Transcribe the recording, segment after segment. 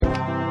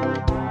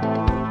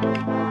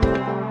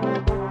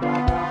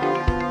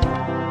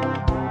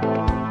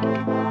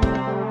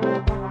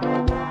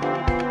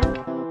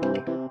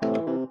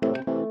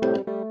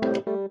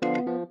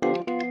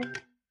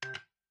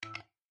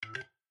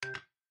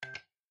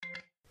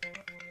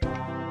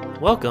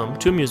Welcome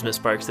to Amusement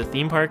Sparks, the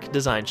theme park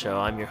design show.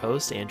 I'm your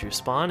host, Andrew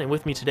Spahn, and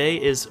with me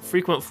today is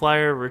frequent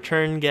flyer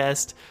return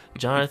guest,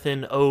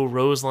 Jonathan O.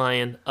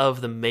 Roselion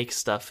of the Make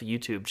Stuff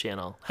YouTube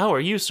channel. How are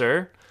you,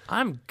 sir?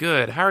 I'm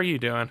good. How are you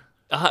doing?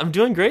 I'm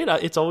doing great.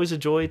 It's always a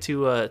joy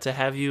to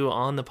have you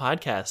on the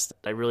podcast.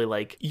 I really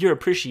like your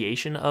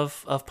appreciation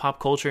of pop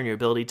culture and your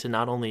ability to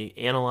not only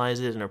analyze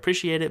it and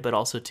appreciate it, but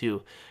also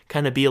to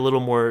kind of be a little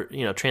more,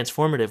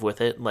 transformative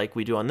with it, like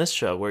we do on this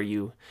show, where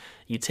you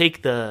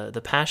take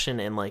the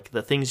passion and like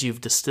the things you've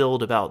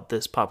distilled about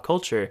this pop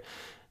culture,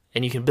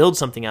 and you can build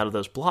something out of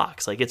those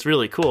blocks. Like, it's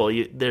really cool.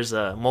 There's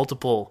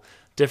multiple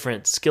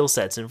different skill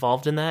sets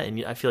involved in that,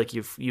 and I feel like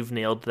you've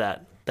nailed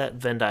that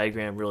Venn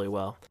diagram really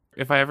well.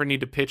 If I ever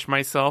need to pitch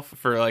myself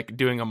for like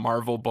doing a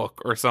Marvel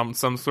book or some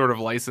sort of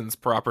licensed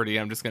property,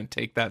 I'm just going to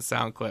take that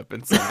sound clip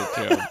and send it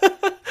to him.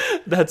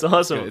 That's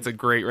awesome. It's a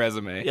great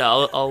resume. Yeah,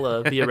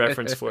 I'll be a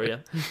reference for you.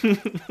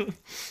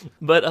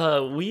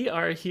 But we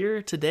are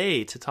here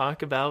today to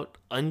talk about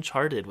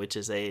Uncharted, which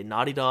is a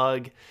Naughty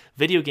Dog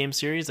video game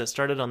series that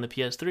started on the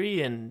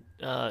PS3 and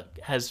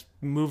has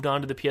moved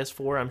on to the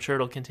PS4. I'm sure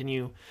it'll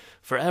continue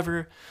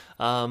forever.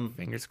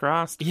 Fingers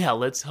crossed. Yeah,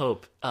 let's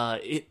hope.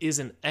 It is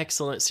an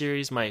excellent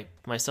series.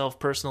 Myself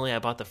personally, I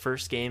bought the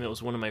first game. It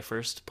was one of my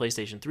first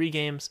PlayStation 3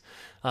 games.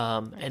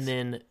 Nice. And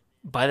then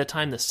by the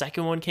time the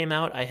second one came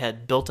out, I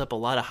had built up a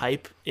lot of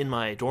hype in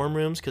my dorm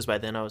rooms because by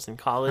then I was in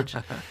college.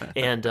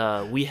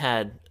 And we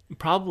had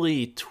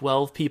probably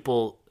 12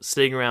 people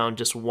sitting around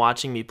just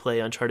watching me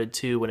play Uncharted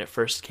 2 when it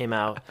first came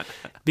out.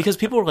 Because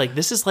people were like,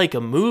 this is like a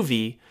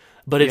movie,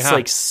 but it's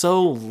like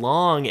so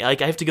long.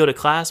 Like, I have to go to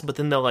class, but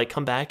then they'll like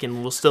come back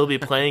and we'll still be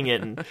playing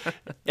it. And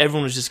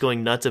everyone was just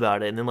going nuts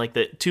about it. And then like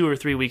the 2 or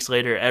 3 weeks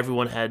later,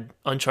 everyone had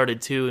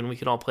Uncharted 2 and we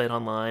could all play it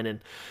online.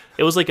 And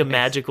it was like a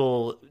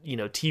magical,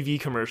 TV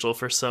commercial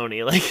for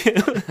Sony. Like,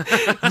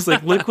 I was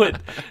like, look what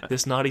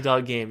this Naughty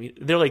Dog game.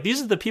 They're like,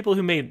 these are the people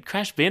who made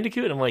Crash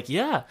Bandicoot. And I'm like,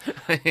 yeah.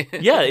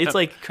 It's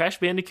like Crash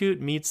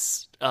Bandicoot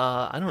meets,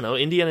 I don't know,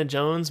 Indiana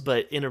Jones,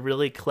 but in a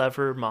really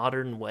clever,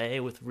 modern way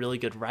with really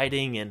good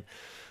writing and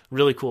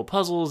really cool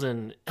puzzles,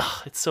 and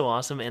it's so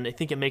awesome, and I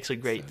think it makes a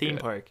great theme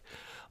park.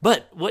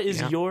 But what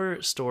is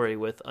your story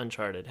with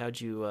Uncharted?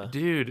 How'd you...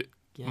 Dude,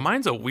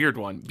 mine's a weird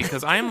one,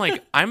 because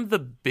I'm the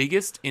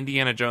biggest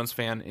Indiana Jones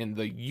fan in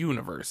the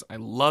universe. I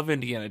love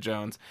Indiana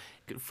Jones.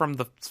 From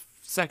the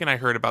second I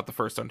heard about the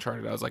first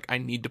Uncharted, I was like, I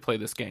need to play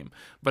this game.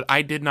 But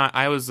I did not...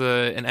 I was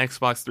an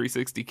Xbox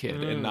 360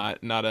 kid and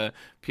not a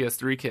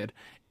PS3 kid.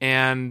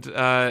 And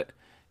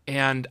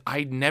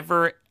I'd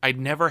never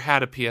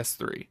had a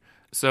PS3.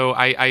 So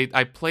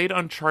I played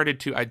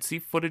Uncharted 2. I'd see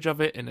footage of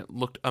it, and it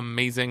looked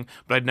amazing,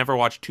 but I'd never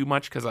watched too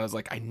much because I was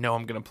like, I know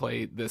I'm going to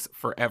play this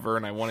forever,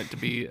 and I want it to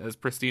be as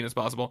pristine as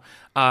possible.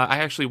 I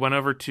actually went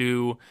over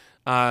to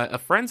a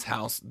friend's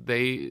house.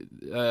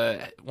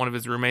 One of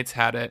his roommates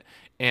had it,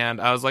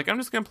 and I was like, I'm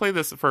just going to play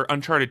this for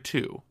Uncharted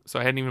 2. So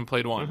I hadn't even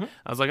played 1. Mm-hmm.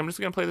 I was like, I'm just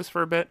going to play this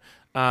for a bit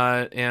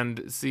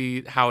and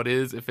see how it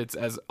is, if it's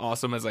as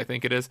awesome as I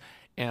think it is.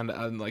 And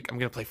I'm like, I'm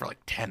going to play for like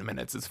 10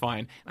 minutes. It's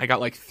fine. I got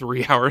like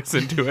 3 hours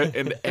into it,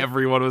 and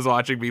everyone was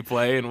watching me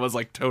play and was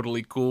like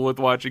totally cool with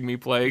watching me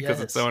play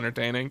because it's so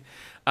entertaining.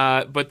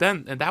 But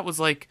then, and that was,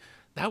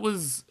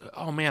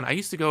 oh man, I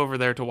used to go over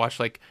there to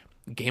watch like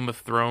Game of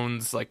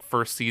Thrones, like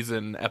first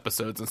season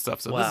episodes and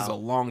stuff. So This is a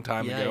long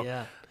time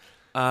ago.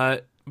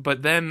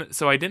 But then,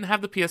 so I didn't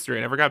have the PS3.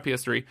 I never got a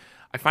PS3.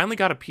 I finally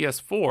got a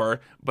PS4,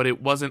 but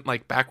it wasn't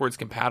like backwards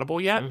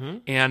compatible yet. Mm-hmm.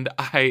 And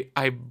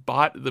I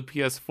bought the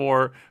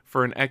PS4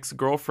 for an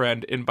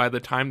ex-girlfriend, and by the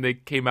time they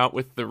came out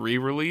with the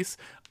re-release,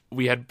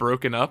 we had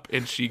broken up,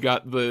 and she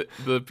got the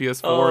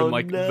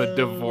PS4 and the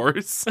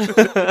divorce.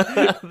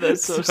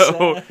 That's so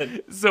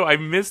sad. So I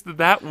missed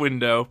that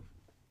window.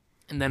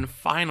 And then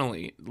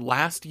finally,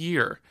 last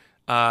year,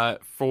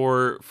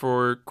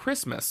 for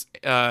Christmas,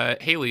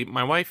 Haley,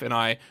 my wife,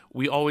 and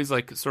we always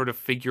like sort of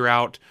figure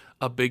out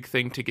a big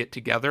thing to get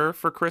together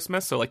for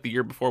Christmas. So like the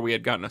year before, we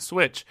had gotten a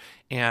Switch,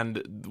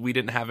 and we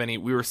didn't have any.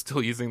 We were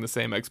still using the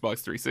same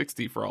Xbox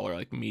 360 for all our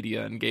like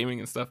media and gaming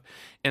and stuff.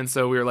 And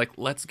so we were like,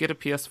 let's get a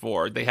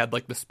PS4. They had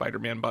like the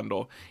Spider-Man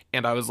bundle,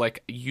 and I was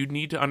like, you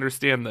need to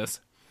understand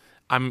this.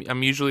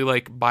 I'm usually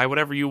like, buy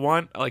whatever you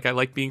want. Like, I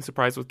like being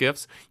surprised with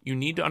gifts. You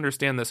need to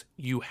understand this.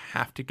 You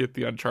have to get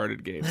the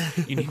Uncharted game.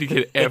 You need to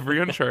get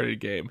every Uncharted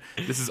game.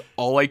 This is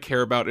all I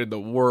care about in the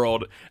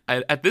world.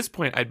 At this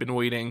point, I'd been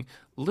waiting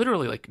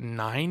literally like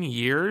 9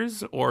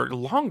 years or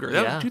longer.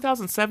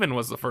 2007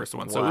 was the first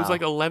one. So it was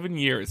like 11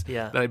 years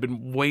that I've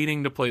been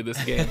waiting to play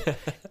this game.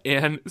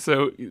 And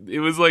so it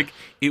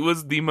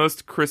was the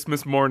most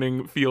Christmas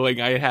morning feeling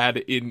I had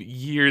in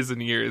years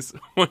and years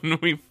when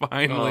we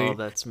finally... Oh,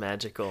 that's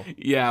magical.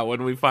 Yeah,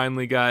 when we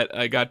finally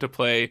I got to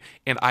play,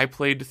 and I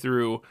played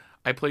through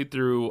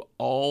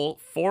all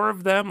 4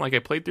 of them. Like, I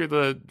played through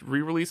the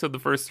re-release of the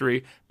first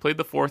 3, played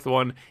the 4th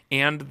one,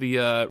 and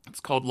the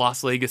it's called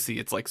Lost Legacy.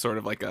 It's like sort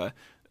of like a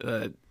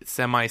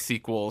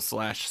semi-sequel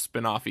 /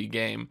 spin-off-y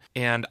game.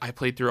 And I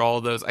played through all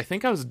of those. I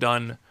think I was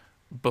done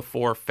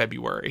before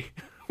February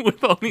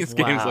with all these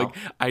games. Wow. Like,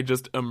 I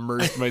just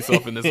immersed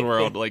myself in this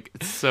world. Like,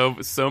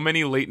 so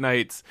many late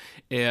nights,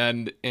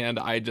 and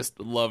I just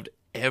loved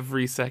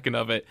every second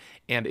of it,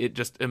 and it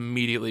just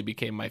immediately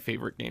became my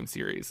favorite game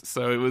series.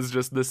 So it was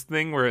just this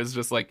thing where it's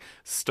just like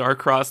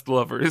star-crossed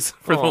lovers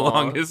for the Aw.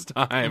 longest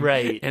time,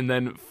 Right. and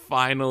then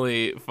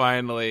finally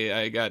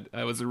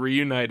I was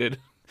reunited.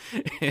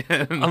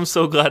 And I'm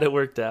so glad it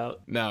worked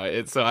out. no,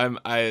 it's so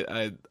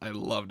I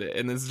loved it,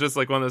 and it's just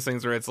like one of those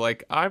things where it's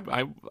like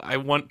I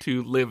want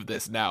to live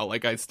this now.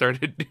 Like, I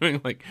started doing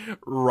like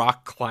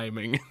rock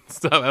climbing and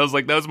stuff. I was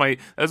like, that was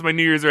my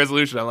New Year's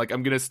resolution. I'm like,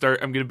 I'm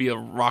gonna be a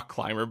rock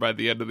climber by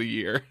the end of the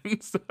year,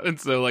 and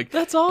so like,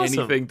 That's awesome.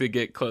 anything to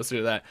get closer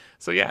to that.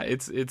 So yeah,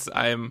 it's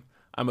I'm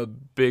a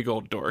big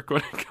old dork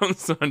when it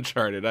comes to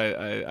Uncharted.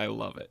 I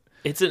love it.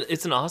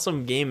 It's an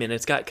awesome game, and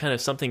it's got kind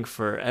of something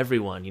for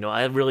everyone. You know,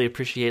 I really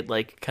appreciate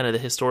like kind of the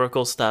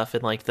historical stuff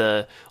and like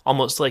the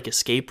almost like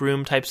escape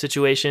room type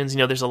situations. You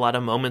know, there's a lot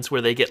of moments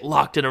where they get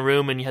locked in a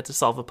room and you have to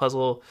solve a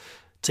puzzle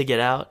to get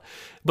out.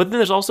 But then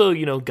there's also,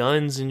 you know,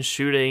 guns and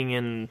shooting,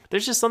 and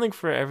there's just something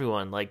for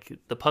everyone. Like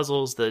the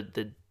puzzles,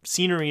 the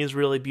scenery is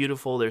really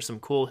beautiful. There's some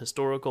cool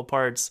historical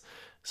parts,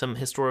 some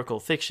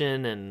historical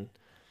fiction, and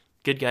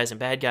good guys and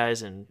bad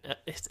guys, and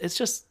it's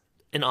just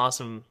an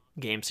awesome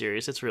game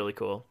series. It's really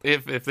cool.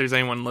 If there's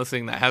anyone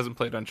listening that hasn't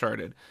played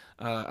Uncharted,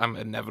 I'm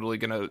inevitably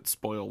gonna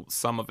spoil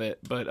some of it,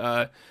 but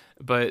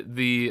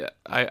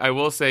I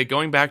will say,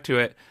 going back to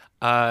it,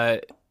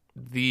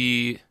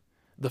 the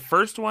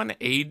first one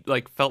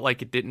felt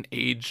like it didn't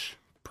age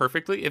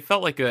perfectly. It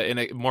felt like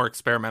a more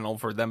experimental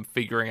for them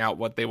figuring out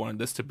what they wanted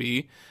this to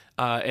be,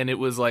 and it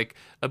was like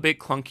a bit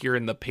clunkier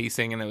in the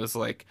pacing, and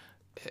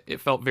it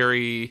felt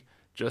very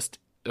just,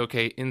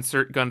 okay,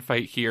 insert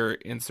gunfight here,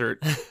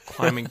 insert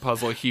climbing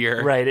puzzle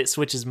here. Right, it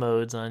switches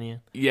modes on you.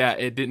 Yeah,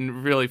 it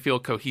didn't really feel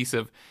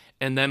cohesive.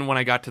 And then when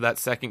I got to that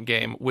second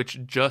game, which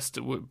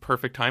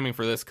perfect timing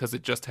for this, because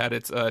it just had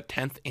its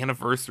 10th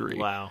anniversary.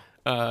 Wow.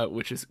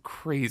 Which is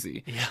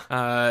crazy.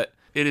 Yeah.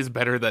 It is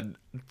better than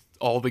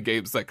all the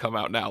games that come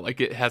out now.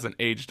 Like, it hasn't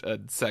aged a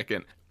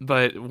second.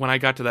 But when I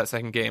got to that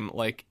second game,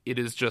 like, it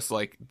is just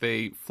like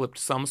they flipped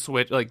some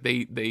switch. Like,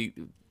 they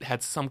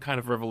had some kind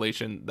of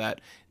revelation that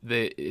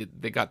they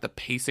got the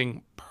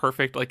pacing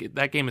perfect. Like,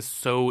 that game is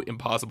so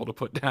impossible to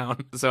put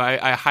down. So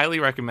I highly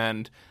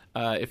recommend,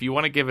 if you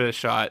want to give it a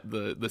shot,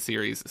 the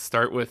series,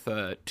 start with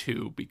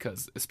 2,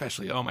 because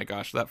especially, oh my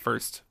gosh, that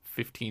first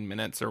 15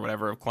 minutes or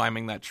whatever of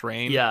climbing that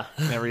train, Yeah.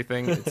 and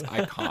everything, it's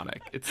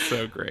iconic. It's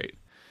so great.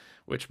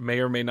 Which may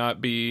or may not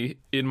be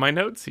in my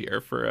notes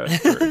here for a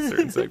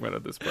certain segment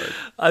of this part.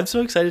 I'm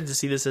so excited to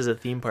see this as a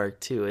theme park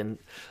too, and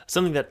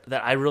something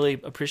that I really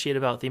appreciate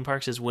about theme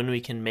parks is when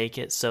we can make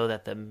it so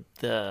that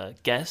the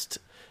guest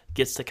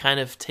gets to kind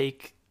of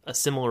take a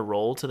similar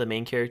role to the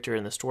main character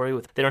in the story.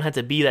 They don't have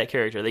to be that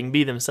character; they can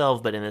be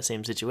themselves, but in the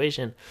same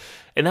situation,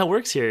 and that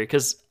works here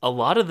because a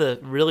lot of the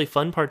really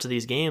fun parts of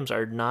these games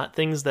are not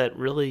things that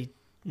really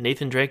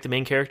Nathan Drake, the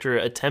main character,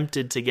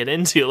 attempted to get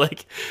into.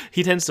 Like,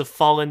 he tends to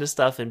fall into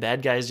stuff, and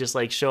bad guys just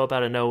like show up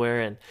out of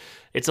nowhere, and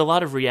it's a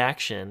lot of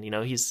reaction. You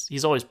know,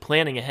 he's always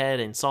planning ahead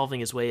and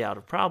solving his way out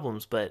of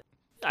problems, but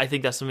I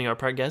think that's something our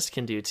park guests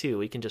can do too.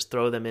 We can just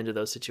throw them into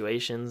those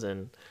situations,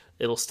 and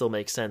it'll still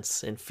make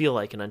sense and feel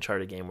like an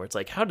Uncharted game where it's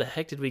like, how the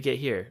heck did we get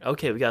here?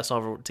 Okay, we gotta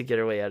solve to get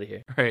our way out of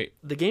here. Right.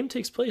 The game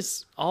takes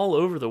place all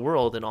over the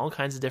world in all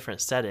kinds of different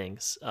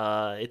settings.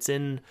 It's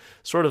in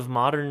sort of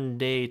modern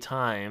day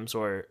times,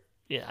 or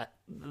yeah,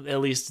 at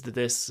least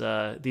these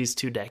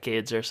 2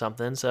 decades or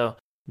something. So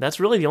that's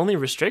really the only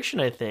restriction,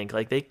 I think.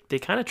 Like, they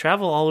kind of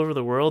travel all over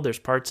the world. There's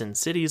parts in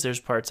cities, there's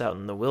parts out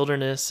in the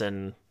wilderness,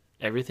 and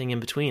everything in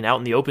between, out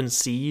in the open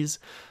seas.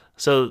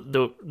 So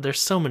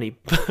there's so many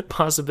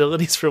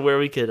possibilities for where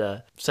we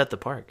could set the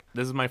park.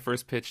 This is my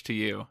first pitch to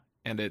you,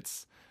 and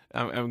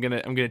I'm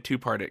gonna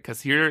two-part it,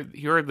 because here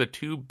are the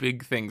 2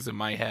 big things in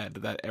my head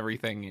that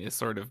everything is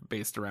sort of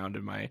based around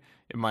in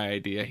my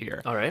idea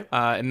here. All right.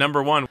 And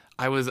number 1,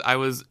 I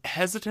was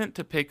hesitant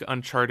to pick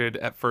Uncharted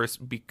at first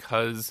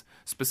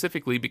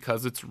specifically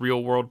because it's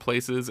real world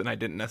places, and I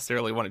didn't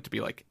necessarily want it to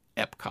be like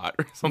Epcot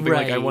or something.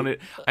 Right.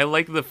 Like, I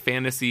like the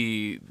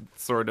fantasy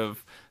sort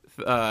of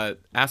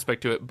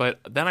aspect to it, but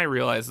then I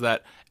realized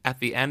that at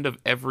the end of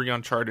every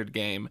Uncharted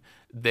game,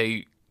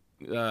 they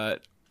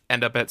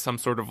end up at some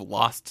sort of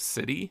lost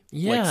city,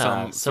 like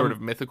some sort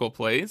of mythical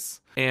place.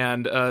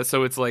 And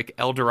so it's like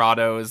El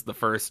Dorado is the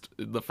first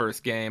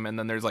game, and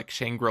then there's like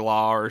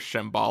Shangri-La or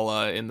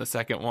Shambhala in the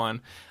second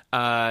one,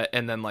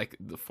 and then like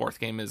the fourth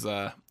game is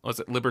was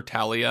it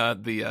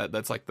Libertalia,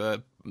 that's like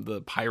the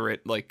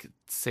pirate like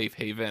safe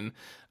haven,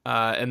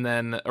 and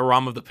then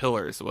Aram of the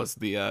Pillars was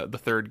the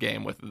third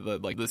game with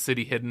the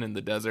city hidden in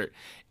the desert.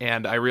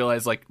 And I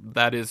realized like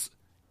that is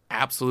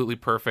absolutely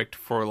perfect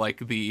for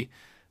like the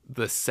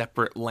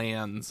separate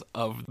lands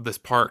of this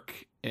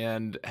park,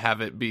 and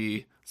have it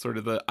be sort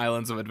of the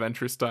Islands of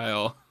Adventure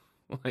style,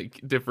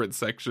 like different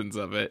sections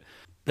of it.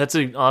 That's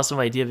an awesome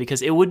idea,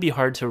 because it would be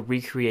hard to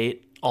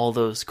recreate all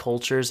those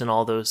cultures and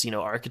all those,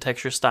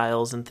 architecture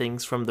styles and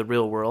things from the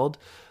real world.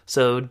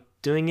 So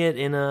doing it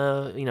in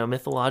a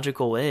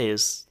mythological way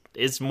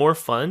is more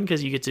fun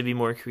because you get to be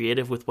more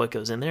creative with what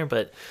goes in there,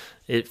 but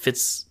it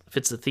fits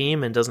the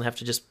theme and doesn't have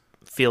to just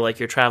feel like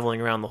you're traveling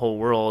around the whole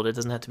world. It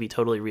doesn't have to be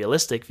totally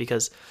realistic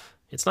because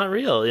it's not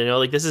real.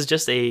 Like this is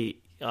just a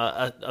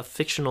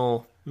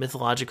fictional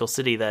mythological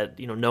city that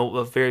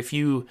very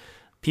few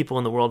people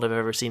in the world have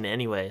ever seen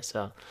anyway.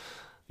 So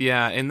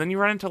yeah, and then you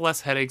run into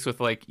less headaches with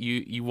like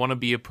you want to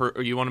be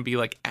or you want to be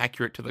like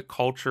accurate to the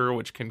culture,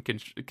 which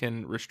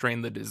can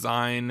restrain the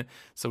design,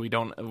 so we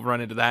don't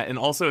run into that. And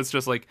also, it's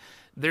just like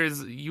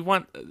you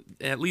want,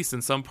 at least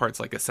in some parts,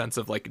 like a sense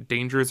of like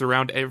dangers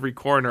around every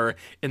corner,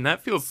 and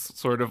that feels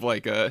sort of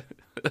like a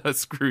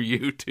screw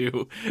you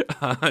to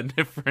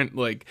different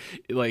like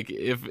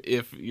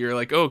if you're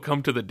like, oh,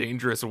 come to the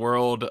dangerous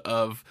world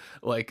of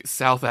like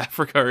South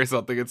Africa or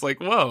something, it's like,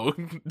 whoa,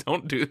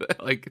 don't do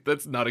that. Like,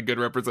 that's not a good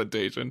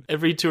representation.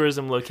 Every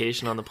tourism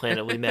location on the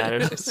planet we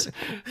matters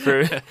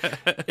for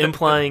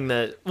implying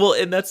that. Well,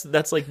 and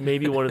that's like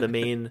maybe one of the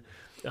main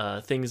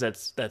things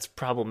that's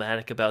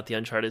problematic about the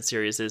Uncharted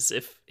series is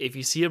if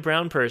you see a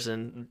brown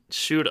person,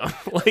 shoot them.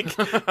 Like,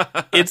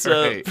 it's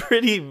a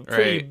pretty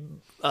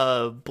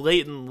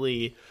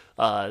blatantly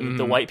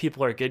the white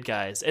people are good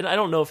guys, and I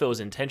don't know if it was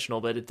intentional,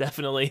 but it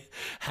definitely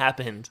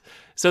happened.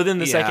 So then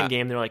the second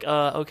game, they're like,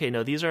 okay,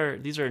 no, these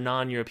are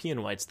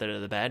non-European whites that are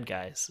the bad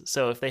guys.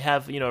 So if they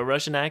have a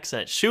Russian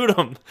accent, shoot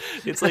them.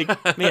 It's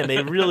like, man,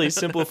 they really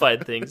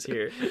simplified things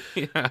here.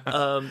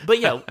 Yeah. But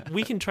yeah,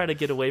 we can try to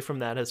get away from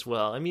that as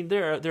well. I mean,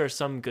 there are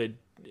some good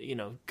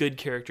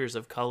characters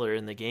of color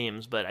in the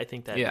games, but I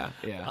think that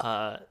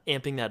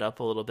amping that up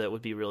a little bit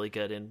would be really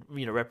good, and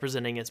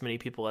representing as many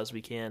people as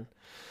we can.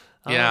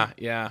 Yeah.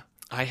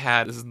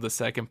 This is the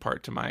second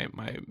part to my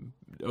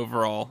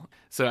overall.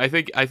 So I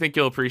think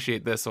you'll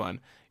appreciate this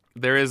one.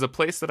 There is a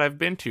place that I've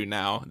been to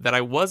now that I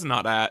was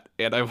not at,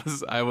 and I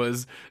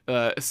was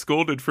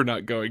scolded for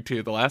not going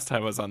to the last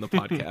time I was on the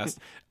podcast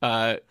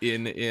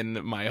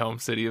in my home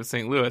city of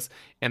St. Louis,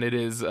 and it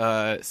is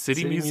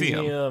City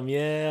Museum.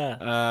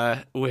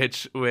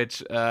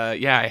 Which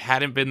I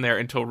hadn't been there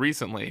until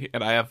recently,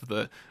 and I have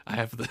the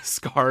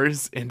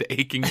scars and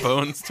aching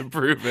bones to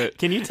prove it.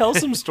 Can you tell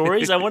some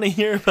stories? I want to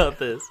hear about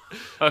this.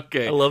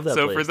 Okay, I love that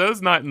place. For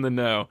those not in the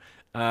know,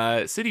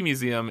 City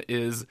Museum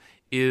is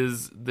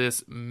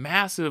this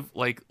massive,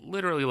 like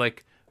literally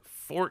like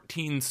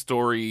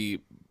 14-story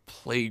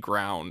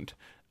playground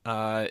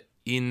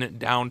in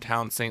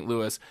downtown St.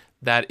 Louis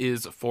that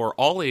is for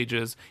all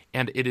ages,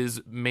 and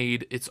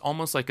it's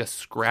almost like a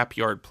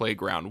scrapyard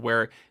playground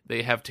where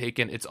they have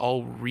taken, it's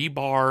all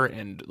rebar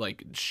and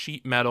like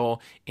sheet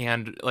metal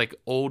and like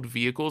old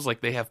vehicles, like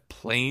they have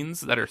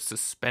planes that are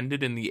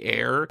suspended in the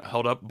air,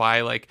 held up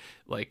by like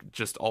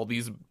just all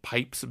these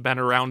pipes bent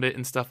around it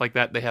and stuff like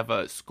that. They have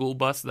a school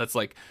bus that's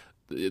like,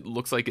 it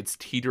looks like it's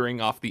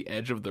teetering off the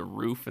edge of the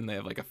roof, and they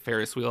have like a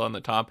Ferris wheel on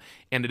the top,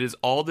 and it is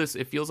all this,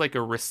 it feels like a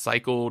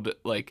recycled,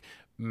 like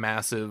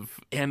massive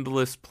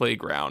endless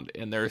playground,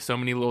 and there are so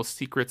many little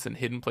secrets and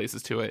hidden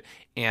places to it,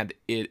 and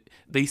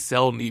they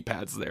sell knee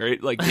pads there.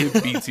 It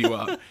beats you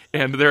up,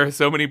 and there are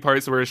so many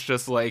parts where it's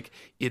just like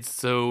it's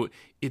so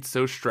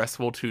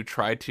stressful to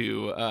try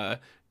to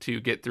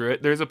get through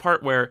it. There's a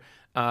part where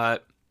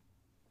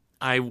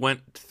I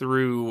went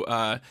through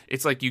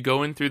it's like you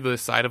go in through the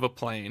side of a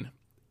plane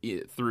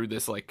through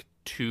this like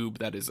tube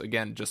that is,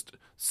 again, just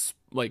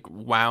like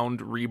wound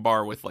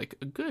rebar with like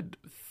a good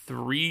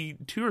 2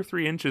 or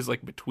 3 inches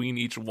like between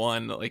each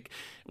one, like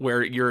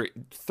where you're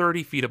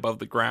 30 feet above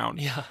the ground.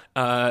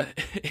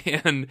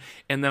 And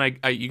then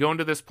you go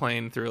into this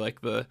plane through like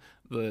the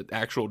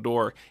actual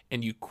door,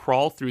 and you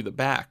crawl through the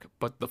back,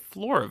 but the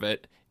floor of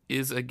it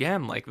is,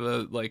 again, like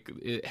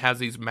it has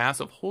these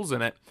massive holes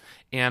in it,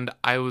 and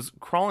I was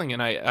crawling,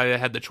 and I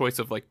had the choice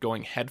of like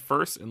going head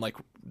first and like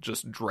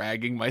just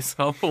dragging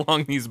myself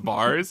along these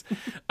bars,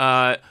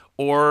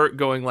 or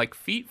going like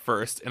feet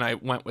first, and I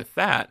went with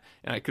that,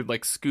 and I could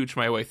like scooch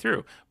my way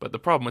through. But the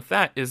problem with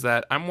that is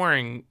that I'm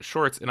wearing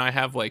shorts, and I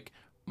have like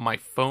my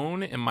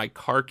phone and my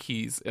car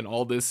keys and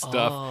all this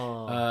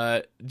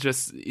stuff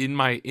just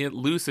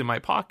loose in my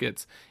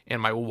pockets, and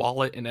my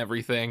wallet and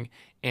everything.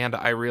 And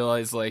I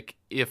realized, like,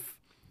 if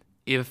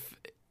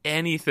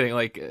anything,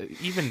 like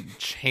even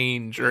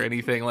change or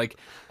anything, like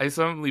I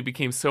suddenly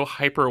became so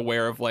hyper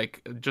aware of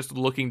like just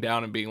looking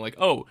down and being like,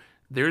 oh,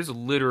 there's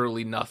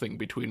literally nothing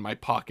between my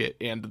pocket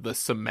and the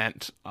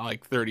cement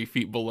like 30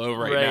 feet below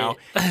right now.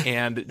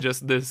 And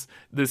just this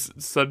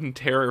sudden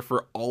terror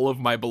for all of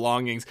my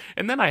belongings.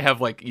 And then I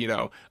have like,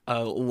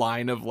 a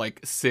line of like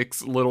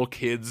 6 little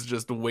kids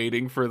just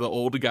waiting for the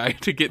old guy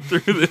to get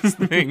through this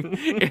thing.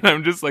 And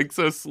I'm just like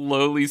so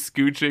slowly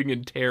scooching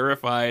and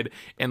terrified.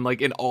 And like,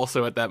 and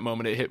also at that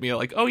moment it hit me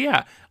like, oh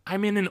yeah,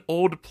 I'm in an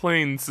old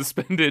plane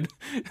suspended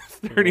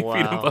 30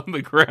 feet above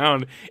the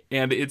ground.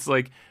 And it's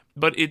like,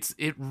 but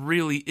it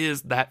really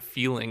is that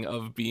feeling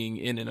of being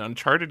in an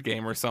Uncharted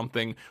game or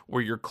something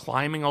where you're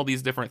climbing all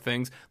these different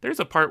things.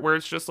 There's a part where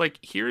it's just like,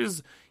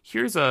 here's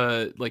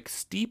a like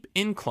steep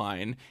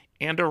incline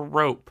and a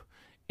rope,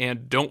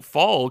 and don't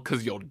fall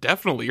because you'll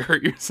definitely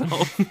hurt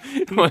yourself.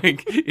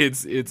 Like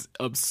it's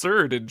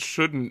absurd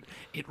and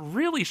it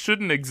really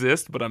shouldn't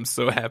exist, but I'm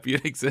so happy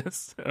it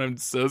exists. I'm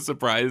so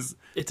surprised.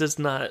 It does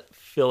not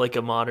feel like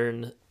a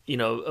modern,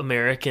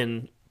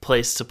 American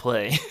place to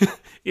play.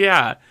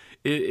 Yeah,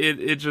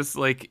 it just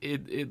like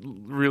it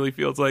really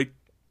feels like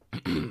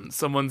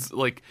someone's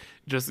like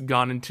just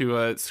gone into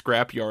a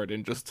scrapyard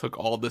and just took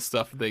all the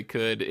stuff they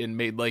could and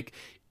made like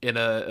in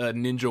a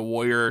Ninja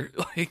Warrior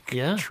like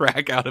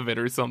track out of it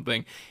or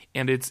something,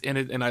 and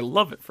I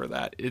love it for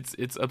that.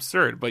 It's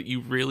absurd, but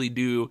you really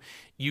do,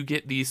 you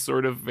get these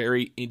sort of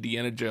very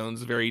Indiana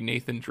Jones, very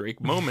Nathan Drake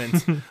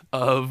moments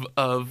of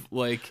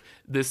like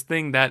this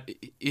thing that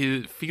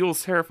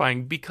feels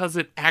terrifying because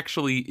it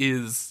actually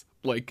is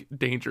like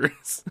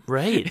dangerous,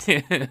 right?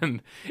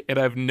 and I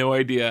have no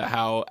idea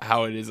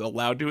how it is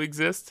allowed to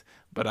exist,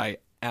 but I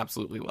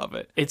absolutely love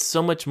it. It's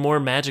so much more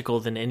magical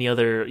than any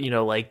other,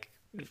 like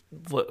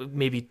what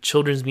maybe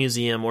children's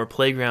museum or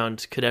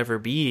playground could ever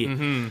be.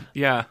 Mm-hmm.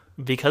 Yeah,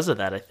 because of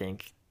that, I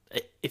think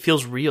it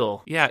feels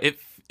real. Yeah,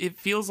 it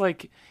feels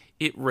like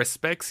it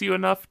respects you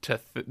enough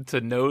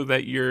to know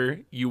that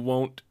you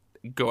won't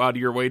go out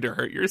of your way to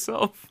hurt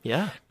yourself.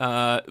 Yeah.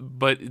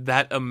 But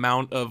that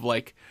amount of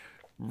like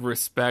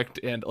respect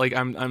and like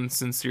I'm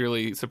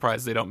sincerely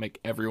surprised they don't make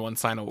everyone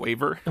sign a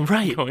waiver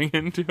right going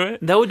into it.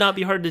 That would not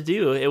be hard to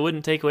do. It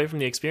wouldn't take away from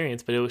the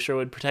experience, but it sure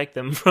would protect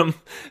them from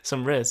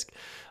some risk.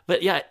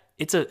 But yeah,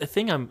 it's a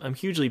thing I'm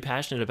hugely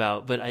passionate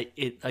about, but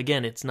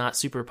it's not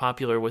super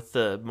popular with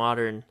the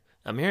modern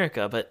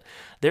America. But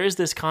there is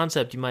this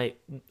concept I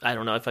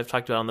don't know if I've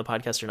talked about it on the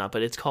podcast or not,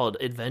 but it's called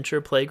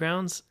adventure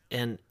playgrounds,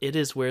 and it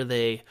is where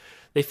they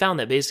found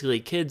that basically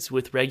kids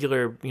with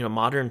regular,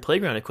 modern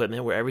playground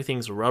equipment where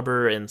everything's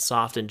rubber and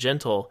soft and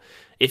gentle,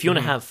 if you want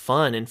to have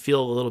fun and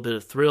feel a little bit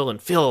of thrill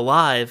and feel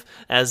alive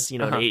as,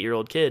 an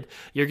 8-year-old kid,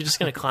 you're just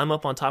going to climb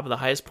up on top of the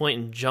highest point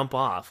and jump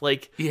off.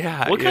 Like,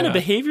 what kind of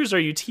behaviors are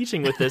you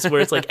teaching with this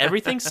where it's like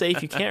everything's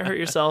safe, you can't hurt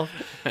yourself.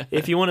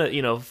 If you want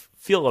to,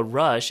 feel a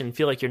rush and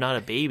feel like you're not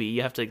a baby,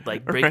 you have to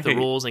like break the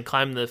rules and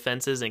climb the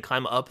fences and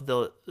climb up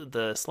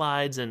the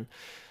slides. And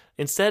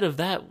instead of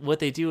that, what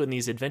they do in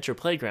these adventure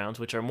playgrounds,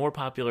 which are more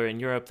popular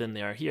in Europe than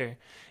they are here,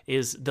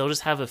 is they'll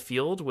just have a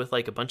field with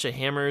like a bunch of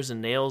hammers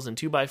and nails and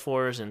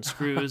 2x4s and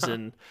screws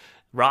and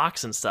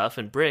rocks and stuff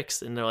and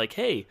bricks. And they're like,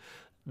 hey,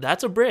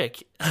 that's a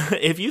brick.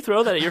 If you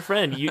throw that at your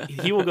friend,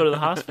 he will go to the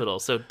hospital.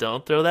 So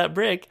don't throw that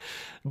brick.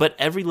 But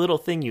every little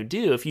thing you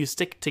do, if you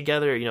stick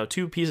together,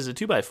 2 pieces of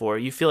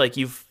 2x4, you feel like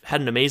you've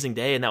had an amazing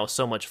day and that was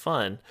so much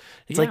fun.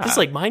 It's like, this is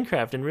like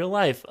Minecraft in real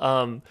life.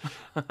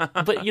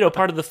 But,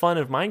 part of the fun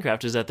of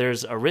Minecraft is that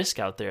there's a risk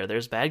out there.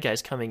 There's bad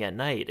guys coming at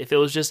night. If it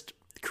was just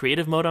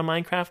creative mode on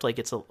Minecraft, like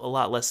it's a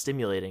lot less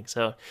stimulating.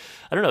 So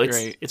I don't know,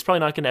 it's probably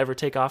not going to ever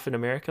take off in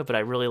America, but I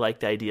really like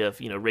the idea of,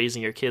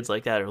 raising your kids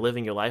like that or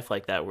living your life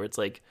like that, where it's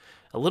like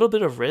a little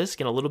bit of risk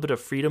and a little bit of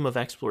freedom of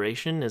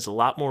exploration is a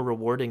lot more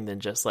rewarding than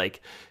just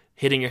like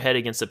hitting your head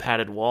against a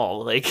padded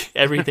wall. Like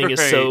everything is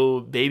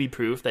so baby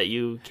proof that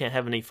you can't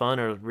have any fun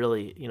or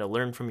really,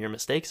 learn from your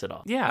mistakes at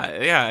all.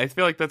 Yeah. I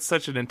feel like that's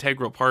such an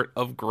integral part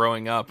of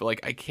growing up.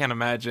 Like I can't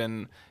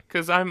imagine,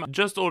 because I'm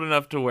just old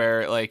enough to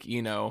where like,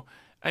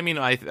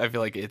 I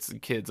feel like it's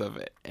kids of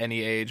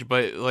any age,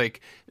 but like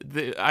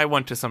I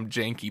went to some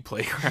janky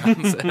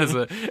playgrounds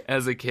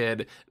as a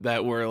kid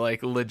that were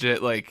like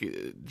legit like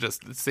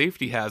just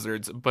safety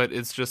hazards, but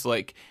it's just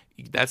like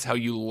that's how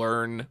you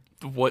learn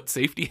what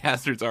safety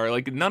hazards are.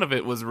 Like none of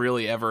it was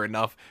really ever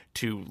enough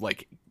to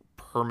like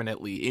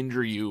permanently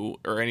injure you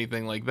or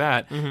anything like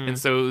that. Mm-hmm. And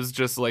so it was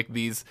just like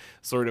these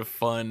sort of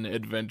fun,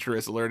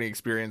 adventurous learning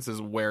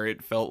experiences where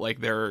it felt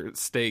like there are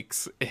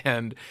stakes.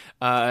 And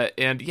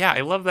yeah,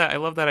 I love that. I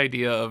love that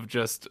idea of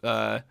just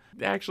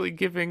actually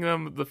giving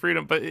them the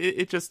freedom. But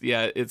it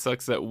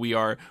sucks that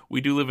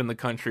we do live in the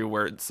country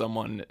where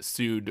someone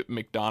sued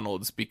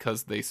McDonald's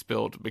because they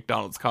spilled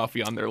McDonald's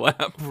coffee on their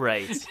lap.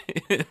 Right.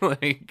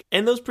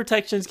 And those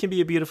protections can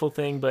be a beautiful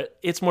thing, but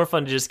it's more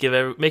fun to just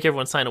make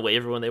everyone sign a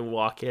waiver when they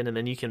walk in, and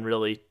then you can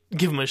really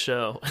give them a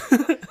show.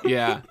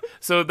 Yeah.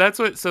 So this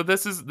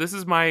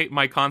is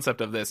my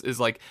concept of this is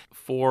like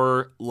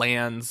 4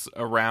 lands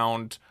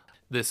around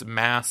this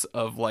mass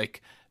of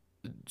like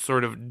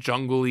sort of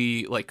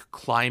jungly like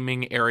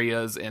climbing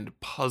areas and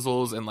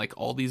puzzles and like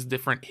all these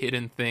different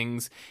hidden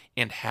things,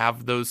 and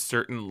have those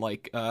certain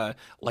like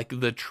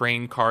the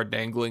train car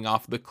dangling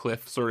off the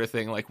cliff sort of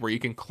thing, like where you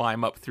can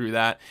climb up through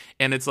that.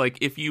 And it's like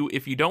if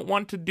you don't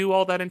want to do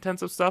all that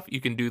intensive stuff, you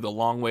can do the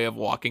long way of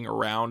walking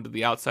around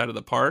the outside of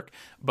the park.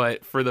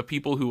 But for the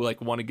people who like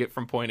want to get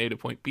from point A to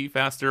point B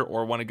faster,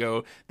 or want to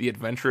go the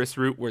adventurous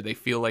route where they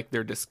feel like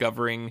they're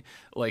discovering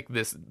like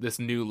this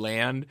new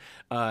land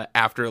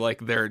after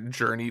like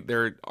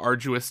their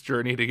arduous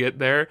journey to get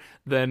there,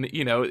 then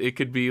it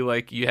could be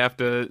like you have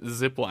to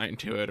zip line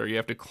to it, or you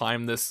have to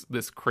climb this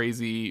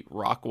crazy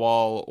rock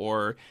wall,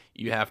 or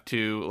you have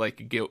to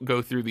like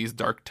go through these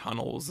dark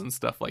tunnels and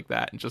stuff like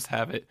that, and just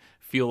have it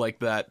feel like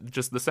that.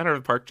 Just the center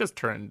of the park just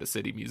turn into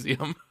City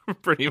Museum,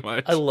 pretty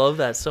much. I love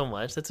that so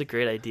much. That's a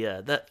great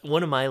idea. That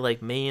one of my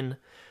like main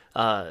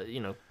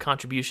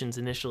contributions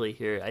initially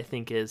here, I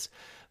think, is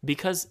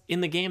because in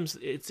the games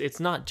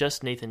it's not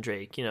just Nathan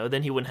Drake,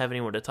 then he wouldn't have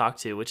anyone to talk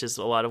to, which is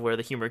a lot of where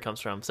the humor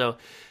comes from. So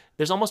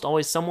there's almost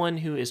always someone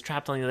who is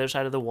trapped on the other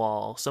side of the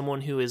wall,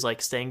 someone who is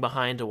like staying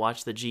behind to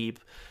watch the Jeep,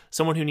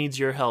 someone who needs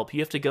your help. You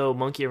have to go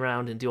monkey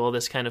around and do all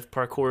this kind of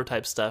parkour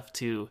type stuff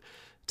to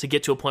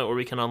get to a point where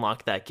we can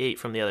unlock that gate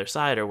from the other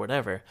side or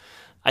whatever.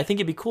 I think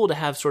it'd be cool to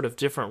have sort of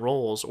different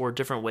roles or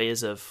different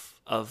ways of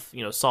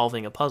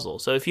solving a puzzle.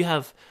 So if you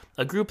have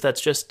a group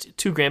that's just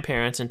two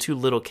grandparents and two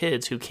little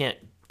kids who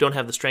don't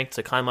have the strength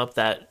to climb up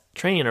that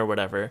train or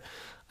whatever,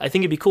 I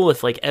think it'd be cool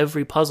if like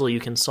every puzzle you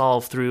can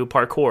solve through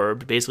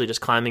parkour, basically just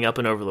climbing up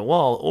and over the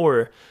wall,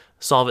 or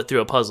solve it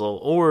through a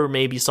puzzle, or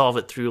maybe solve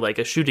it through like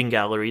a shooting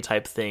gallery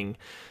type thing.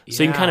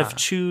 So you can kind of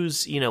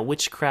choose,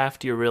 which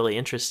craft you're really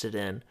interested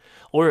in.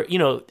 Or,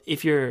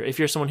 if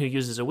you're someone who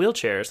uses a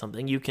wheelchair or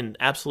something, you can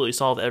absolutely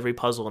solve every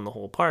puzzle in the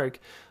whole park.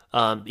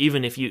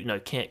 Even if you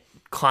can't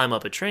climb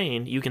up a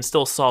train, you can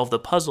still solve the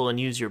puzzle and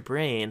use your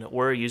brain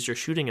or use your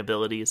shooting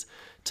abilities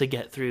to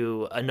get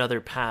through another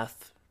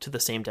path to the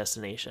same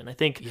destination. I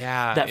think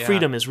that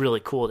freedom is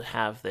really cool to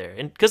have there.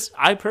 And because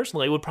I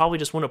personally would probably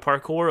just want to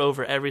parkour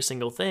over every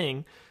single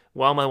thing,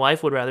 while my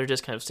wife would rather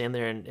just kind of stand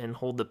there and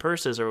hold the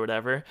purses or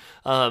whatever.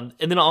 And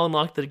then I'll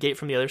unlock the gate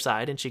from the other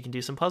side and she can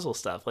do some puzzle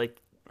stuff. Like,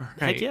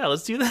 heck yeah,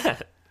 let's do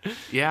that.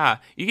 Yeah,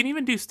 you can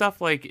even do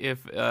stuff like if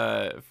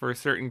for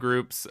certain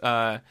groups,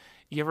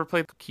 you ever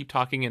played Keep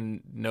Talking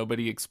and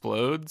Nobody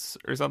Explodes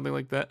or something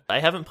like that?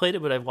 I haven't played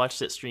it, but I've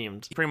watched it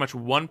streamed. Pretty much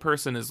one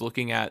person is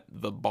looking at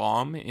the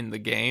bomb in the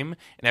game,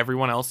 and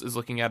everyone else is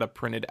looking at a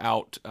printed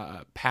out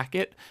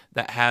packet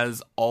that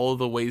has all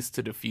the ways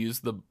to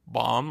defuse the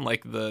bomb,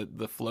 like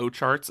the flow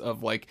charts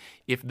of like,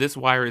 if this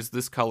wire is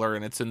this color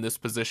and it's in this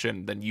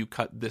position, then you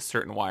cut this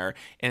certain wire.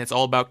 And it's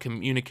all about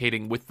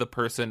communicating with the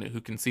person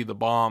who can see the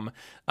bomb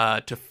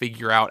to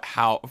figure out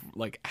how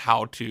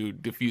to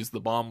defuse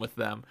the bomb with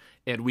them.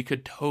 And we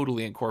could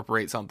totally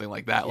incorporate something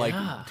like that, like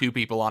two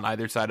people on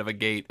either side of a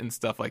gate and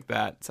stuff like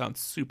that.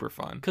 Sounds super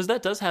fun. Because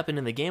that does happen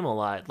in the game a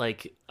lot.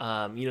 Like,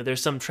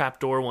 there's some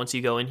trap door once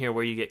you go in here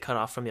where you get cut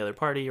off from the other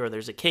party, or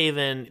there's a cave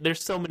in.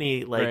 There's so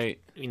many,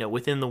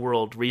 within the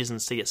world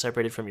reasons to get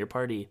separated from your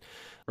party.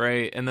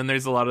 Right, and then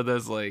there's a lot of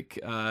those like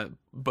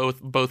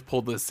both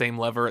pull the same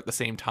lever at the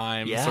same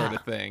time sort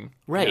of thing.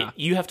 Right, yeah.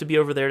 You have to be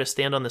over there to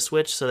stand on the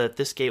switch so that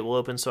this gate will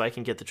open so I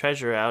can get the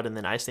treasure out, and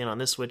then I stand on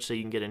this switch so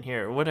you can get in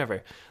here or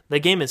whatever. The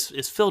game is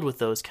filled with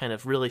those kind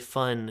of really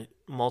fun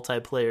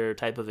multiplayer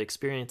type of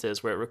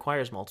experiences where it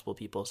requires multiple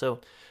people.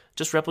 So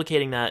just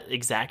replicating that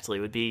exactly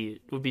would be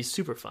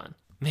super fun.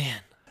 Man,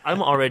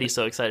 I'm already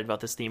so excited about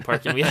this theme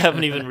park, and we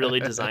haven't even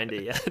really designed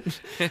it yet.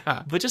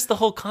 Yeah. But just the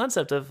whole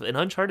concept of an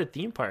Uncharted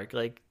theme park,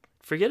 like,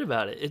 forget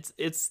about it.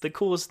 It's the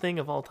coolest thing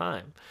of all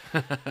time.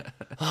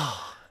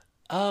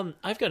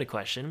 I've got a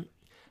question.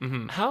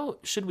 Mm-hmm. How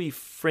should we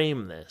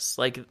frame this?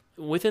 Like,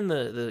 within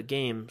the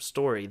game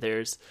story,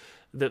 there's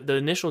the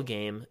initial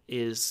game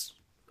is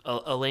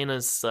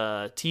Elena's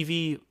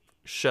TV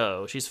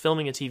show. She's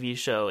filming a TV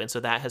show, and so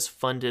that has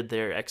funded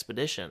their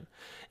expedition.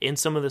 In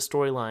some of the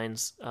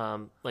storylines,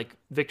 like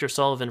Victor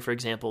Sullivan, for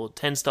example,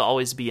 tends to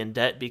always be in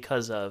debt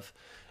because of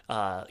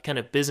kind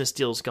of business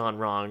deals gone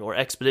wrong, or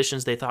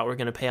expeditions they thought were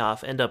going to pay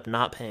off end up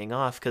not paying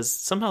off because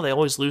somehow they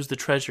always lose the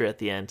treasure at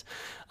the end.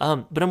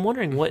 But I'm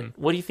wondering, what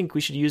do you think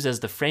we should use as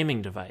the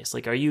framing device?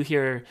 Like, are you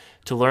here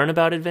to learn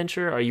about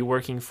adventure? Are you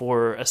working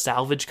for a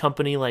salvage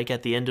company like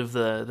at the end of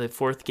the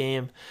fourth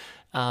game?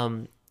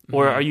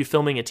 Or are you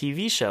filming a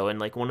TV show and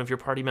like one of your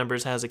party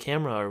members has a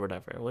camera or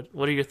whatever?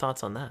 What are your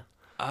thoughts on that?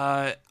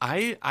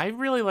 I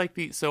really like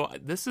so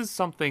this is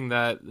something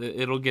that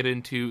it'll get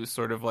into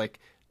sort of like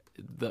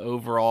the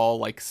overall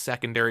like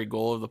secondary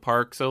goal of the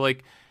park. So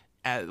like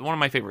one of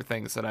my favorite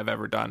things that I've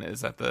ever done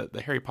is at the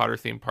Harry Potter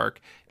theme park.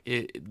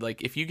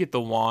 Like if you get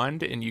the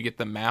wand and you get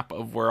the map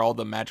of where all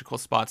the magical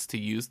spots to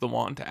use the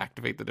wand to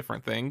activate the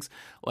different things,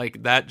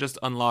 like that just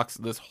unlocks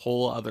this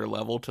whole other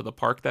level to the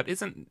park that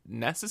isn't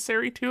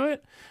necessary to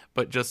it,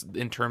 but just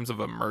in terms of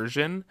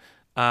immersion,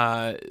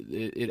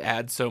 it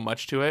adds so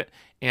much to it.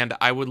 And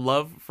I would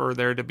love for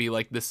there to be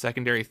like this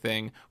secondary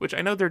thing, which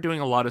I know they're doing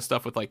a lot of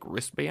stuff with like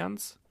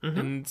wristbands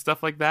and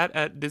stuff like that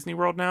at Disney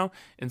World now.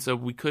 And so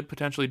we could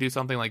potentially do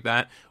something like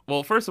that.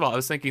 Well, first of all, I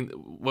was thinking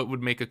what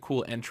would make a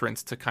cool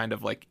entrance to kind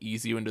of like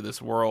ease you into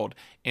this world.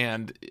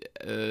 And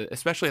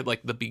especially at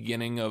like the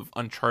beginning of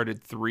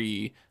Uncharted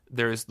 3,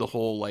 there's the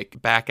whole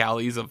like back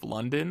alleys of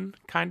London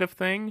kind of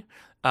thing.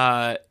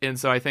 And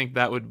so I think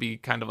that would be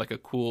kind of like a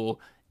cool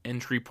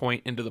entry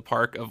point into the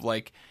park of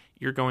like,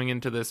 you're going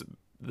into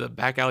the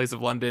back alleys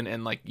of London,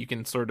 and like you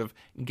can sort of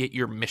get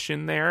your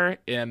mission there.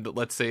 And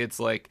let's say it's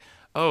like,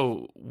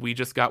 oh, we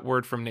just got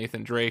word from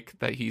Nathan Drake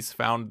that he's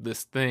found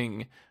this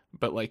thing,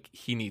 but like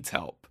he needs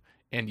help.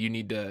 and you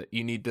need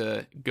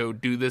to go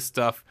do this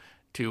stuff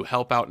to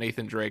help out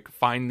Nathan Drake.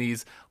 Find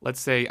these,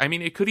 let's say, I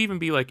mean, it could even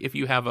be like if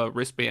you have a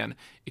wristband,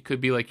 it could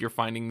be like you're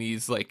finding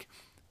these like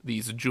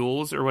these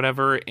jewels or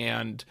whatever,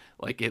 and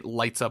like it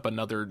lights up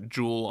another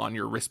jewel on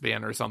your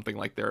wristband or something,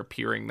 like they're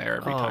appearing there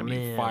every time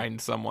you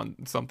find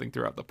something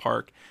throughout the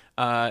park.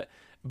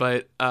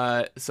 But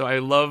so I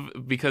love,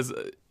 because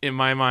in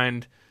my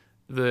mind,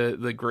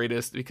 the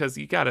greatest, because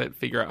you got to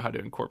figure out how to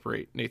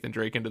incorporate Nathan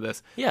Drake into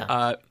this.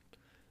 Yeah.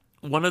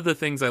 One of the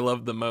things I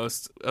loved the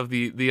most of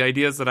the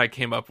ideas that I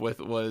came up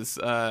with was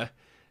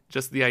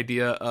just the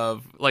idea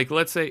of, like,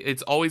 let's say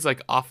it's always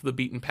like off the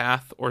beaten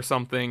path or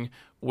something,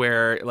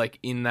 where like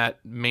in that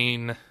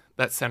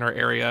center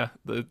area,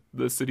 the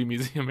city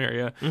museum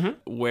area,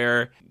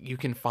 where you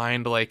can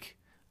find like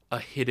a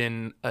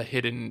hidden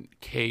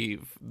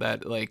cave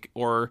that like,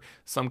 or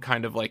some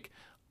kind of like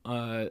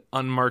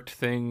unmarked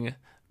thing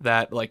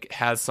that like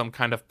has some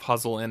kind of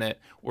puzzle in it,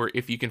 or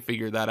if you can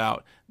figure that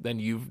out, then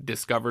you've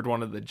discovered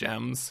one of the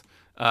gems.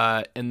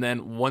 And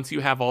then once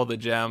you have all the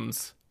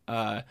gems,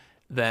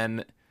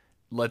 then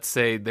let's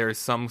say there's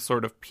some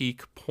sort of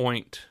peak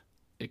point,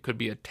 it could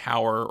be a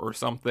tower or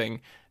something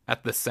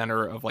at the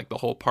center of like the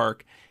whole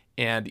park,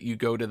 and you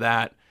go to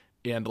that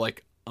and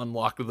like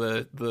unlock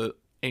the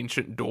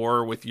ancient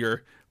door with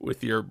your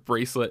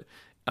bracelet,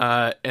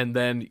 and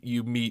then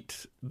you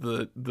meet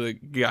the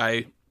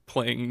guy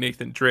playing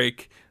Nathan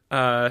Drake,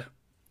 and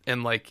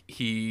like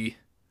he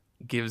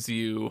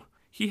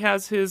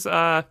has his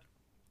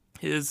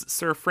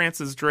Sir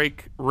Francis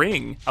Drake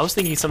ring. I was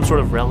thinking some sort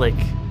of relic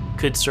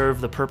could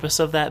serve the purpose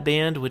of that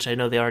band, which I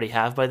know they already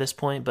have by this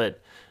point,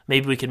 but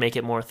maybe we could make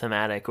it more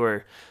thematic,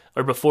 or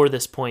before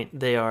this point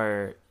they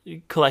are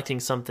collecting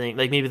something,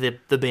 like maybe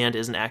the band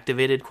isn't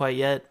activated quite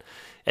yet,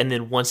 and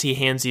then once he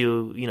hands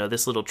you,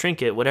 this little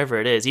trinket, whatever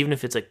it is, even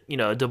if it's a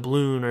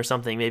doubloon or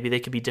something, maybe they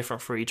could be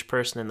different for each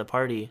person in the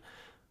party.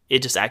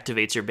 It just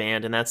activates your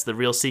band, and that's the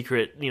real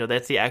secret.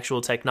 That's the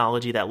actual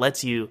technology that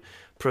lets you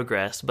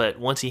progress. But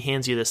once he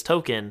hands you this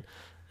token,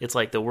 it's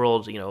like the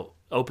world,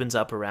 opens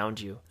up around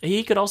you.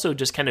 He could also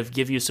just kind of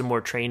give you some more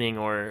training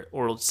or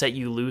set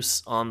you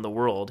loose on the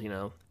world,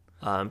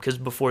 because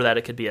before that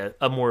it could be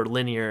a more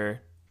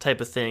linear type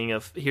of thing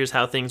of, here's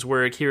how things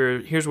work,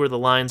 here's where the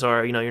lines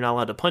are, you're not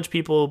allowed to punch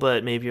people,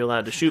 but maybe you're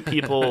allowed to shoot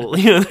people.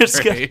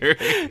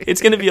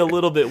 It's going to be a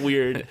little bit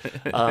weird.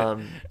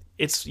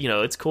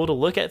 It's cool to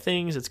look at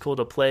things, it's cool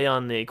to play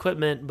on the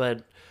equipment,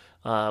 but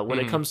when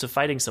it comes to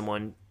fighting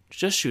someone,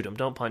 just shoot them,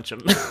 don't punch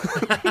them.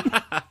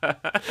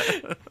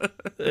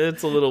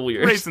 It's a little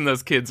weird. Raising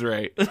those kids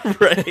right.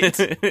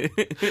 Right.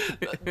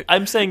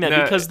 I'm saying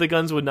that because the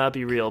guns would not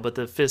be real, but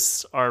the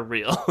fists are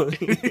real.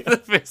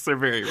 The fists are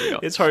very real.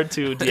 It's hard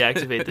to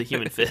deactivate the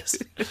human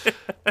fist.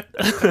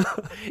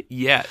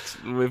 Yet,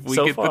 if we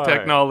so get far, the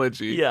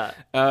technology. Yeah.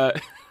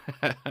 But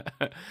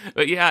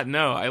yeah,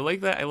 no, I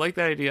like that. I like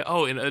that idea.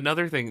 Oh, and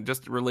another thing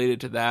just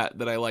related to that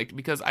I liked,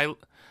 because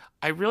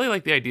I really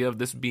like the idea of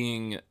this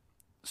being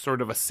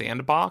sort of a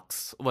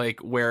sandbox, like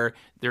where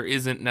there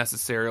isn't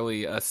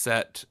necessarily a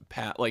set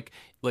path, like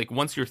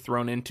once you're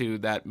thrown into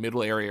that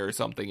middle area or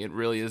something, it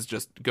really is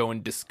just go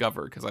and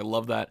discover. Because I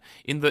love that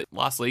in the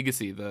Lost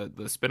Legacy, the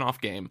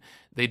spin-off game,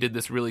 they did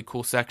this really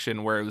cool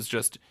section where it was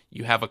just,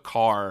 you have a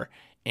car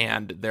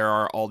and there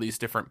are all these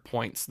different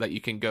points that you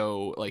can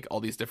go, like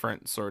all these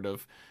different sort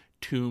of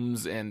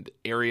tombs and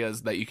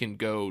areas that you can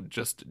go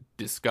just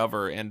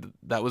discover. And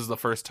that was the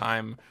first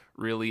time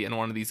really in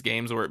one of these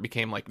games where it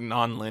became like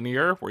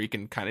non-linear, where you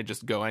can kind of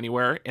just go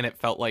anywhere, and it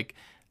felt like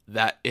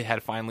that it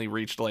had finally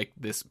reached like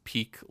this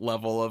peak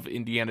level of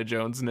Indiana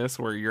Jones-ness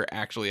where you're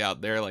actually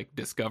out there like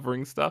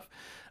discovering stuff.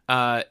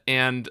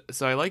 And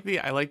so I like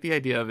the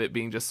idea of it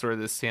being just sort of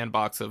this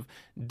sandbox of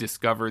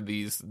discover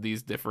these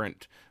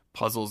different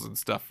puzzles and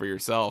stuff for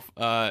yourself.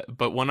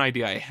 But one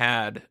idea I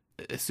had,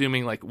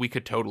 assuming like we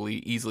could totally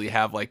easily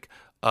have like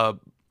a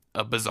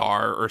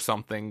bazaar or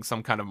something,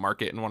 some kind of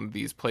market in one of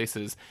these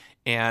places,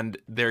 and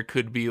there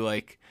could be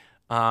like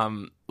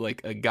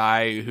a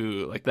guy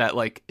who like that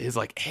like is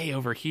like, hey,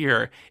 over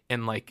here,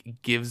 and like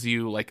gives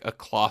you like a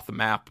cloth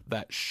map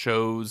that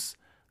shows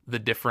the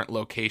different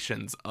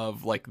locations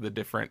of like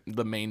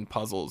the main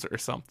puzzles or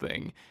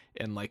something,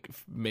 and like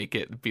make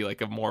it be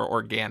like a more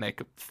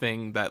organic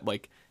thing that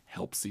like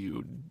helps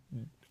you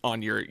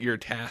on your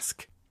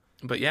task.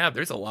 But yeah,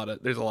 there's a lot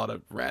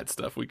of rad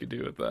stuff we could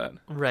do with that.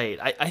 Right.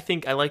 I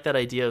think I like that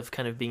idea of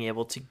kind of being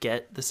able to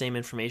get the same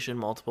information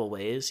multiple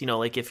ways.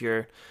 Like if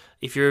you're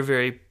a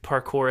very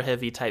parkour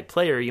heavy type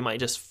player, you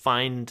might just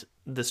find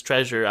this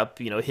treasure up,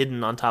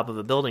 hidden on top of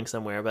a building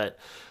somewhere, but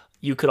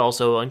you could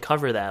also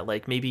uncover that.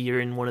 Like maybe you're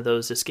in one of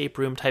those escape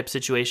room type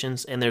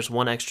situations and there's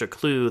one extra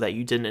clue that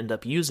you didn't end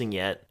up using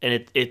yet,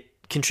 and it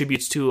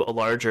contributes to a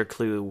larger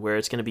clue where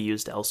it's going to be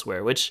used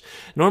elsewhere, which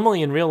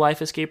normally in real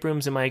life escape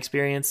rooms, in my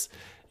experience,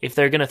 if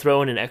they're going to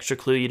throw in an extra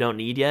clue you don't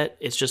need yet,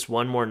 it's just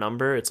one more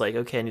number. It's like,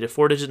 okay, I need a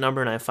 4-digit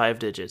number and I have 5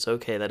 digits.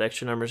 Okay, that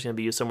extra number is going to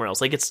be used somewhere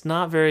else. Like, it's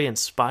not very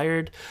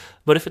inspired.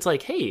 But if it's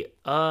like, hey,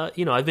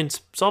 I've been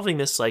solving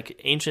this like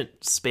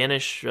ancient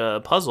Spanish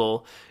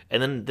puzzle,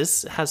 and then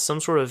this has some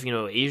sort of,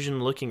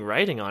 Asian looking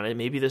writing on it.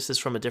 Maybe this is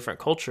from a different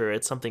culture.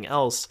 It's something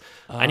else.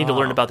 I need to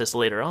learn about this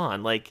later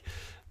on. Like,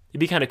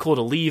 it'd be kind of cool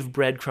to leave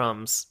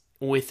breadcrumbs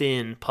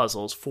within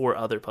puzzles for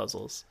other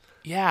puzzles.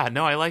 Yeah,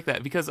 no, I like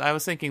that, because I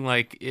was thinking,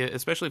 like,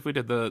 especially if we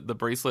did the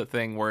bracelet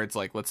thing where it's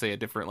like, let's say a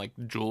different like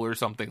jewel or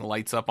something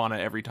lights up on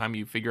it every time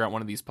you figure out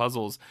one of these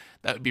puzzles,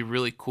 that would be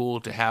really cool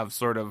to have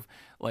sort of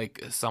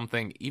like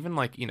something, even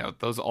like,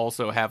 those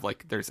also have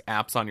like, there's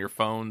apps on your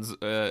phones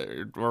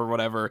or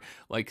whatever,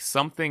 like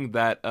something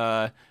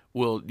that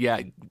will,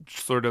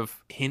 sort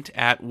of hint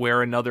at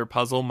where another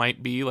puzzle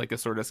might be, like a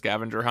sort of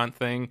scavenger hunt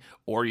thing,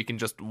 or you can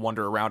just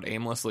wander around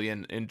aimlessly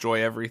and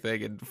enjoy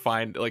everything and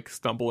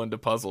stumble into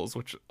puzzles,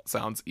 which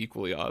sounds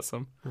equally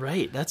awesome.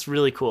 Right, that's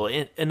really cool.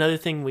 And another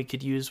thing we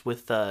could use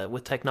with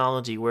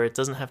technology where it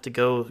doesn't have to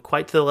go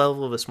quite to the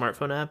level of a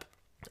smartphone app.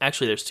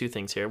 Actually, there's 2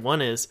 things here.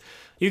 One is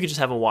you could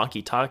just have a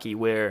walkie-talkie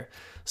where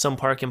some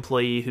park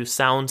employee who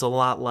sounds a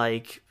lot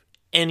like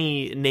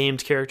any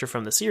named character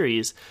from the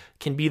series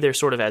can be there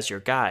sort of as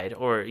your guide,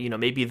 or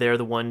maybe they're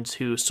the ones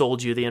who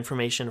sold you the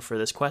information for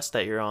this quest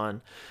that you're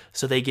on,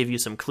 so they give you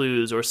some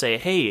clues or say,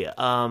 hey,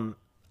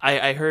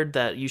 I heard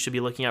that you should be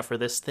looking out for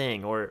this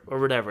thing, or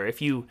whatever.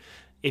 If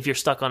you're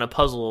stuck on a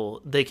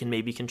puzzle, they can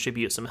maybe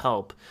contribute some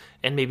help,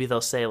 and maybe they'll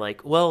say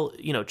like, well,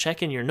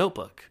 check in your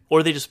notebook,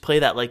 or they just play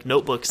that like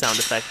notebook sound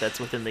effect that's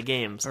within the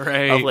games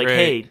right, of like, right.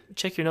 Hey,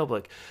 check your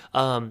notebook,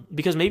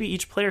 because maybe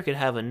each player could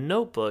have a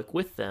notebook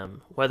with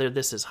them, whether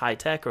this is high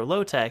tech or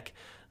low tech.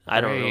 I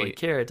don't really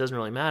care. It doesn't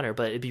really matter,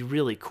 but it'd be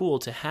really cool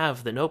to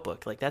have the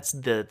notebook. Like, that's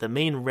the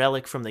main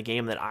relic from the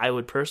game that I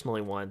would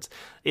personally want.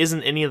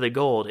 Isn't any of the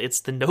gold.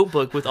 It's the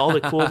notebook with all the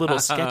cool little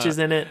sketches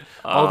in it,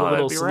 all the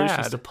little solutions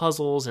rad. to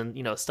puzzles and,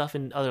 stuff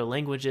in other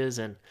languages.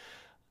 And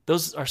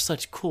those are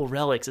such cool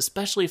relics,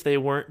 especially if they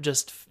weren't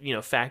just,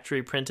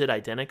 factory printed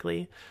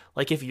identically.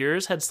 Like, if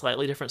yours had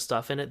slightly different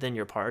stuff in it than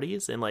your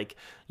party's, and like,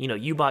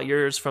 you bought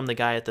yours from the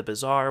guy at the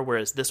bazaar,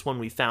 whereas this one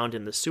we found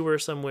in the sewer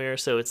somewhere,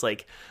 so it's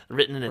like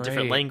written in a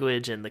different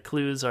language and the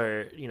clues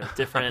are,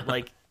 different.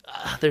 Like,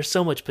 there's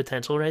so much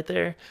potential right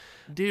there.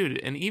 Dude,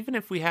 and even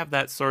if we have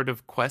that sort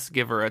of quest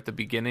giver at the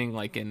beginning,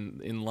 like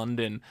in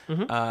London,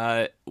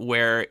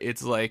 where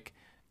it's like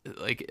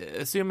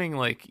assuming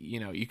like,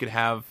 you could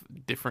have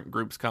different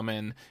groups come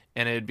in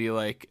and it'd be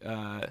like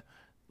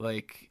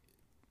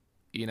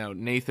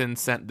Nathan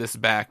sent this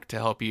back to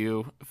help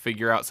you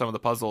figure out some of the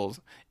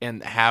puzzles,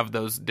 and have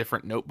those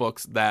different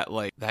notebooks that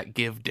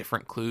give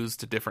different clues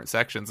to different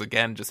sections.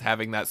 Again, just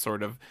having that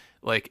sort of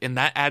like, and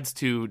that adds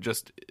to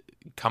just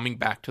coming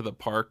back to the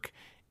park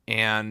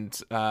and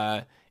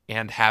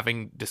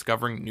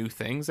discovering new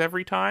things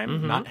every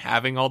time, not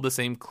having all the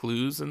same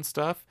clues and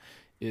stuff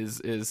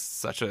is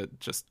such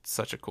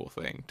a cool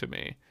thing to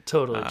me.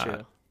 Totally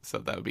true. So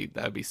that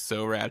would be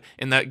so rad,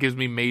 and that gives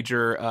me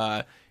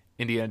major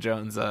Indiana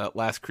Jones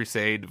Last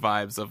Crusade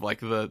vibes of like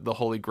the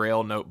Holy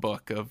Grail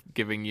notebook of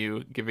giving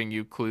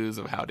you clues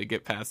of how to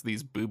get past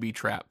these booby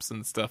traps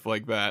and stuff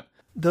like that.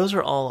 Those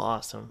are all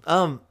awesome.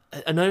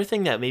 Another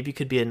thing that maybe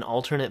could be an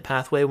alternate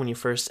pathway when you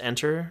first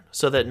enter,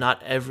 so that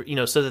not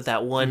every, so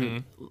that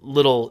one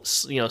little,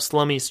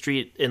 slummy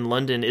street in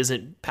London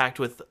isn't packed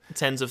with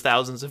tens of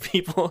thousands of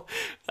people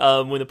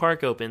when the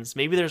park opens.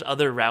 Maybe there's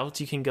other routes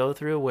you can go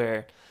through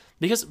where,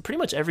 because pretty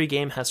much every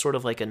game has sort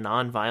of like a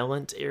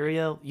non-violent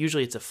area.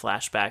 Usually it's a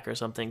flashback or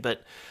something,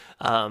 but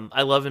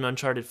I love in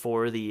Uncharted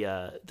 4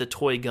 the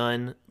toy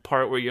gun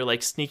part where you're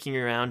like sneaking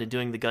around and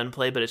doing the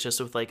gunplay, but it's just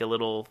with like a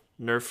little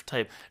Nerf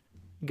type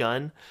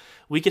gun.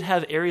 We could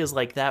have areas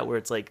like that where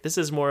it's like, this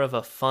is more of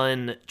a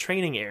fun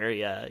training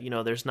area.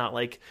 There's not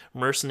like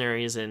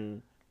mercenaries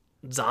and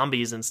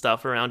zombies and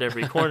stuff around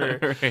every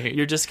corner. Right.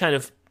 You're just kind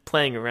of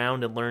playing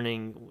around and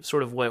learning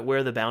sort of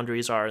where the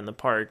boundaries are in the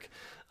park.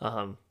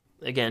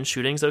 Again,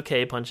 shooting's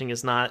okay, punching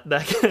is not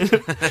that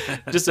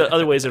good. Just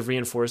other ways of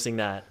reinforcing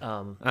that.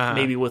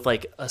 Maybe with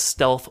like a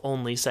stealth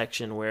only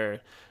section where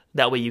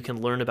that way you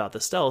can learn about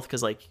the stealth,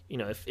 because like,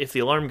 if the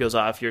alarm goes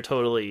off, you're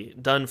totally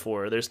done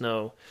for. There's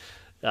no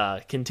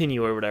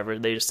continue or whatever.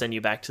 They just send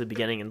you back to the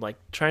beginning and like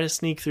try to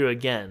sneak through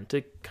again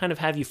to kind of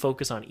have you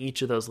focus on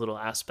each of those little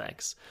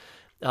aspects.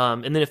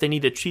 And then if they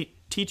need to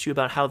teach you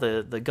about how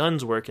the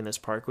guns work in this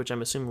park, which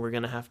I'm assuming we're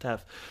going to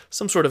have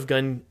some sort of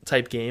gun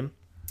type game,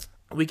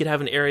 we could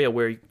have an area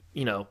where,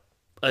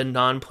 a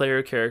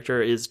non-player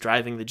character is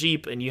driving the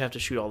Jeep and you have to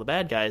shoot all the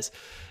bad guys.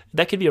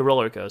 That could be a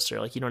roller coaster.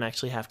 Like, you don't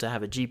actually have to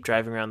have a Jeep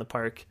driving around the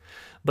park,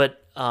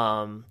 but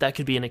that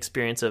could be an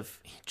experience of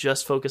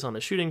just focus on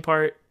the shooting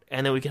part.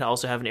 And then we could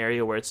also have an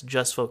area where it's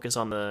just focus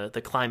on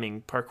the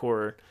climbing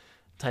parkour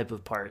type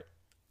of part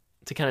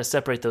to kind of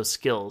separate those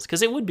skills.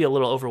 Because it would be a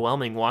little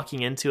overwhelming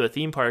walking into a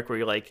theme park where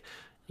you're like,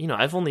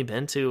 I've only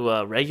been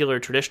to regular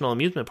traditional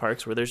amusement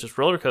parks where there's just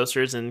roller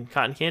coasters and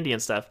cotton candy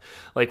and stuff.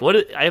 Like,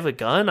 I have a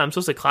gun? I'm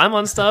supposed to climb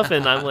on stuff,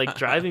 and I'm like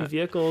driving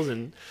vehicles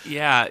and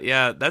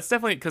Yeah, that's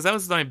definitely because that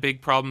was my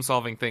big problem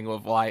solving thing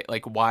of why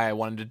I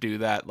wanted to do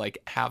that. Like,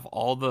 have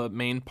all the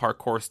main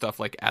parkour stuff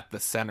like at the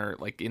center,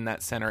 like in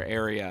that center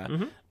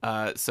area,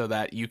 so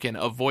that you can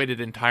avoid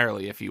it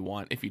entirely if you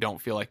want, if you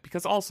don't feel like.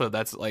 Because also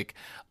that's like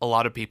a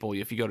lot of people.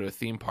 If you go to a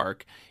theme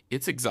park,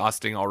 it's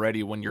exhausting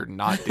already when you're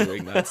not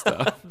doing that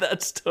stuff.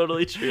 That's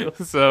totally true.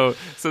 So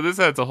this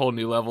adds a whole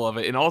new level of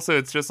it. And also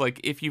it's just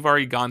like if you've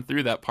already gone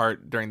through that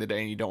part during the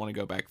day and you don't want to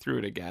go back through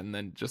it again,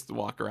 then just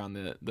walk around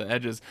the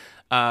edges.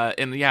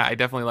 And yeah, I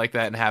definitely like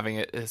that, and having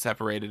it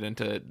separated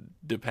into,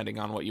 depending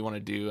on what you want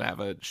to do, have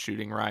a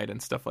shooting ride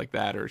and stuff like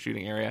that, or a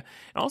shooting area.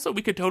 And also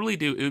we could totally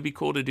it would be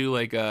cool to do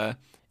like an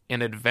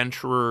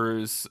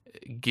adventurers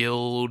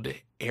guild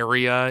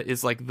area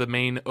is like the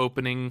main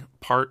opening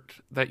part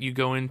that you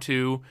go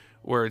into,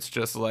 where it's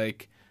just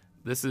like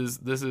this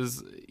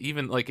is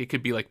even like it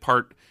could be like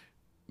part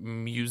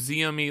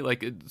museum-y,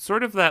 like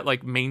sort of that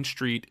like Main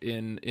Street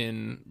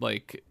in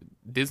like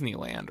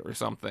Disneyland or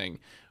something,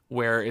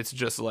 where it's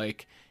just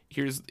like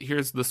here's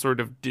the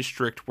sort of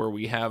district where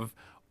we have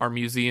our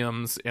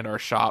museums and our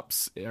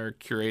shops, our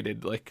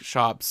curated like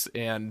shops,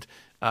 and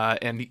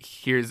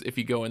here's, if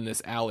you go in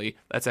this alley,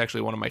 that's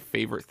actually one of my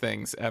favorite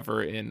things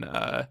ever in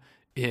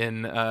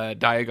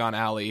Diagon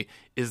Alley,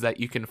 is that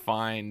you can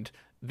find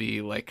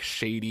the like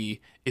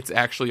shady, it's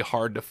actually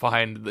hard to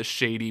find the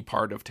shady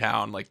part of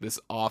town, like this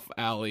off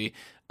alley,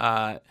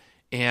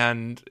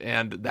 and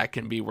that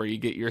can be where you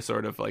get your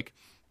sort of like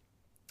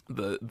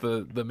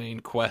the main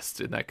quest,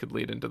 and that could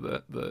lead into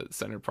the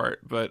center part.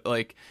 But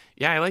like,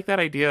 yeah, I like that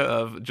idea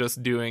of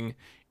just doing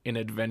an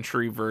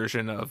adventure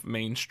version of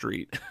Main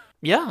Street.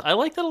 Yeah, I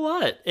like that a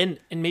lot. And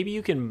maybe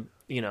you can,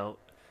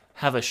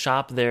 have a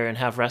shop there and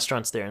have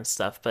restaurants there and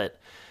stuff, but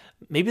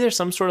maybe there's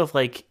some sort of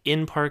like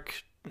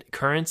in-park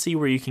currency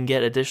where you can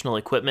get additional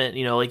equipment,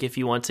 like if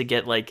you want to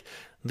get like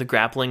the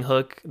grappling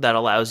hook that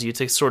allows you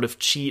to sort of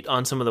cheat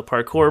on some of the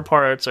parkour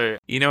parts, or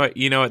you know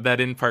what that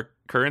in-park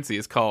currency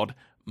is called?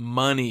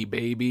 Money,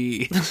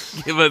 baby.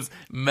 Give us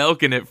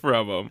milking it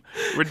from them.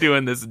 We're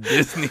doing this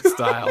Disney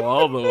style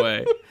all the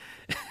way.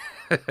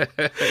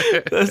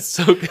 That's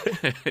so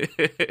good.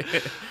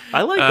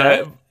 I like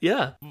that.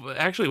 Yeah.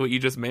 Actually, what you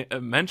just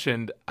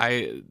mentioned,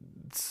 I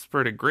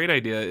spurred a great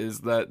idea,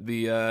 is that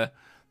the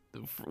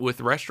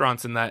with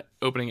restaurants in that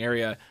opening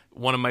area,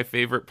 one of my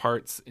favorite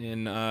parts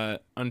in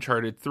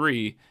Uncharted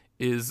 3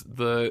 is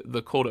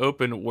the cold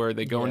open where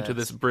they go into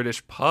this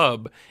British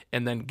pub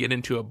and then get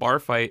into a bar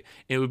fight.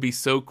 It would be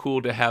so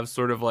cool to have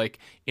sort of like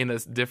in a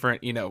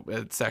different,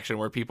 a section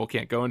where people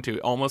can't go into,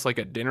 almost like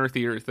a dinner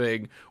theater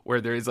thing where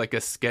there's like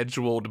a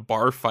scheduled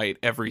bar fight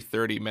every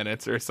 30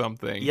 minutes or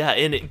something. Yeah,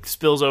 and it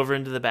spills over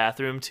into the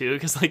bathroom too,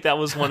 because like that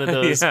was one of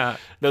those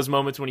those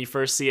moments when you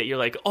first see it, you're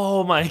like,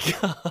 oh my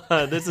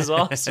god, this is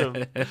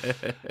awesome.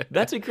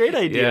 That's a great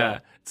idea. Yeah.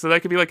 So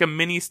that could be like a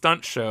mini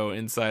stunt show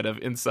inside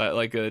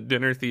like a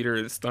dinner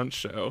theater stunt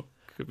show.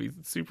 Could be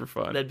super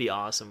fun. That'd be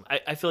awesome.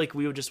 I feel like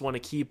we would just want to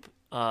keep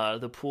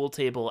the pool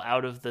table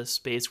out of the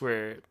space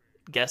where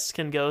guests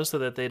can go, so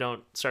that they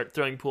don't start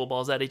throwing pool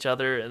balls at each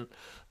other, and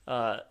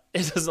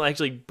it doesn't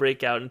actually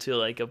break out into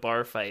like a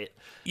bar fight.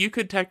 You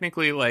could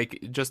technically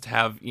like just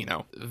have,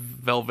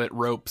 velvet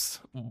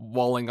ropes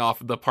walling off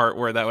the part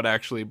where that would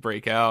actually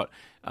break out,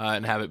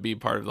 and have it be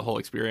part of the whole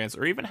experience,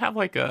 or even have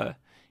like a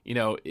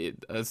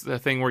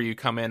thing where you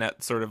come in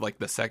at sort of like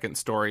the second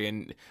story,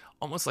 and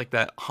almost like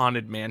that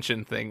haunted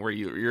mansion thing where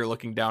you're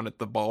looking down at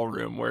the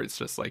ballroom, where it's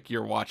just like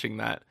you're watching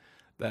that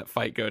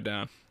fight go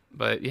down.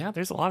 But yeah,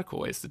 there's a lot of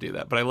cool ways to do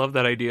that. But I love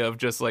that idea of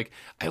just like,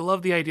 I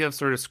love the idea of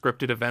sort of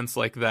scripted events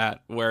like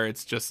that, where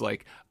it's just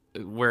like,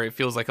 where it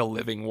feels like a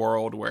living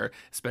world, where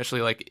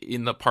especially like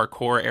in the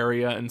parkour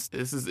area, and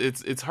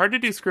it's hard to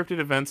do scripted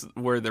events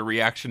where the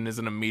reaction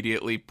isn't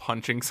immediately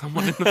punching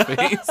someone in the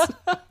face.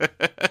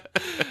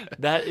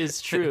 That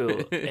is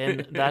true,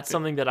 and that's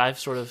something that I've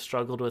sort of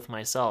struggled with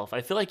myself.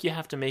 I feel like you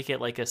have to make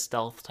it like a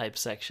stealth type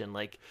section,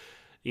 like,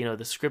 the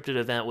scripted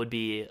event would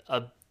be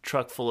a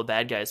truck full of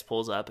bad guys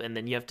pulls up, and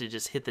then you have to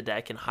just hit the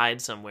deck and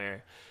hide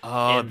somewhere.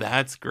 Oh,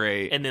 that's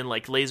great. And then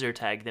like laser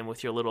tag them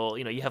with your little,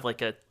 you have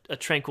like a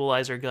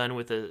tranquilizer gun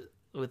with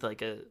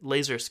like a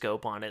laser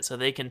scope on it, so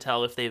they can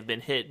tell if they've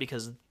been hit,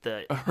 because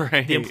the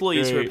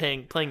employees who are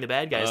playing the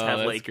bad guys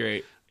have like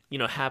great.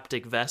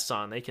 Haptic vests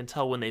on. They can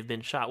tell when they've been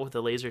shot with a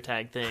laser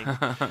tag thing.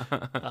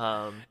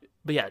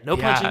 But yeah, no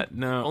punching,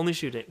 no, only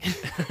shooting.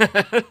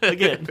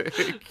 Again,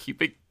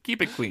 keep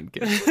it clean,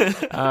 kids.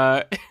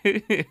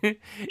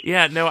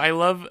 Yeah, no, I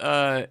love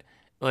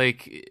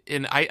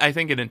and I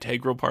think an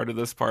integral part of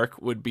this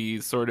park would be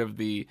sort of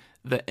the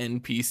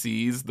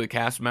NPCs, the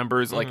cast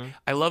members. Mm-hmm. Like,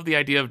 I love the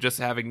idea of just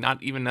having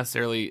not even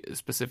necessarily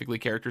specifically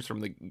characters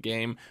from the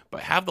game, but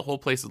have the whole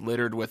place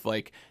littered with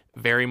like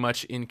very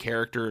much in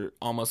character,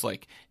 almost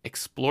like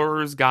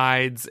explorers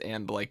guides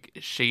and like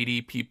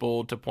shady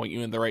people to point you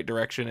in the right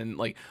direction, and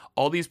like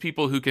all these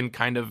people who can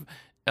kind of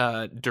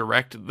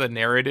direct the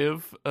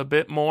narrative a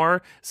bit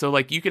more. So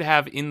like you could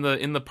have in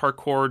the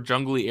parkour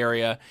jungly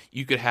area,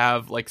 you could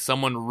have like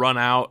someone run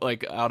out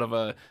like out of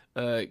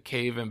a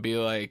cave and be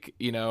like,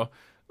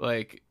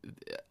 like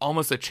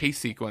almost a chase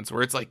sequence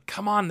where it's like,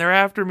 come on, they're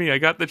after me, I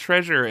got the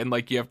treasure, and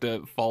like you have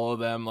to follow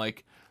them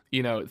like,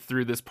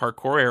 through this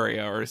parkour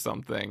area or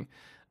something.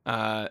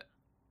 But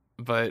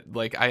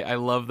like I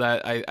love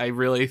that. I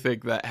really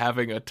think that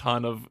having a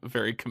ton of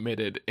very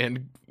committed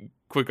and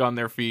quick on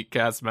their feet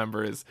cast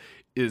members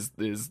is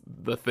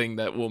the thing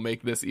that will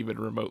make this even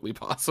remotely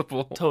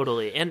possible.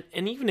 Totally. And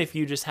even if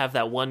you just have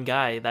that one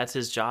guy, that's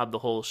his job the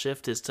whole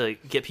shift, is to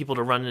get people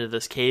to run into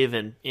this cave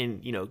and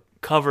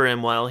cover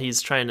him while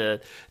he's trying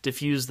to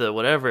defuse the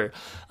whatever.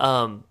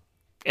 And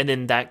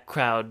then that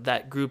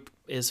group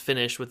is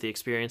finished with the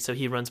experience, so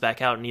he runs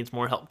back out and needs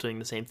more help doing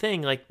the same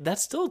thing. Like,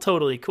 that's still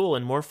totally cool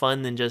and more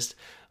fun than just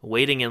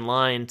waiting in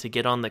line to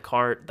get on the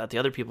cart that the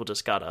other people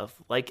just got off.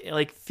 Like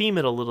theme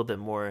it a little bit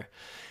more.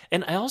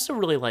 And I also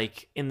really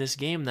like in this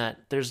game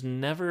that there's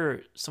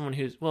never someone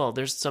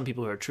there's some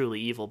people who are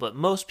truly evil, but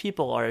most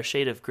people are a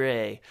shade of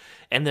gray,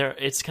 and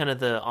it's kind of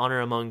the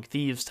honor among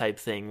thieves type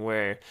thing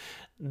where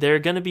they're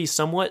going to be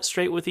somewhat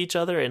straight with each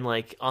other and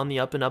like on the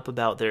up and up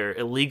about their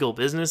illegal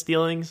business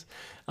dealings.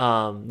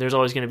 There's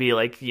always going to be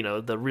like,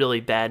 the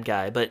really bad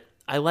guy, but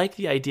I like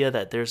the idea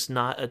that there's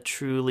not a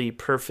truly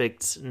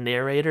perfect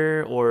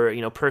narrator or,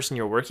 person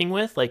you're working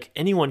with. Like,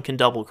 anyone can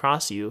double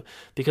cross you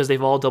because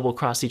they've all double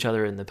crossed each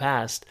other in the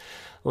past.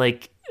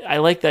 Like, I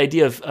like the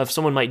idea of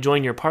someone might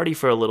join your party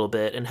for a little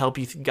bit and help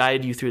you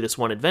guide you through this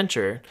one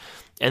adventure.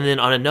 And then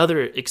on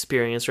another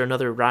experience or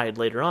another ride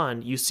later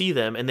on, you see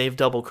them and they've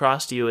double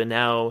crossed you. And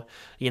now,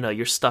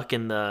 you're stuck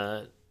in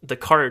the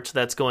cart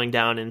that's going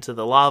down into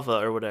the lava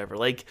or whatever.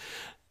 Like,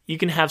 you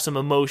can have some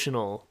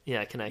emotional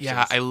connections.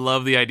 Yeah, I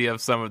love the idea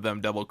of some of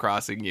them double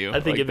crossing you. I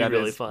think it'd be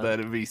really fun.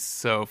 That'd be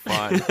so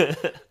fun.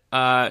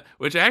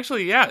 Which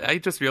actually, I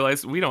just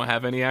realized we don't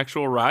have any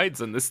actual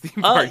rides in this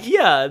theme park.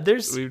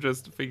 We've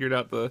just figured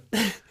out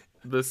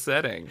the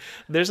setting.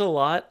 There's a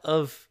lot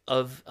of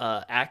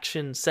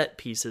action set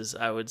pieces,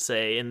 I would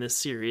say, in this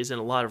series, and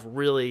a lot of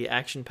really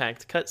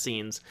action-packed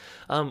cutscenes,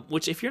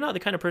 which if you're not the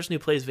kind of person who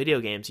plays video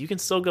games, you can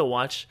still go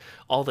watch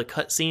all the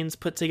cutscenes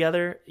put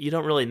together. You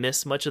don't really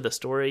miss much of the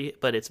story,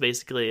 but it's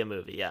basically a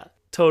movie. Yeah,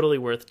 totally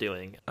worth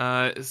doing.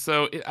 I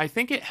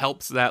think it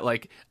helps that,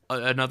 like,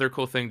 another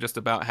cool thing just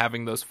about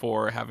having those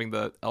four, having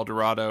the El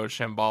Dorado,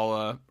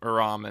 Shambhala,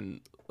 Aram,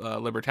 and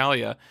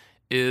Libertalia,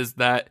 is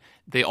that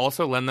they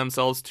also lend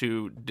themselves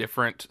to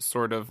different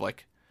sort of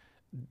like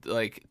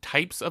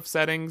types of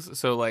settings.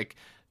 So like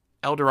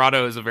El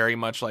Dorado is a very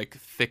much like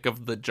thick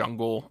of the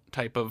jungle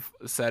type of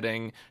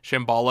setting.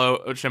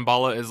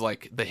 Shambhala is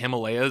like the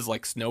Himalayas,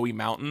 like snowy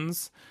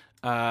mountains.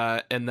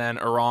 And then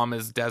Aram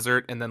is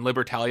desert. And then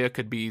Libertalia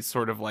could be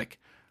sort of like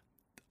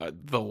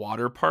the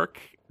water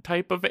park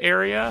type of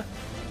area.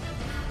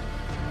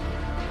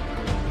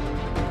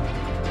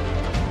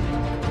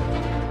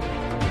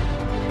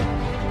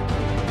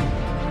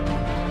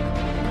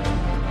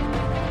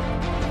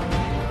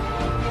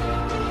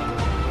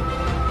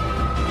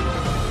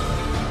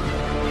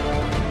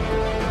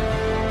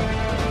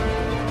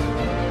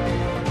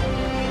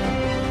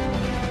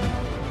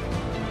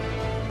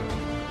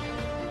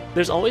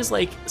 There's always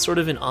like sort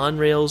of an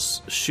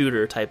on-rails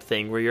shooter type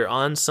thing where you're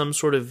on some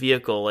sort of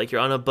vehicle, like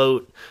you're on a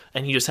boat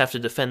and you just have to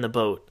defend the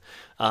boat.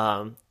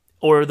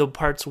 Or the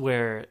parts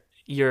where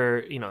you're,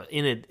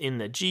 in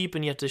the Jeep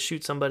and you have to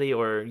shoot somebody,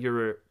 or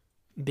you're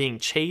being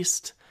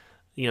chased.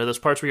 Those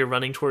parts where you're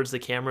running towards the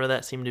camera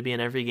that seem to be in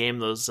every game,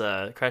 those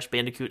Crash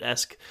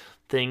Bandicoot-esque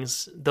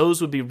things,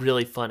 those would be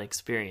really fun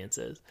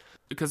experiences.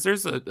 Because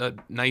there's a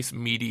nice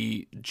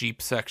meaty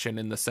Jeep section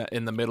in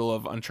the middle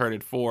of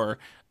Uncharted 4,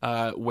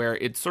 where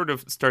it sort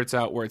of starts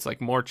out where it's like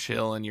more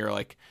chill and you're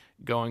like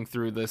going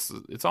through this.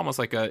 It's almost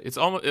like it's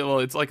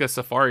like a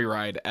safari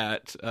ride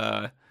at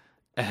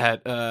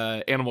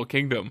Animal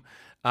Kingdom,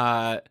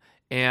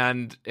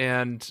 and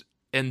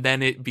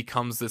then it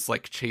becomes this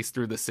like chase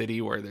through the city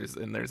where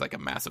there's like a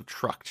massive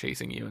truck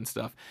chasing you and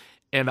stuff.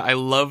 And I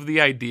love the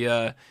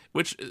idea,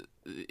 which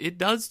it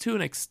does to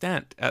an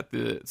extent at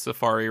the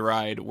safari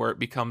ride, where it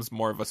becomes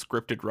more of a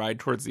scripted ride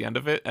towards the end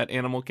of it at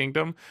Animal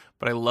Kingdom.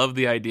 But I love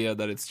the idea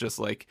that it's just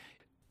like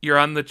you're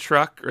on the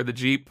truck or the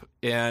Jeep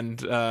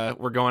and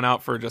we're going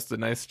out for just a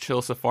nice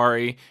chill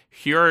safari.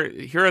 Here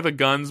are the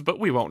guns, but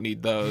we won't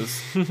need those.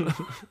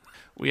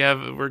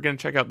 We're going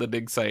to check out the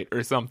dig site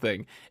or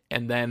something.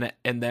 And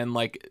then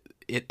like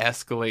it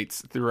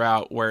escalates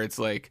throughout where it's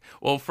like,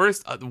 well,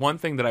 first, one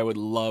thing that I would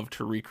love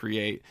to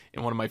recreate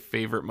in one of my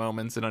favorite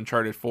moments in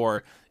Uncharted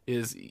 4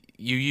 is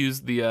you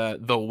use the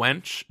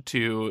wench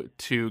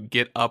to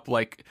get up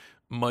like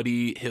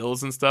muddy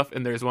hills and stuff.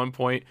 And there's one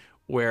point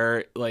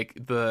where like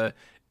the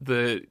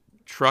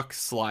truck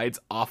slides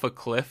off a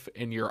cliff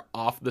and you're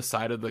off the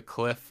side of the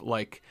cliff,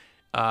 like,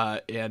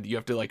 and you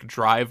have to like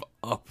drive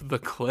up the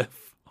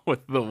cliff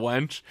with the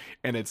wench,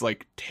 and it's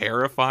like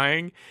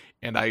terrifying.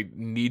 And I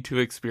need to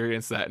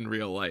experience that in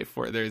real life,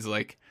 where there's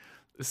like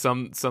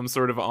some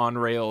sort of on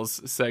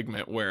rails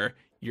segment where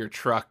your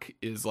truck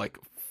is like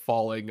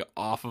falling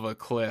off of a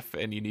cliff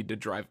and you need to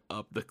drive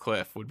up the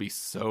cliff would be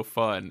so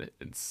fun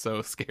and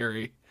so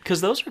scary.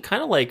 Because those are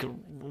kind of like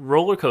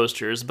roller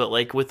coasters, but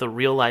like with a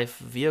real life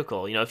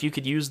vehicle. You know, if you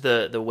could use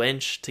the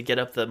winch to get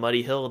up the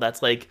muddy hill,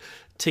 that's like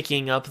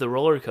ticking up the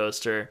roller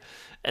coaster.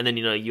 And then,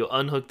 you know, you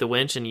unhook the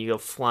winch and you go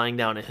flying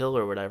down a hill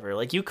or whatever.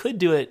 Like, you could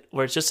do it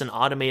where it's just an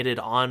automated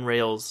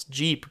on-rails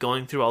Jeep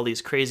going through all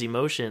these crazy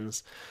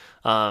motions.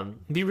 It'd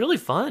be really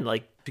fun.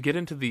 Like, to get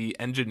into the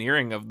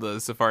engineering of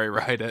the safari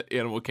ride at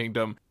Animal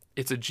Kingdom,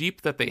 it's a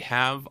Jeep that they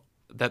have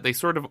that they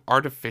sort of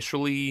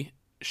artificially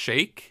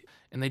shake.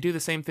 And they do the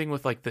same thing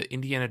with like the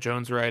Indiana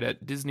Jones ride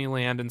at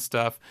Disneyland and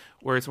stuff,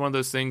 where it's one of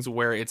those things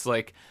where it's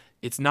like,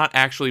 it's not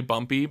actually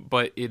bumpy,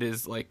 but it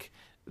is like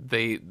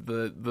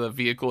the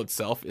vehicle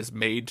itself is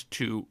made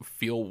to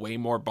feel way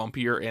more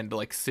bumpier and to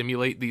like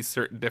simulate these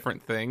certain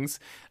different things.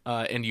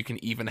 And you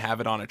can even have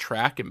it on a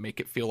track and make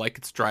it feel like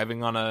it's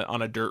driving on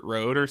a dirt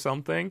road or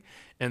something.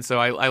 And so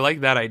I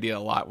like that idea a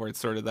lot, where it's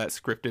sort of that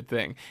scripted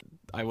thing.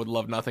 I would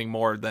love nothing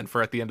more than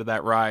for at the end of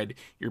that ride,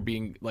 you're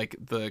being like,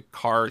 the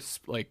car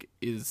like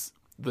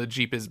the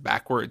Jeep is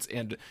backwards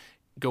and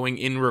going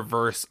in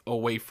reverse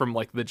away from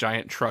like the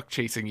giant truck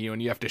chasing you,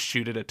 and you have to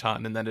shoot it a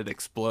ton and then it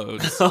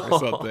explodes or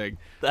something.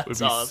 That would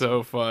be awesome.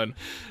 So fun.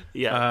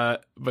 Yeah.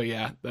 But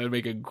yeah, that would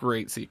make a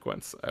great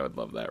sequence. I would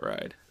love that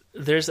ride.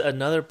 There's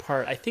another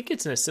part, I think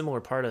it's in a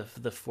similar part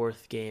of the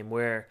fourth game,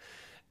 where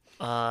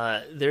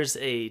there's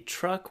a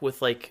truck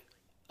with like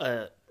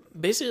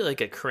basically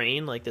like a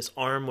crane, like this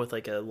arm with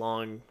like a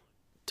long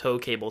tow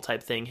cable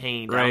type thing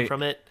hanging down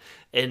from it,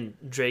 and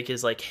Drake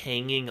is like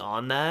hanging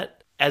on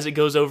that as it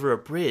goes over a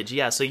bridge.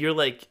 Yeah, so you're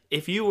like,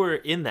 if you were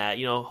in that,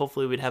 you know,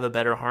 hopefully we'd have a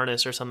better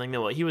harness or something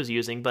than what he was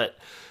using, but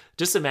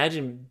just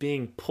imagine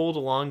being pulled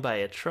along by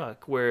a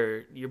truck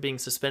where you're being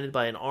suspended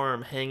by an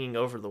arm hanging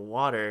over the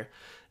water,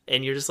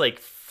 and you're just like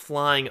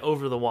flying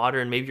over the water,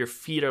 and maybe your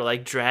feet are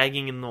like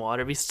dragging in the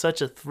water. It'd be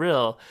such a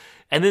thrill.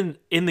 And then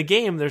in the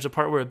game, there's a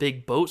part where a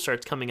big boat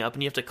starts coming up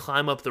and you have to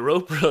climb up the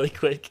rope really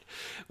quick,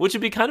 which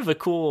would be kind of a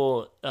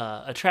cool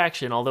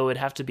attraction, although it'd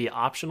have to be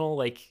optional.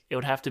 Like, it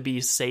would have to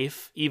be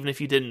safe even if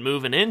you didn't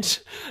move an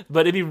inch.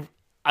 But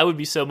I would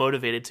be so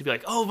motivated to be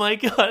like, oh my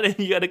God, and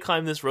you got to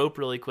climb this rope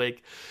really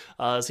quick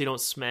so you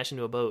don't smash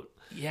into a boat.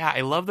 Yeah,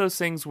 I love those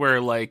things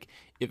where like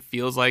it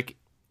feels like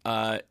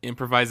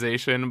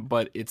improvisation,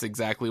 but it's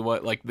exactly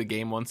what like the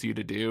game wants you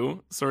to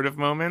do sort of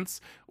moments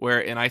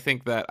where, and I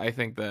think that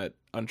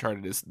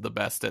Uncharted is the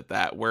best at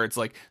that, where it's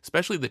like,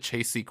 especially the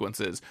chase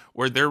sequences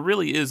where there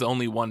really is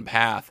only one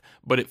path,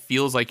 but it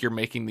feels like you're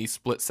making these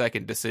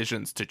split-second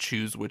decisions to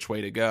choose which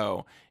way to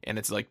go, and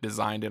it's like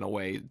designed in a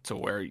way to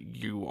where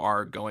you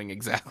are going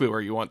exactly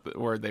where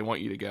where they want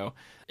you to go.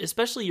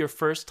 Especially your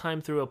first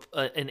time through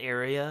an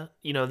area,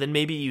 you know, then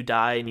maybe you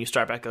die and you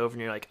start back over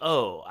and you're like,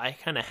 oh, I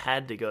kind of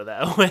had to go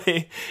that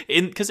way,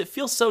 because it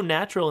feels so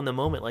natural in the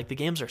moment. Like, the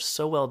games are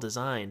so well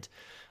designed.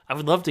 I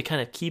would love to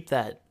kind of keep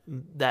that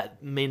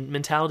main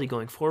mentality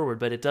going forward,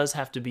 but it does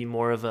have to be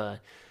more of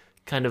a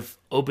kind of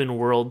open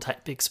world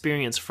type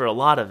experience for a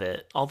lot of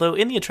it. Although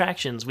in the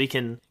attractions, we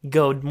can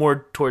go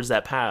more towards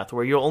that path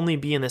where you'll only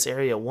be in this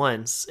area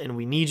once and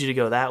we need you to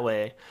go that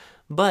way,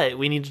 but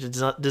we need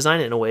to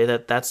design it in a way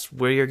that that's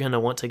where you're going to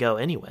want to go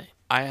anyway.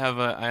 I have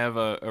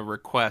a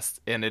request,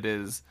 and it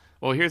is,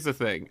 well, here's the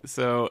thing.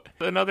 So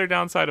another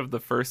downside of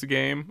the first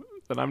game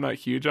that I'm not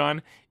huge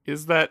on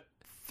is that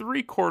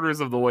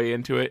 3/4 of the way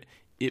into it,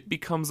 it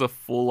becomes a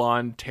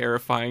full-on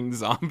terrifying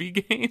zombie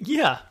game.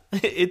 Yeah,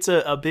 it's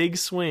a big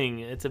swing.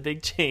 It's a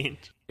big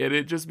change. And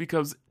it just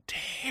becomes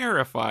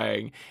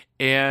terrifying.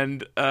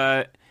 And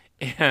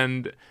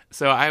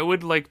so I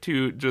would like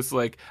to just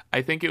like,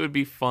 I think it would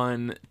be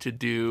fun to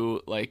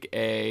do like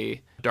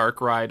a dark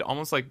ride,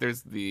 almost like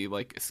there's the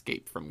like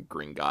Escape from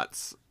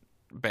Gringotts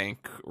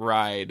bank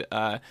ride,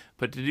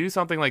 but to do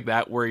something like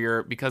that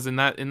where because in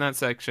that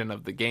section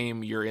of the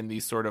game, you're in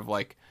these sort of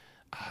like,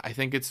 I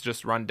think it's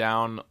just run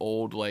down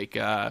old like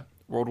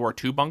World War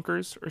II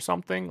bunkers or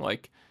something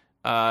like,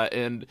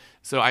 and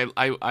so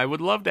I would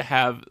love to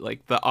have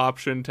like the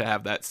option to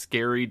have that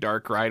scary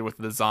dark ride with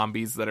the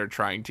zombies that are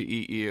trying to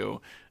eat you,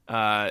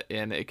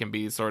 and it can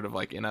be sort of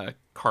like in a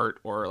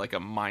cart or like a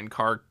mine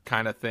car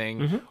kind of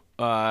thing.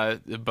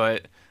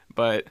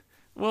 But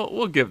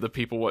we'll give the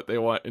people what they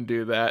want and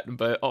do that,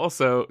 but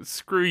also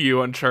screw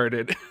you,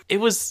 Uncharted. It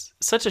was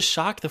such a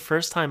shock the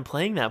first time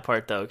playing that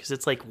part, though, because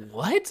it's like,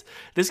 what?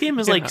 This game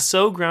is like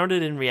so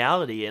grounded in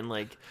reality and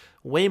like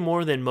way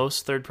more than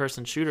most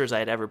third-person shooters I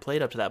had ever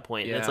played up to that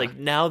point. And it's like,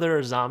 now there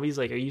are zombies.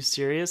 Like, are you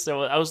serious?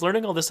 So I was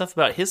learning all this stuff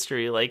about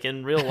history, like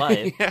in real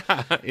life.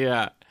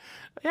 Yeah.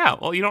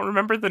 Well, you don't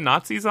remember the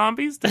Nazi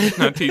zombies? Did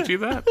they not teach you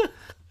that?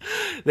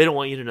 They don't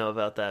want you to know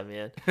about that,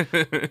 man.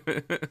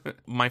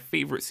 My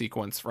favorite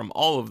sequence from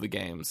all of the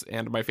games,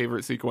 and my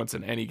favorite sequence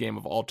in any game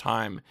of all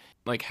time,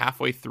 like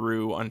halfway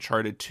through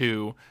Uncharted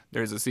 2,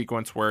 there's a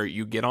sequence where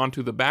you get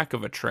onto the back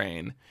of a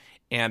train,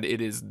 and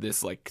it is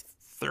this like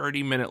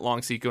 30-minute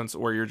long sequence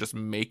where you're just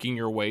making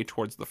your way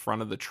towards the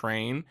front of the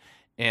train,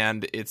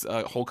 And it's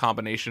a whole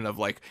combination of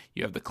like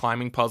you have the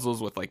climbing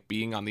puzzles with like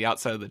being on the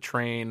outside of the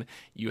train,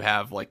 you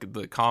have like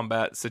the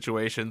combat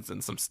situations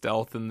and some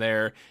stealth in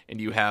there, and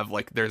you have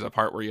like there's a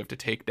part where you have to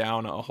take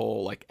down a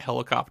whole like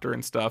helicopter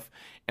and stuff.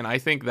 And I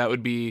think that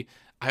would be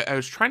I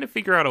was trying to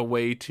figure out a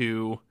way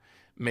to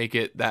make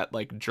it that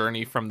like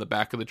journey from the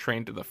back of the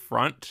train to the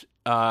front,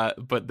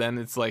 but then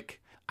it's like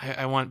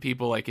I want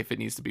people, like, if it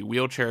needs to be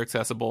wheelchair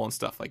accessible and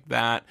stuff like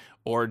that,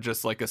 or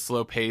just like a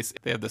slow pace.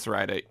 They have this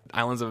ride at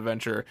Islands of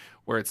Adventure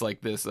where it's like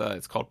this,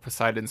 it's called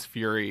Poseidon's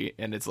Fury,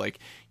 and it's like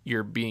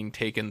you're being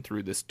taken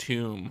through this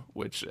tomb,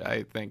 which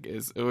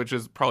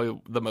is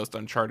probably the most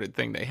Uncharted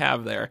thing they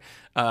have there.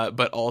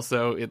 But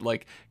also it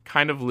like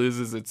kind of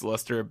loses its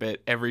luster a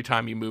bit every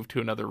time you move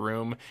to another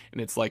room, and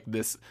it's like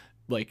this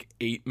like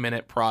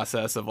 8-minute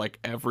process of like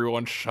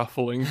everyone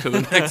shuffling to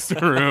the next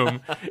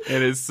room.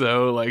 It is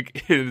so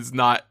like it is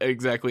not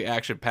exactly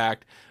action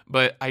packed,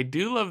 but I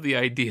do love the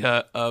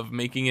idea of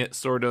making it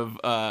sort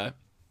of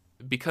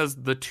because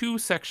the two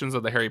sections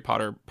of the Harry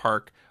Potter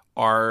park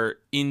are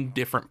in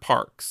different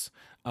parks,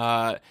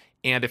 and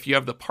if you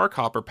have the Park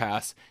Hopper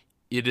Pass,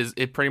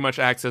 it pretty much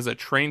acts as a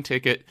train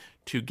ticket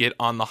to get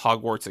on the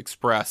Hogwarts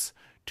Express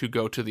to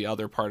go to the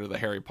other part of the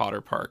Harry Potter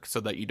park, so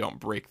that you don't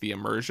break the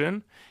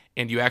immersion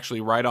and you actually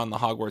ride on the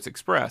Hogwarts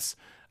Express.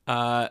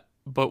 But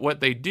what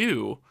they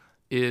do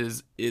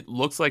is it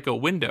looks like a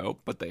window,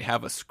 but they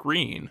have a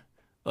screen,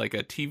 like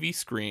a TV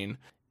screen,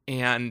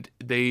 and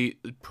they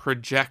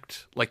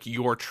project like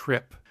your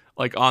trip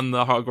like on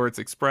the Hogwarts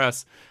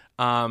Express.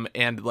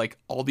 And like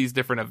all these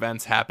different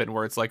events happen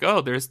where it's like,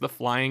 oh, there's the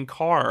flying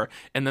car.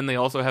 And then they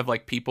also have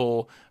like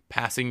people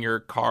passing your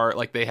car.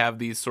 Like they have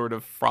these sort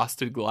of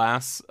frosted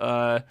glass,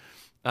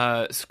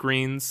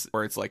 screens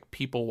where it's like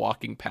people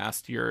walking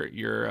past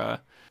your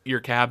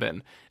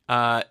cabin.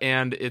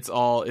 And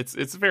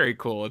it's very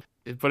cool,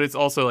 but it's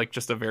also like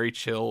just a very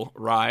chill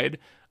ride.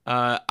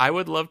 I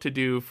would love to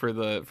do for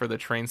the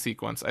train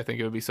sequence. I think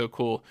it would be so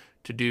cool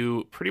to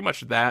do pretty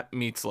much that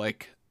meets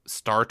like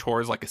Star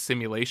Tours, like a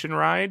simulation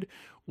ride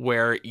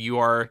where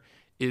you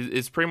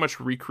is pretty much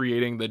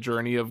recreating the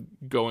journey of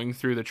going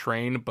through the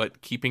train,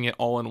 but keeping it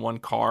all in one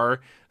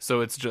car.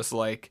 So it's just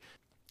like,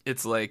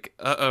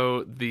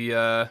 or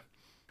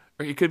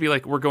it could be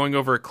like we're going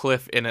over a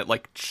cliff and it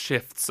like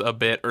shifts a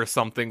bit or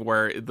something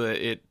where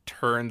it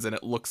turns and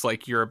it looks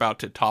like you're about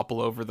to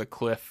topple over the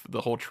cliff,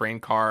 the whole train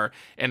car,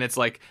 and it's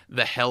like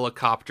the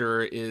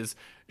helicopter is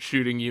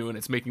shooting you and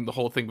it's making the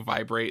whole thing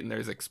vibrate and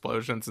there's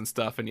explosions and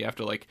stuff, and you have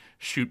to like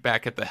shoot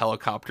back at the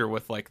helicopter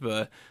with like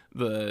the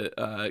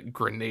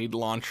grenade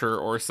launcher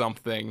or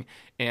something,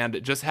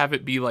 and just have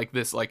it be like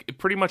this, like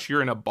pretty much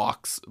you're in a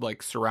box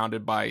like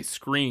surrounded by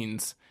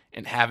screens,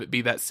 and have it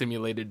be that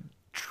simulated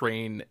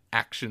train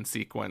action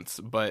sequence,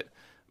 but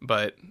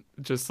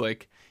just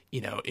like,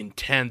 you know,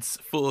 intense,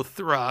 full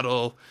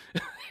throttle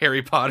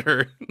Harry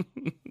Potter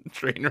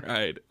train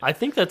ride. I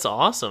think that's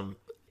awesome.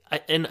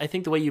 And I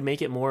think the way you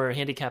make it more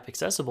handicap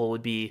accessible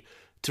would be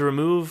to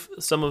remove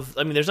some of,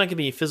 I mean, there's not going to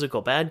be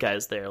physical bad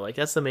guys there. Like,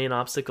 that's the main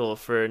obstacle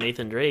for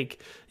Nathan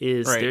Drake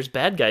is Right. There's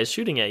bad guys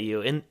shooting at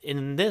you. And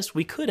in this,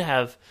 we could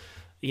have,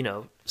 you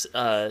know,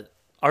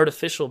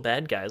 artificial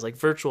bad guys, like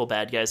virtual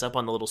bad guys up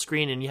on the little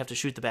screen, and you have to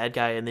shoot the bad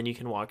guy and then you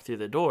can walk through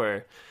the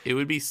door. It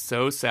would be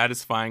so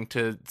satisfying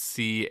to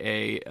see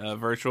a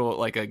virtual,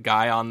 like a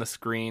guy on the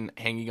screen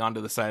hanging onto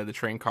the side of the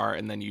train car,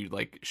 and then you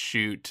like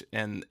shoot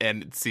and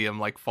see him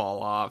like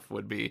fall off.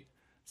 Would be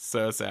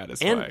so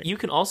satisfying. And you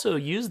can also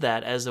use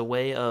that as a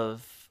way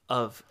of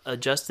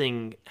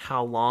adjusting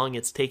how long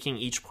it's taking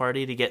each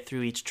party to get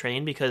through each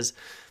train, because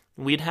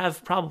we'd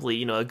have probably,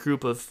 you know, a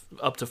group of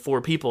up to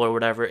 4 people or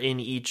whatever on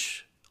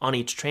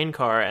each train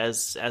car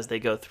as they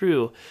go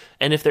through.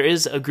 And if there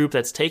is a group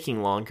that's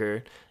taking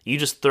longer, you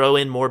just throw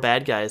in more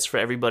bad guys for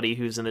everybody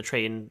who's in the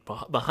train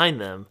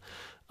behind them.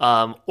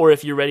 Or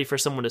if you're ready for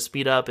someone to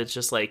speed up, it's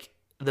just like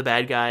the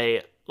bad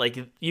guy, like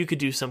you could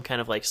do some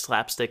kind of like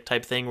slapstick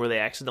type thing where they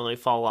accidentally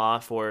fall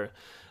off, or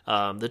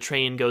the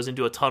train goes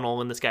into a tunnel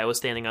and this guy was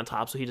standing on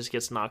top, so he just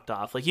gets knocked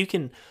off. Like you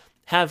can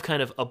have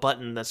kind of a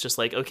button that's just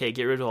like, okay,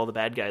 get rid of all the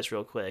bad guys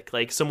real quick.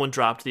 Like someone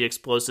dropped the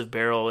explosive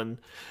barrel and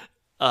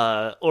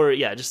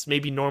just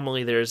maybe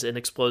normally there's an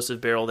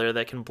explosive barrel there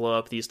that can blow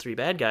up these 3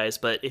 bad guys,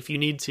 but if you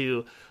need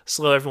to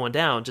slow everyone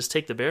down, just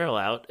take the barrel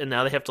out, and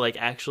now they have to like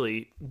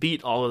actually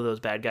beat all of those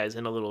bad guys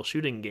in a little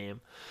shooting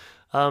game.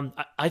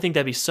 I think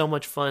that'd be so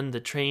much fun.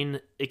 The train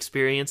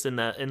experience in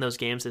those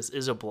games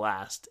is a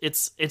blast.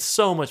 It's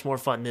so much more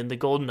fun than the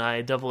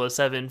GoldenEye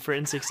 007 for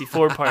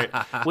N64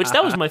 part, which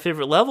that was my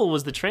favorite level,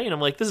 was the train. I'm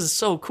like, this is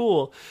so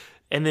cool.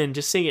 And then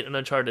just seeing it in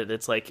Uncharted,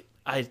 it's like,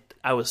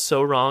 I was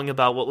so wrong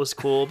about what was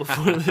cool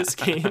before this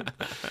game.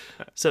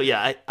 So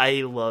yeah,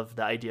 I love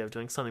the idea of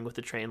doing something with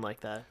the train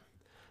like that.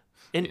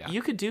 And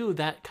you could do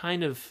that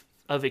kind of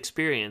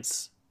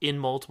experience in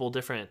multiple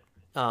different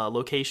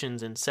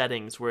locations and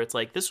settings where it's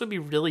like, this would be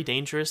really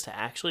dangerous to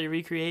actually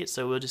recreate.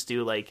 So we'll just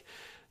do like,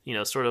 you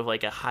know, sort of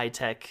like a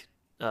high-tech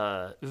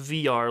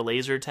VR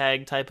laser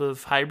tag type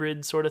of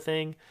hybrid sort of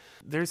thing.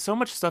 There's so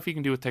much stuff you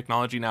can do with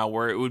technology now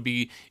where it would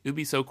be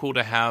so cool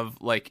to have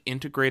like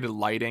integrated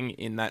lighting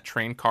in that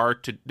train car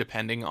to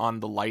depending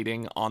on the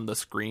lighting on the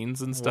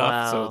screens and stuff.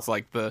 Wow. So it's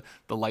like the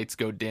lights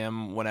go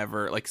dim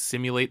whenever, like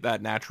simulate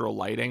that natural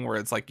lighting where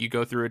it's like you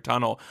go through a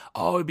tunnel.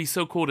 Oh, it'd be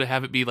so cool to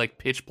have it be like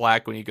pitch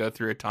black when you go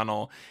through a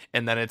tunnel,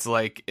 and then it's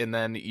like, and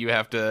then you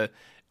have to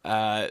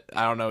I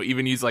don't know,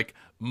 even use like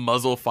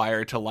muzzle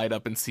fire to light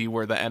up and see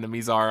where the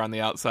enemies are on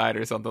the outside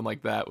or something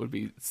like that. Would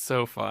be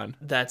so fun.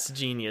 That's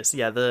genius.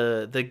 Yeah,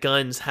 the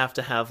guns have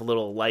to have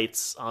little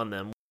lights on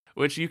them.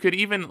 Which you could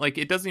even, like,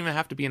 it doesn't even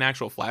have to be an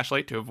actual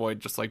flashlight to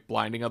avoid just like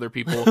blinding other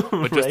people,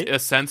 but just Right? a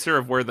sensor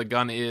of where the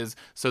gun is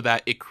so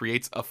that it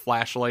creates a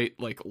flashlight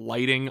like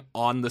lighting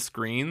on the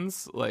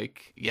screens.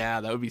 Like,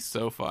 yeah, that would be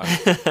so fun.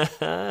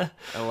 I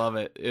love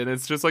it. And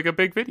it's just like a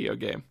big video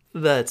game.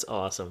 That's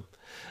awesome.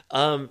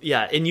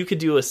 Yeah, and you could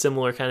do a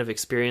similar kind of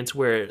experience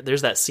where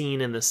there's that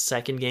scene in the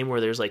second game where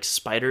there's like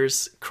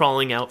spiders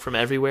crawling out from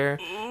everywhere.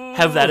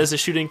 Have that as a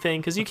shooting thing,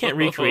 because you can't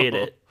recreate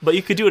it, but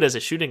you could do it as a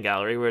shooting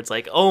gallery where it's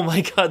like, oh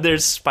my god,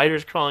 there's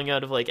spiders crawling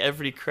out of like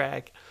every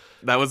crack.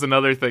 That was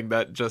another thing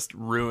that just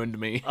ruined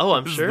me. Oh,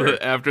 I'm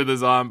sure. After the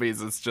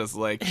zombies, it's just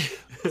like,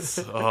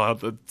 oh,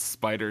 the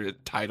spider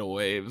tidal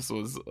waves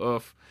was,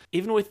 ugh.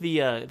 Even with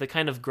the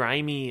kind of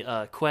grimy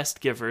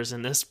quest givers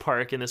in this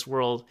park, in this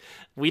world,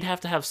 we'd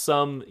have to have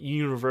some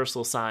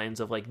universal signs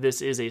of like,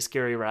 this is a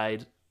scary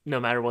ride, no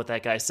matter what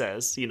that guy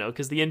says, you know,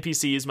 because the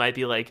NPCs might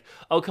be like,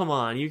 oh, come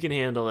on, you can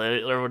handle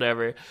it, or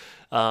whatever.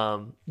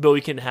 But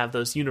we can have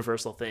those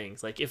universal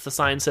things. Like, if the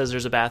sign says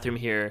there's a bathroom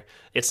here,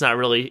 it's not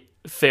really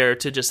fair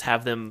to just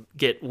have them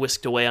get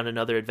whisked away on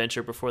another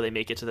adventure before they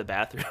make it to the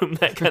bathroom,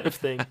 that kind of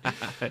thing.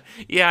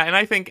 Yeah, and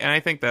I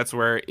think that's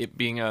where it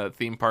being a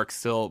theme park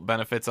still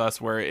benefits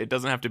us, where it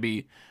doesn't have to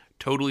be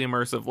totally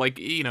immersive. Like,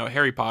 you know,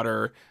 Harry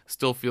Potter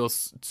still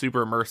feels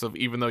super immersive,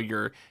 even though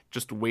you're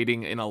just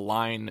waiting in a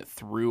line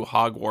through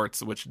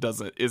Hogwarts, which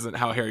isn't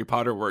how Harry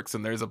Potter works.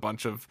 And there's a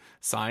bunch of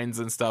signs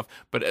and stuff,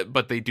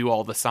 but they do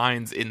all the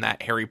signs in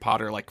that Harry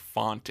Potter like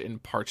font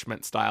and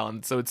parchment style,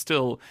 and so it's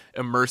still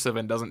immersive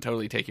and doesn't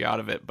totally take you out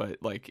of it. But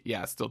like,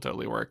 yeah, it still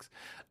totally works.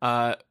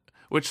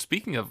 Which,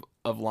 speaking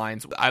of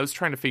lines, I was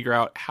trying to figure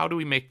out how do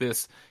we make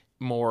this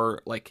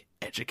more like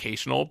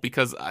educational,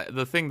 because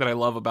the thing that I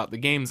love about the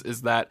games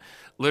is that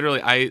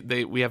literally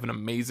we have an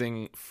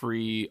amazing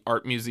free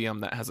art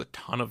museum that has a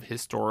ton of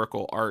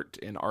historical art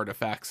and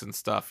artifacts and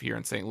stuff here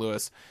in St.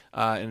 Louis,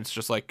 and it's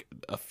just like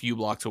a few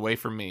blocks away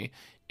from me,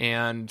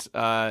 and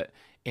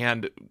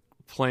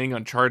playing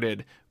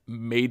Uncharted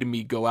made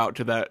me go out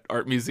to that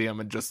art museum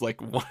and just like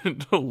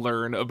wanted to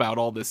learn about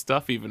all this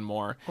stuff even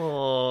more.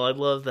 Oh, I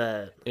love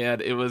that.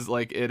 And it was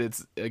like,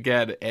 it's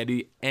again,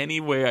 any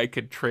way I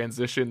could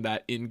transition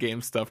that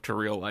in-game stuff to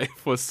real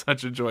life was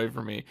such a joy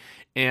for me.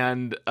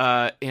 And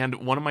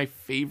one of my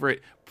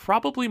favorite,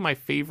 probably my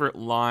favorite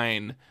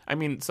line, I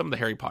mean, some of the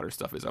Harry Potter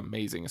stuff is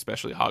amazing,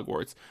 especially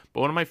Hogwarts, but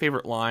one of my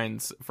favorite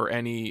lines for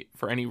any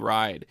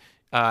ride,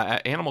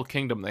 at Animal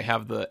Kingdom, they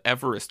have the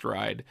Everest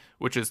ride,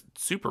 which is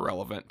super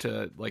relevant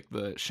to like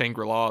the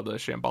Shangri-La, the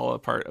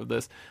Shambhala part of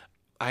this.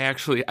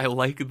 I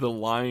like the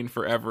line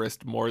for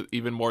Everest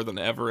even more than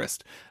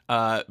Everest,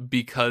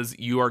 because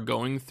you are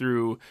going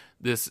through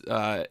this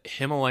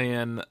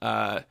Himalayan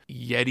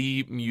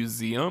Yeti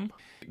museum.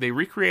 They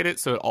recreate it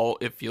so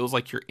it feels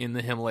like you're in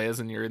the Himalayas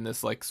and you're in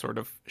this like sort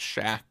of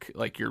shack,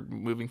 like you're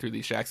moving through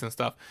these shacks and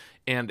stuff.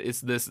 And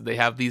they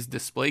have these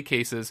display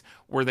cases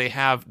where they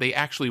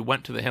actually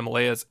went to the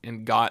Himalayas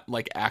and got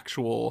like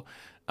actual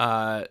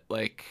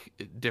like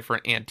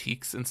different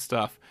antiques and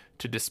stuff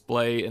to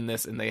display in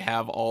this, and they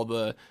have all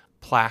the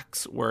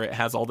plaques where it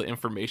has all the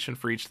information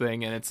for each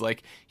thing, and it's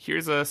like,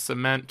 here's a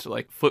cement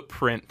like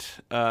footprint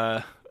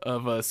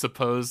of a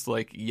supposed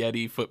like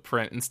Yeti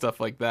footprint and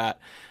stuff like that.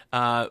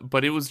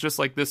 But it was just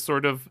like this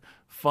sort of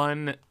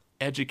fun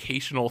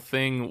educational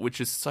thing, which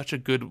is such a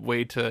good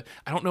way to,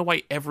 I don't know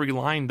why every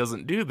line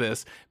doesn't do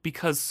this,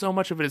 because so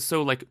much of it is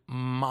so like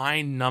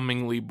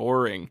mind-numbingly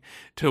boring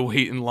to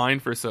wait in line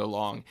for so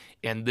long,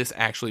 and this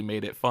actually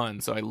made it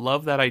fun. So I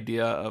love that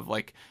idea of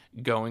like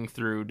going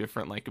through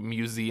different like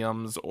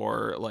museums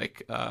or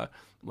like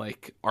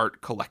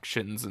art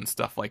collections and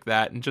stuff like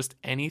that, and just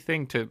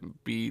anything to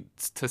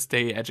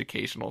stay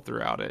educational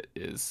throughout it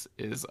is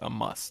a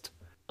must.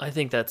 I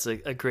think that's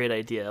a great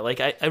idea. Like,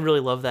 I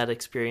really love that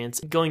experience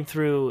going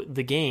through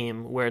the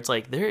game where it's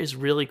like, there is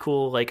really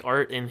cool like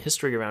art and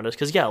history around us.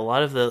 Because yeah, a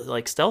lot of the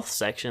like stealth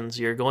sections,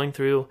 you're going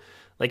through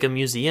like a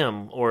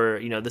museum or,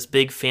 you know, this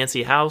big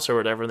fancy house or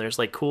whatever, and there's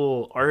like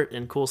cool art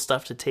and cool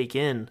stuff to take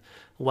in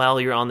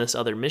while you're on this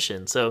other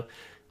mission. So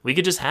we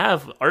could just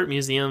have art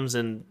museums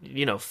and,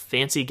 you know,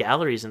 fancy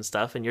galleries and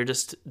stuff, and you're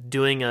just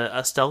doing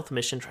a stealth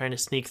mission trying to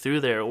sneak through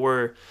there,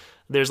 or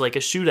there's like a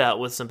shootout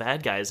with some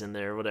bad guys in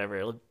there or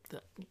whatever.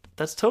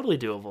 That's totally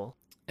doable.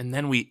 And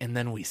then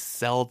we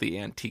sell the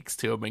antiques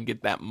to them and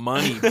get that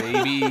money,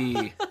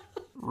 baby.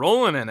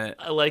 Rolling in it.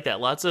 I like that.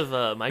 Lots of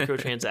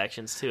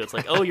microtransactions too. It's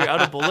like, oh, you're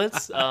out of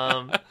bullets.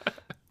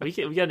 We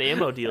got an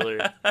ammo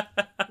dealer.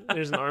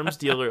 There's an arms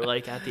dealer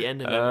like at the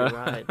end of every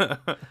ride.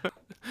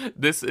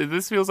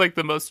 This feels like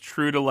the most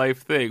true to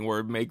life thing,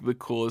 where make the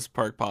coolest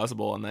park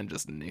possible and then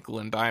just nickel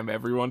and dime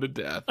everyone to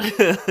death.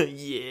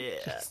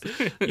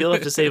 Yeah. You'll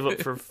have to save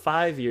up for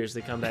 5 years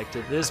to come back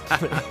to this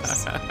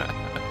place.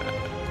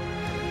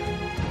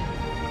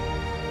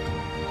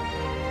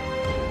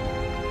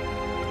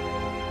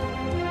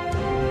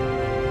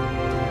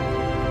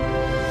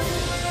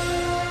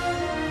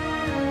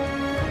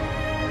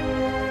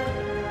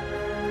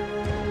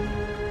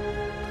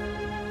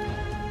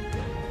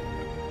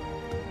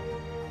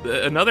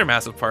 Another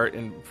massive part,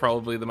 and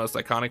probably the most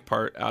iconic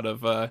part out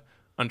of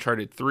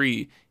Uncharted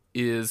 3,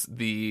 is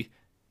the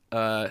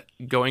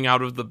going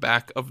out of the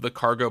back of the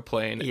cargo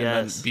plane and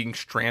then being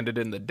stranded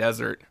in the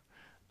desert.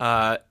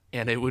 And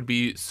it would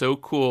be so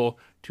cool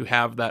to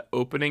have that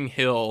opening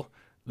hill,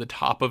 the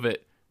top of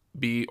it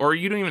be, or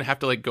you don't even have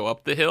to like go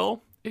up the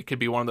hill. It could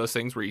be one of those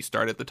things where you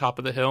start at the top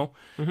of the hill,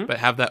 but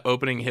have that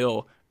opening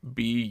hill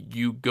be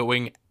you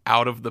going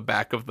out of the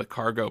back of the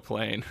cargo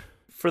plane.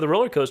 For the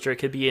roller coaster, it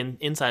could be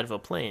inside of a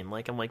plane.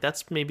 Like, I'm like,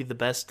 that's maybe the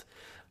best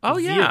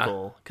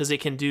vehicle, because it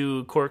can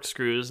do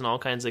corkscrews and all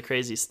kinds of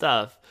crazy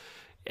stuff.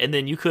 And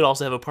then you could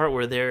also have a part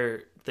where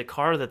the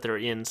car that they're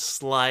in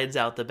slides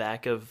out the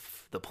back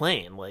of the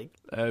plane. Like,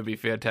 that would be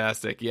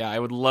fantastic. Yeah, I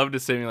would love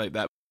to simulate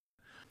that.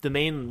 The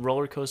main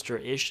roller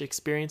coaster-ish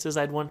experiences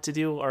I'd want to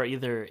do are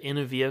either in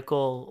a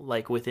vehicle,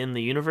 like within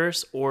the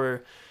universe,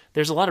 or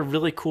there's a lot of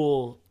really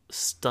cool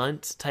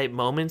stunt type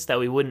moments that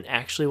we wouldn't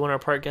actually want our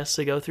park guests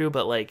to go through,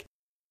 but like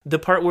the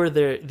part where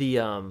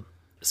the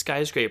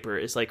skyscraper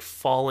is like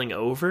falling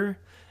over,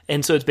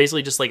 and so it's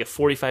basically just like a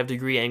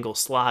 45-degree angle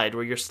slide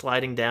where you're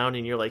sliding down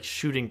and you're like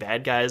shooting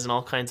bad guys and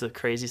all kinds of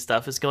crazy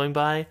stuff is going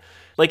by.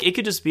 Like, it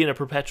could just be in a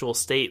perpetual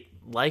state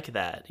like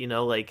that, you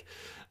know, like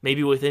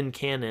maybe within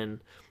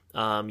canon,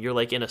 you're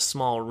like in a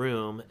small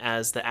room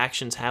as the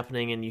action's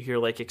happening and you hear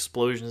like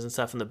explosions and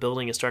stuff and the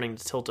building is starting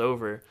to tilt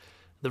over.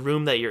 The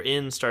room that you're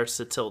in starts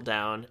to tilt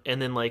down, and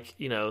then like,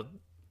 you know,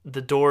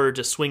 the door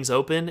just swings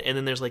open, and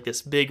then there's like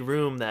this big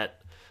room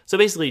that, so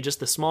basically just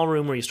the small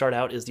room where you start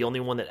out is the only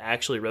one that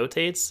actually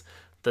rotates.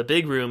 The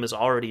big room is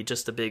already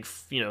just a big,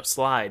 you know,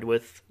 slide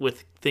with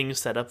things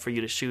set up for you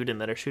to shoot and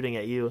that are shooting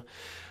at you.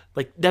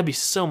 Like, that'd be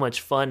so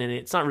much fun, and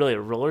it's not really a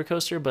roller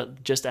coaster,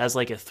 but just as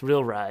like a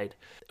thrill ride.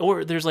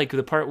 Or there's like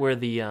the part where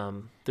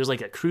there's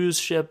like a cruise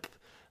ship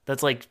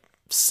that's like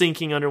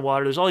sinking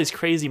underwater. There's all these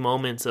crazy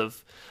moments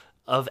of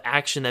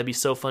action that'd be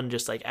so fun,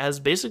 just like as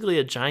basically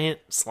a giant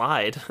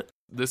slide.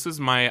 This is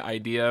my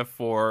idea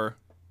for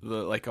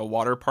like a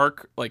water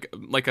park, like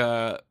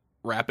a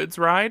rapids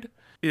ride,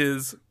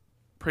 is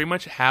pretty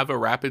much have a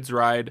rapids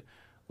ride,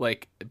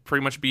 like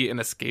pretty much be an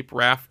escape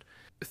raft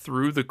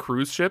through the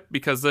cruise ship,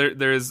 because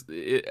there's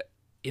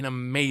an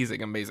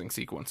amazing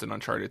sequence in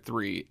Uncharted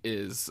 3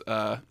 is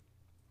the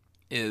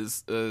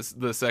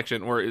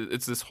section where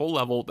it's this whole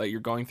level that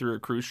you're going through a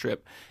cruise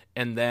ship,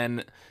 and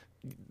then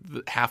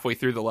halfway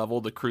through the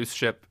level the cruise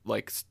ship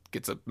like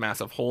gets a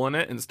massive hole in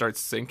it and starts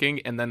sinking,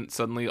 and then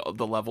suddenly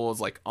the level is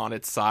like on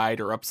its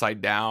side or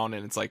upside down,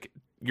 and it's like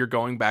you're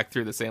going back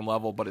through the same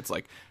level, but it's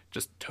like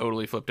just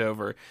totally flipped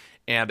over.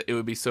 And it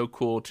would be so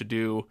cool to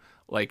do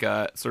like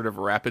a sort of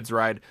rapids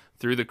ride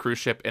through the cruise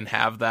ship and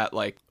have that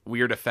like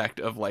weird effect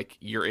of like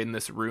you're in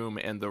this room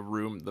and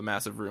the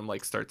massive room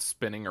like starts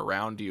spinning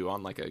around you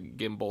on like a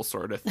gimbal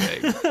sort of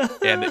thing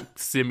and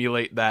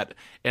simulate that.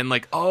 And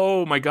like,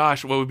 oh my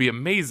gosh, what would be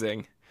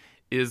amazing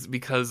is,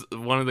 because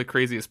one of the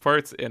craziest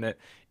parts in it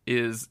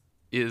is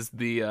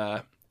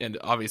the and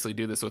obviously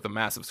do this with a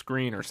massive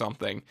screen or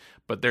something,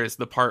 but there's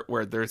the part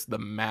where there's the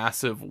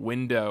massive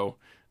window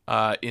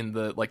in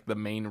the like the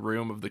main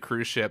room of the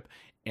cruise ship,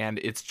 and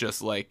it's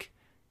just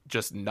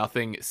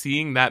nothing,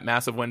 seeing that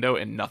massive window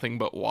and nothing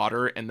but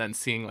water, and then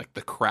seeing like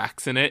the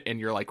cracks in it and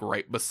you're like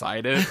right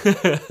beside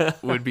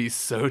it would be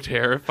so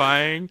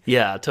terrifying.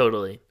 Yeah,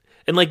 totally.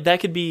 And like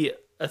that could be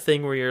a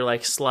thing where you're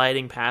like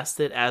sliding past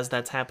it as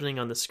that's happening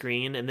on the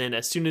screen, and then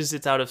as soon as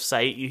it's out of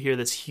sight you hear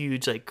this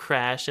huge like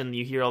crash and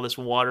you hear all this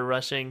water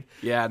rushing.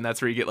 Yeah, and that's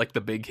where you get like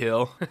the big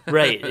hill.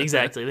 Right,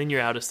 exactly. Then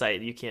you're out of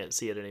sight, you can't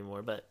see it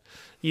anymore, but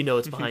you know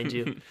it's behind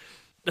you.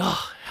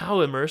 Oh, how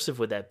immersive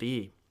would that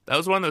be? That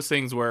was one of those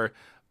things where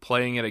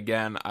playing it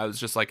again, I was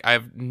just like, I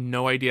have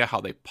no idea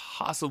how they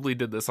possibly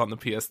did this on the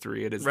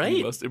PS3. It is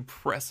the most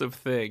impressive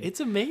thing. It's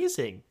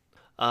amazing.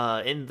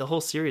 And the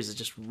whole series is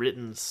just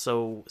written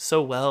so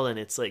well, and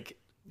it's like,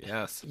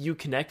 yes, you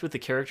connect with the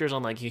characters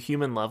on like a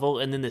human level,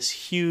 and then this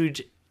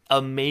huge,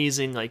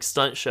 amazing like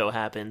stunt show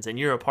happens, and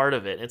you're a part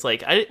of it. It's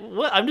like,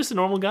 I'm just a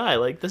normal guy.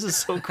 Like, this is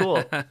so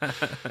cool.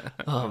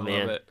 Oh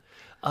man. Love it.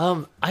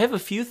 I have a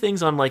few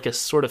things on like a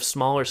sort of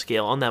smaller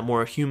scale on that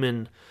more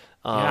human,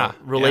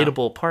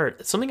 relatable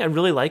part. Something I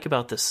really like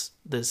about this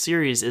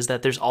series is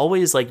that there's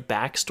always like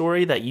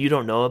backstory that you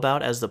don't know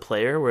about as the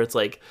player, where it's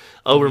like,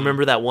 oh,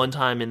 remember that one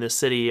time in this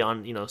city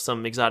on, you know,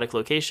 some exotic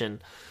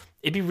location.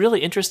 It'd be really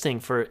interesting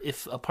for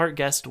if a park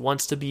guest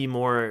wants to be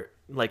more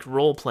like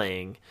role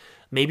playing,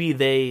 maybe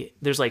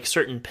there's like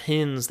certain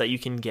pins that you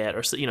can get,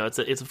 or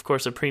it's of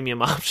course a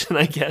premium option,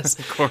 I guess.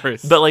 Of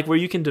course. But like where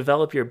you can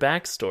develop your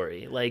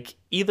backstory, like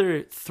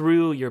either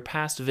through your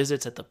past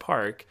visits at the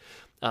park,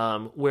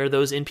 where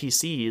those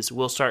NPCs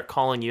will start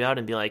calling you out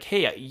and be like,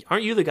 hey,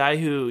 aren't you the guy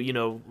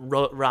who,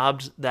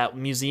 robbed that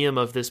museum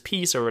of this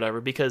piece or whatever?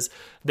 Because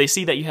they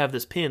see that you have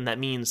this pin that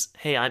means,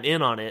 hey, I'm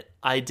in on it.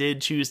 I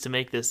did choose to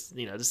make this,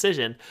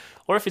 decision.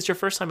 Or if it's your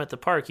first time at the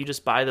park, you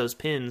just buy those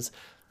pins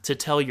to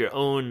tell your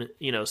own,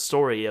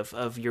 story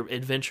of your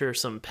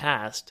adventuresome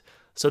past.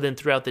 So then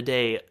throughout the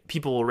day,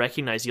 people will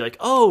recognize you like,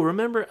 oh,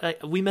 remember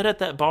we met at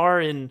that bar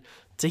in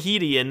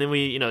Tahiti and then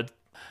we,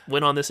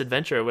 went on this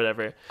adventure or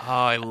whatever. Oh,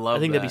 I love that. I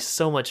think that'd be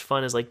so much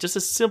fun as like just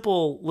a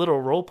simple little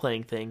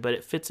role-playing thing, but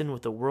it fits in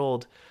with the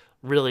world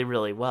really,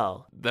 really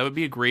well. That would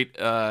be a great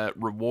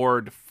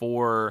reward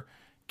for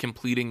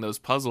completing those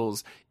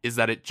puzzles, is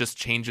that it just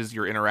changes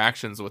your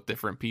interactions with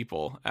different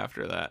people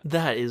after that.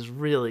 That is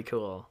really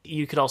cool.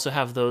 You could also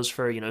have those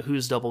for,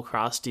 who's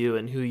double-crossed you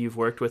and who you've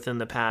worked with in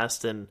the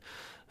past and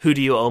who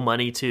do you owe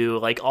money to.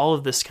 Like all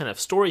of this kind of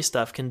story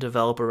stuff can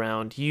develop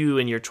around you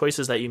and your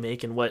choices that you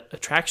make and what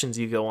attractions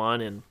you go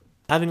on, and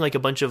having like a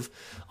bunch of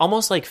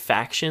almost like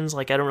factions.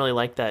 Like I don't really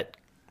like that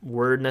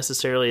word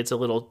necessarily. It's a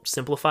little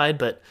simplified,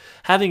 but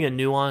having a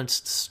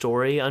nuanced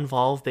story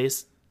involved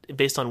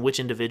based on which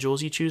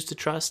individuals you choose to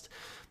trust.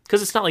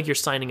 Because it's not like you're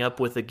signing up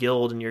with a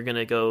guild and you're going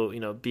to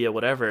go, be a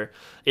whatever.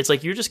 It's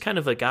like you're just kind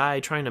of a guy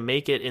trying to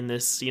make it in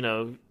this,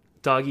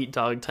 dog eat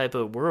dog type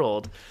of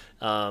world,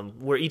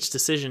 where each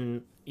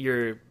decision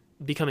you're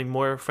becoming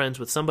more friends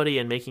with somebody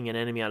and making an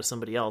enemy out of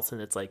somebody else.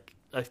 And it's like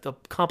a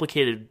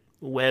complicated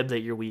web that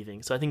you're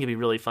weaving. So I think it'd be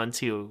really fun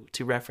to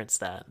reference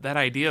that. That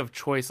idea of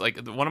choice,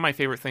 like one of my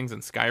favorite things in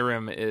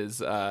Skyrim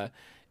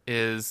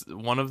is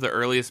one of the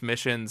earliest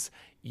missions,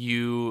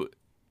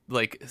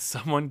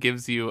 someone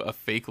gives you a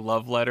fake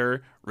love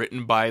letter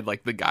written by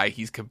like the guy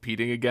he's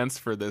competing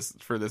against for this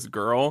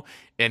girl,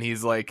 and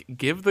he's like,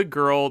 give the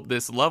girl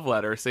this love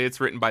letter, say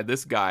it's written by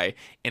this guy,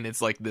 and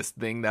it's like this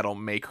thing that'll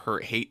make her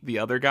hate the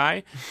other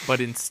guy. But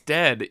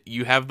instead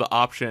you have the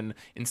option,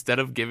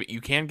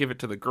 you can give it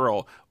to the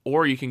girl,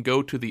 or you can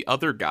go to the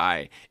other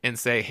guy and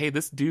say, hey,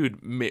 this dude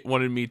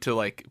wanted me to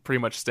like pretty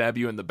much stab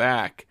you in the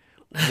back.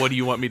 What do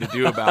you want me to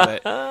do about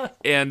it?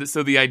 And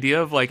so the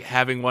idea of like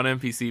having one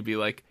NPC be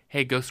like,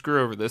 hey, go screw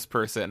over this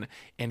person,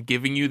 and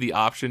giving you the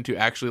option to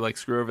actually like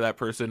screw over that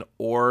person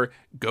or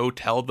go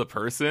tell the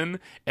person,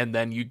 and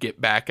then you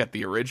get back at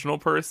the original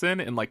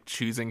person, and like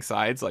choosing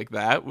sides like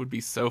that would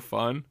be so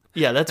fun.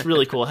 Yeah, that's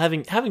really cool.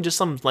 Having just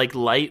some like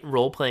light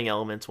role-playing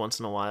elements once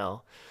in a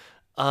while.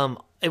 And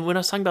when I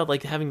was talking about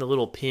like having the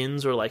little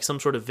pins or like some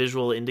sort of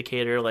visual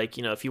indicator, like,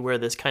 if you wear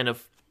this kind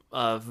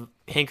of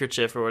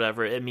handkerchief or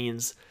whatever, it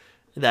means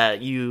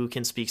that you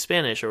can speak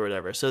Spanish or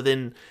whatever. So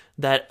then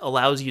that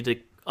allows you to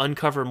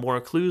uncover more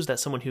clues that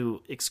someone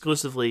who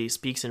exclusively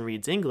speaks and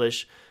reads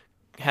English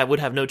would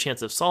have no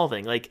chance of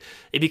solving. Like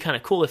it'd be kind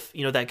of cool if,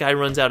 that guy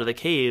runs out of the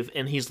cave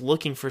and he's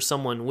looking for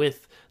someone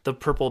with the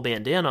purple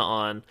bandana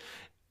on,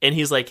 and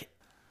he's like,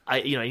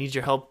 I need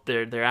your help.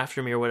 They're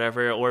after me or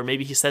whatever. Or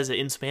maybe he says it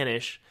in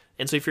Spanish.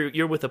 And so if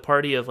you're with a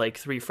party of like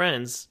 3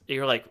 friends,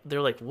 they're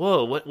like,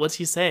 whoa, what's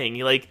he saying?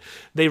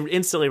 They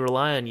instantly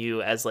rely on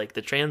you as like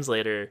the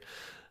translator.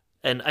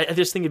 And I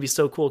just think it'd be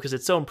so cool because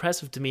it's so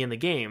impressive to me in the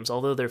games,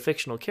 although they're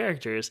fictional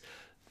characters,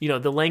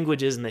 the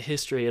languages and the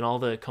history and all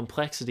the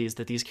complexities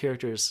that these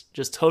characters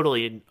just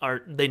totally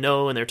they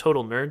know and they're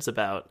total nerds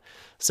about.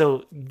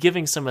 So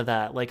giving some of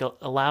that, like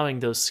allowing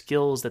those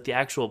skills that the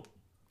actual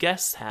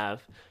guests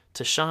have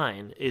to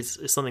shine is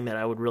something that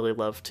I would really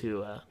love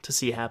to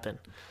see happen.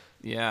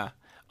 Yeah.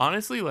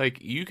 Honestly, like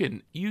you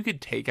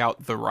could take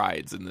out the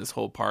rides in this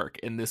whole park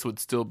and this would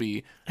still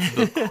be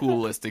the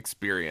coolest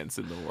experience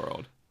in the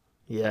world.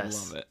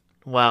 Yes. I love it.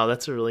 Wow,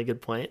 that's a really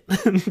good point.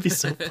 It'd be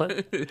so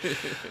fun.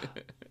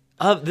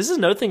 This is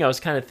another thing I was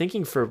kind of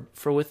thinking for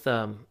with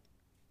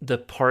the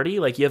party,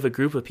 like you have a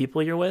group of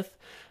people you're with,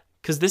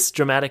 because this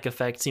dramatic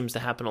effect seems to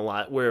happen a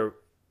lot where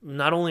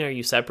not only are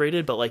you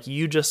separated, but like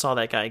you just saw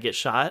that guy get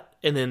shot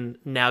and then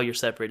now you're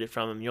separated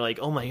from him. You're like,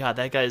 oh my God,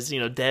 that guy's,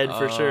 dead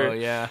for sure. Oh,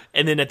 yeah.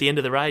 And then at the end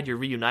of the ride, you're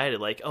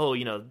reunited. Like, oh,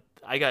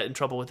 I got in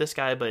trouble with this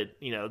guy, but,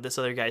 this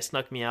other guy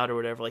snuck me out or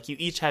whatever. Like you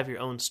each have your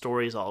own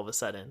stories all of a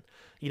sudden.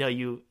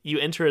 You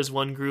enter as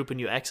one group and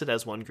you exit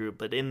as one group,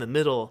 but in the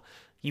middle,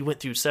 you went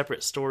through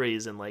separate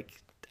stories and like,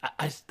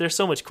 there's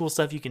so much cool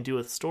stuff you can do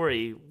with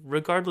story,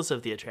 regardless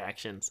of the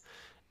attractions,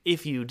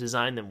 if you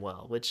design them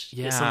well, which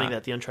is something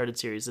that the Uncharted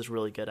series is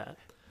really good at.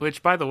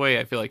 Which, by the way,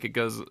 I feel like it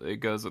goes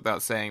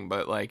without saying,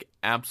 but like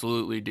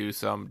absolutely do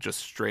some just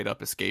straight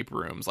up escape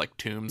rooms, like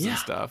tombs and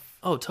stuff.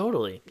 Oh,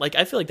 totally. Like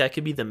I feel like that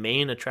could be the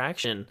main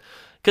attraction,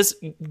 because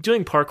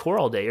doing parkour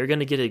all day, you're going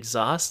to get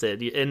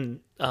exhausted, and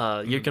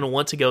you're going to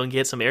want to go and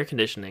get some air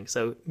conditioning.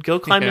 So go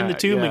climb in the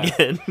tomb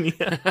again.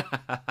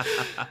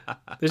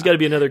 There's got to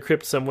be another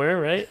crypt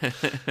somewhere, right?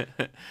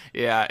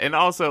 Yeah, and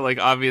also like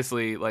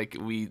obviously like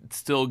we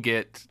still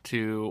get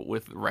to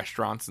with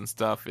restaurants and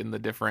stuff in the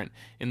different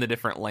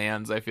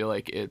lands. I feel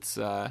like it's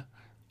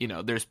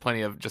there's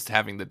plenty of just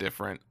having the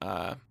different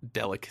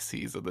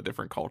delicacies of the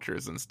different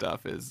cultures and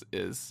stuff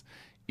is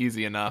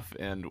easy enough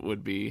and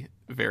would be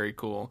very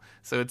cool.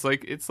 So it's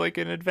like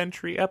an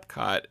adventure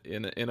Epcot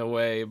in a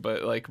way,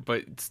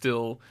 but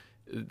still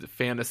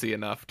fantasy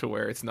enough to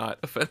where it's not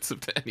offensive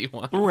to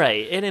anyone.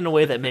 Right, and in a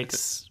way that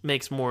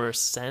makes more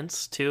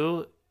sense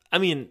too. I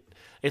mean,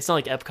 it's not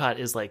like Epcot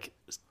is like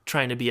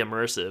trying to be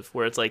immersive,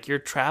 where it's like you're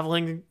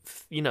traveling,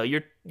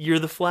 you're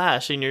the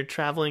Flash and you're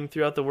traveling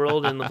throughout the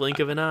world in the blink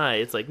of an eye.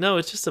 It's like, no,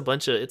 it's just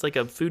it's like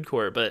a food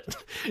court, but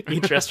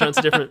each restaurant's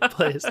a different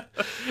place.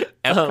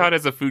 Epcot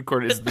as a food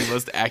court is the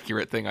most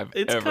accurate thing I've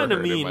ever heard. It's kind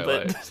of mean, in my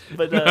but life.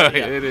 but No,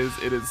 yeah. it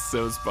is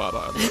so spot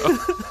on, though.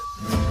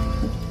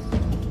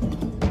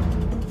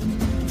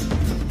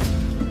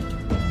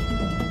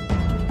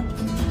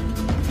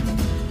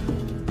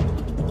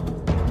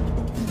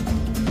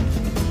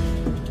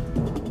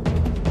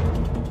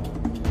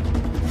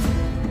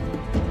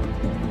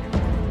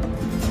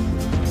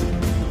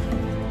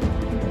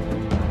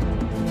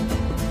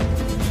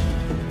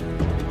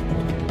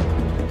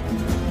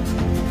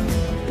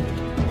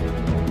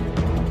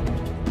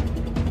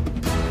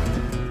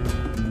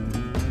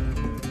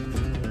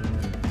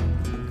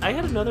 I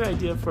had another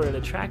idea for an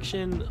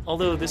attraction,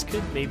 although this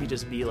could maybe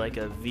just be like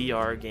a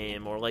VR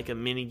game or like a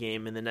mini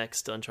game in the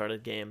next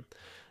Uncharted game.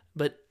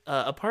 But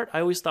a part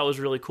I always thought was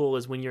really cool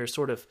is when you're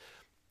sort of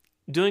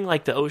doing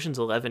like the Ocean's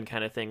 11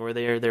 kind of thing, where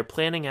they're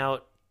planning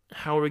out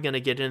how are we going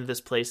to get into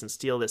this place and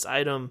steal this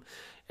item,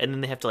 and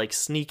then they have to like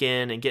sneak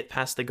in and get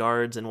past the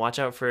guards and watch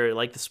out for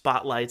like the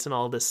spotlights and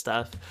all this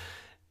stuff.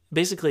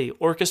 Basically,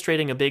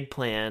 orchestrating a big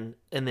plan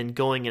and then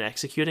going and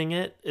executing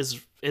it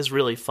is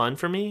really fun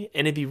for me,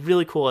 and it'd be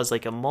really cool as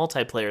like a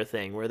multiplayer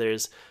thing where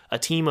there's a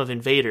team of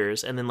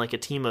invaders and then like a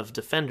team of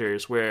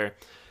defenders where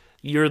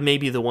you're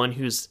maybe the one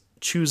who's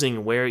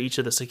choosing where each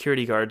of the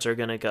security guards are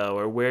going to go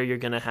or where you're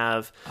going to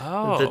have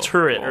the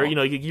turret, cool.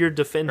 or you're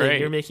defending. Right.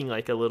 You're making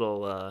like a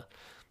little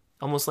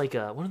almost like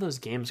one of those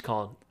games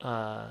called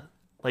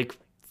like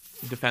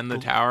Defend the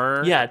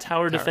tower. yeah,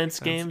 tower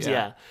defense games. yeah.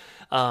 Yeah.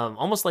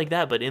 Almost like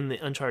that, but in the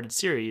Uncharted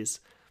series,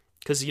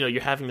 because you're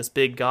having this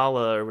big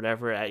gala or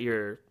whatever at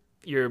your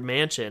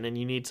mansion, and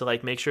you need to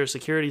like make sure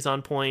security's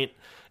on point,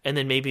 and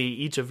then maybe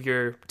each of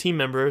your team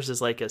members is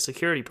like a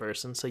security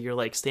person, so you're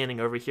like standing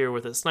over here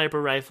with a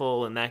sniper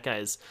rifle, and that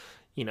guy's,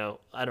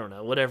 I don't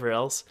know, whatever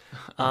else.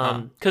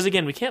 Because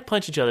again, we can't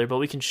punch each other, but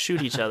we can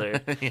shoot each other.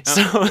 Yeah.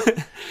 So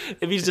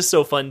it'd be just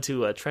so fun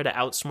to try to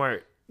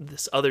outsmart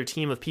this other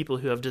team of people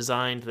who have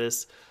designed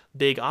this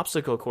big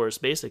obstacle course,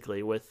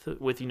 basically with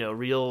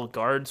real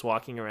guards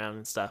walking around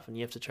and stuff, and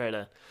you have to try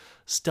to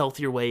stealth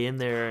your way in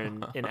there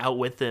and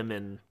outwit them,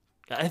 and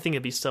I think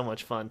it'd be so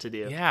much fun to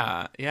do.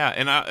 Yeah,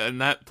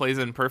 and that plays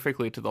in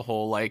perfectly to the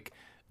whole like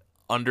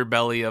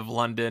underbelly of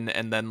London,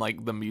 and then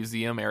like the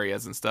museum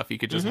areas and stuff. You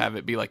could just have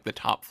it be like the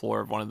top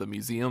floor of one of the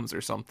museums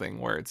or something,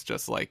 where it's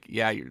just like,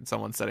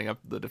 someone's setting up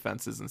the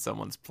defenses and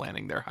someone's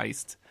planning their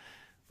heist.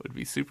 Would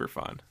be super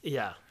fun.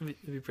 Yeah, it'd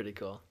be pretty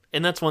cool.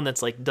 And that's one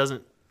that's like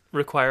doesn't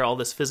require all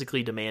this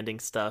physically demanding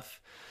stuff.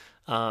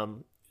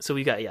 So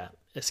we got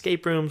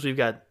escape rooms. We've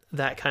got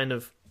that kind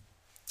of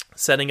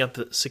setting up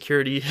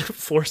security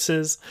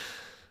forces.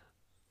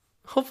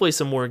 Hopefully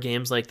some more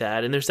games like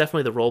that. And there's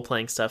definitely the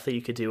role-playing stuff that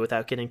you could do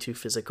without getting too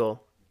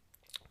physical.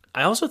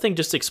 I also think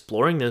just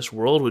exploring this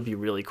world would be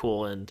really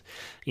cool, and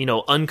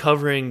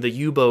uncovering the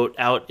U-boat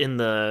out in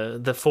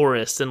the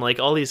forest and like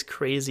all these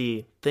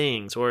crazy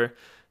things, or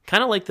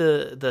kind of like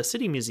the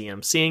city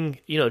museum, seeing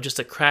just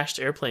a crashed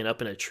airplane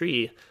up in a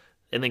tree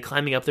and then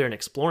climbing up there and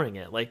exploring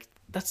it. Like,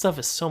 that stuff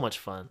is so much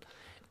fun.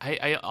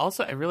 I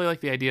really like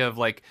the idea of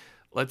like,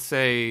 let's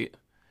say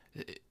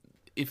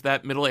if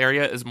that middle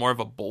area is more of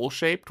a bowl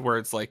shaped, where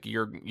it's like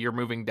you're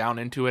moving down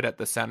into it at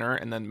the center,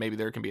 and then maybe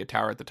there can be a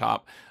tower at the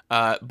top.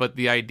 But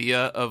the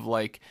idea of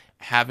like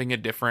having a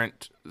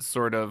different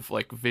sort of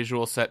like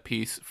visual set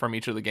piece from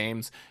each of the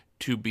games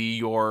to be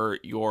your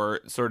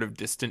sort of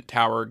distant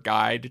tower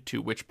guide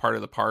to which part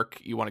of the park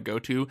you want to go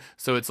to.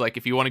 So it's like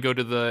if you want to go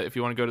to the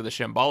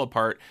Shambhala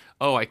part,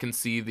 I can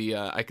see the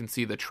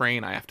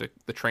train.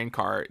 The train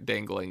car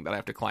dangling that I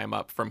have to climb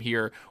up from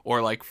here.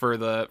 Or like for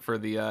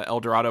the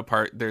El Dorado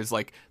part, there's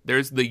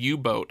the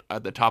U-boat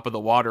at the top of the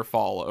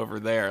waterfall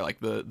over there, like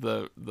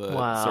the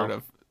Wow. sort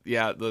of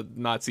the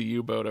Nazi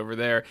U-boat over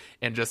there,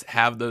 and just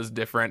have those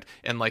different,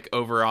 and like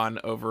around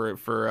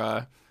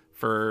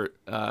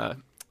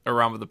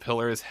with the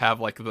pillars have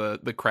like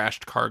the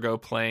crashed cargo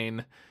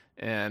plane,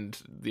 and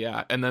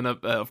then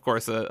of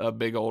course a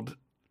big old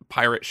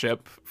pirate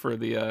ship for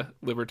the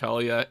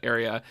Libertalia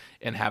area,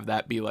 and have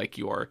that be like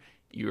your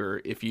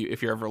if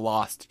you're ever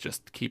lost,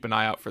 just keep an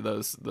eye out for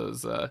those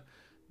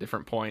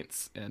different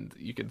points, and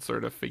you can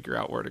sort of figure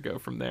out where to go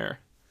from there.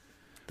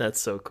 That's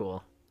so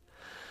cool.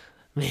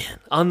 Man,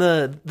 on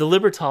the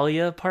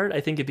Libertalia part,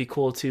 I think it'd be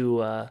cool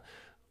to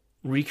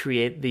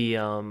recreate the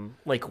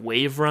like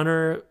wave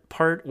runner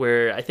part,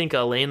 where I think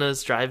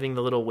Elena's driving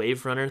the little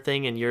wave runner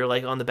thing and you're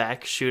like on the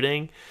back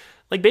shooting.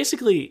 Like,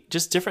 basically,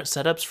 just different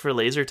setups for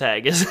laser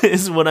tag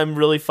is what I'm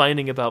really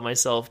finding about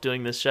myself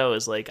doing this show.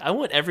 Is like, I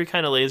want every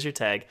kind of laser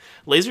tag.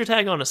 Laser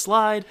tag on a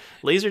slide,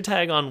 laser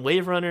tag on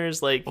wave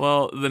runners. Like,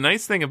 Well, the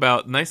nice thing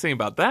about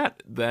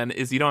that then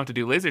is you don't have to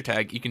do laser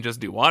tag. You can just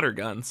do water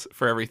guns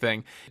for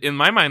everything. In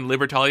my mind,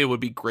 Libertalia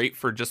would be great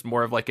for just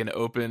more of like an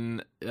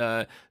open,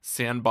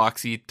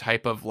 sandboxy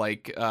type of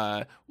like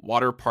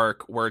water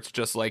park where it's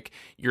just like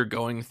you're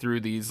going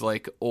through these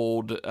like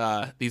old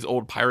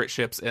pirate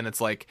ships, and it's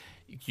like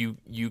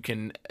you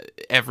can,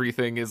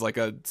 everything is like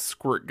a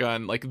squirt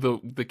gun, like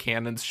the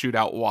cannons shoot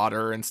out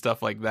water and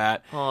stuff like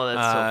that. oh,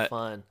 that's so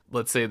fun.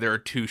 Let's say there are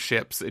two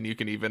ships, and you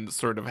can even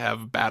sort of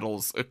have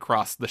battles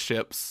across the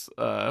ships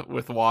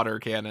with water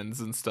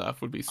cannons and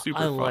stuff. Would be super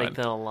I fun. like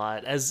that a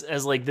lot. As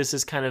like, this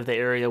is kind of the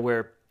area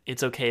where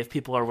it's okay if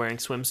people are wearing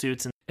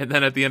swimsuits And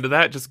then at the end of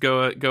that, just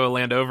go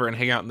land over and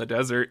hang out in the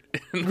desert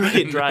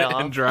and dry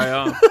off. and dry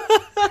off.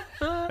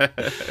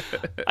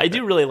 I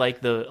do really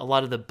like a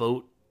lot of the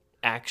boat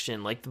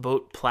action, like the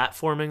boat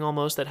platforming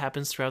almost that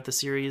happens throughout the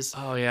series.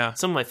 Oh yeah,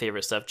 Some of my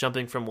favorite stuff,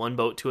 jumping from one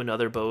boat to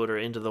another boat or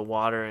into the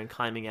water and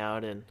climbing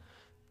out, and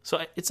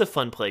so it's a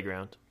fun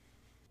playground.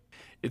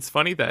 it's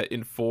funny that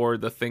in 4,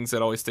 the things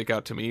that always stick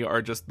out to me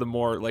are just the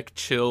more like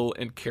chill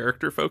and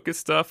character focused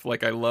stuff.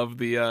 Like I love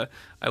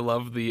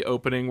the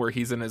opening where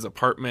he's in his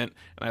apartment,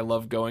 and I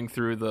love going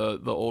through the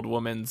old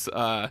woman's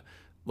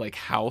like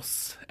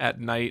house at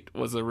night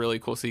was a really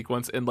cool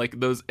sequence. And like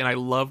those, and I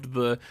loved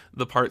the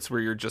parts where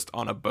you're just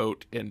on a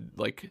boat and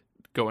like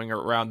going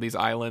around these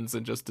islands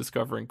and just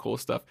discovering cool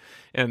stuff.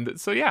 And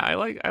so yeah, I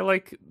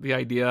like the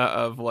idea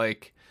of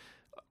like,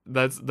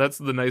 that's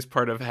the nice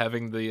part of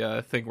having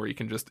the thing where you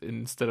can just,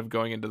 instead of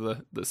going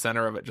into the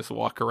center of it, just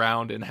walk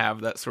around and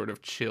have that sort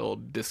of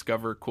chilled,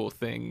 discover cool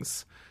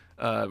things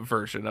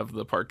version of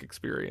the park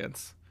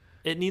experience.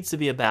 It needs to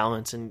be a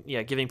balance, and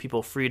yeah, giving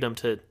people freedom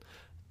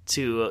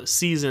to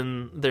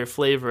season their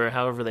flavor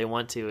however they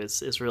want to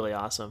is really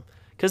awesome.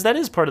 Because that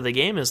is part of the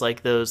game, is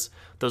like those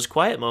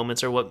quiet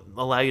moments are what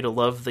allow you to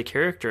love the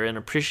character and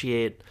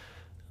appreciate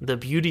the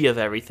beauty of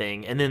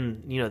everything. And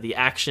then, the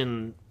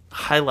action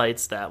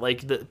highlights that,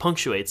 like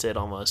punctuates it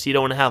almost. You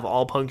don't want to have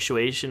all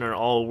punctuation or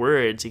all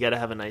words. You got to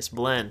have a nice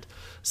blend.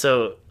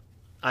 So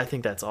I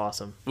think that's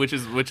awesome. Which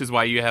is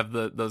why you have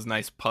those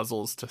nice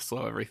puzzles to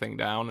slow everything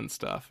down and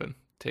stuff and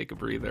take a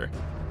breather.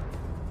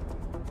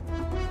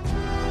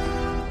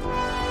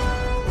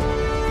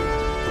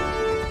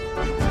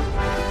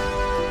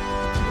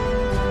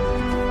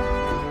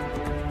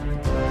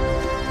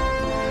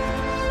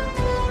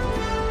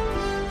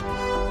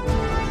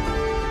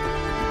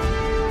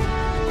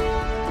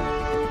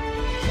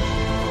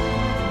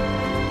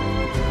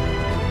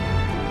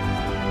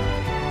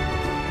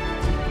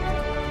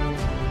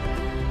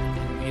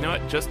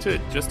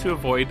 Just to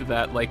avoid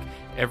that, like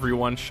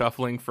everyone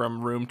shuffling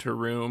from room to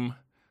room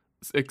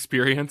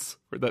experience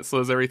where that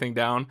slows everything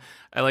down,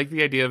 I like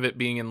the idea of it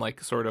being in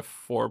like sort of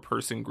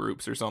 4-person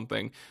groups or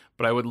something.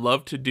 But I would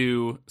love to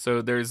do,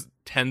 so there's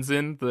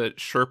Tenzin, the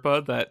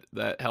Sherpa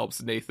that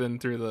helps Nathan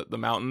through the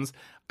mountains.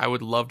 I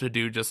would love to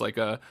do just like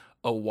a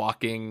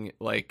walking,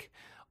 like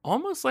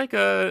almost like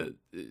a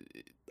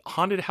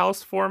haunted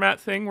house format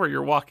thing where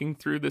you're walking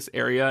through this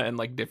area and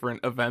like different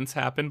events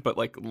happen, but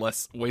like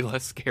way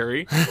less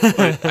scary.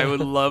 But I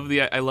love the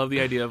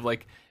idea of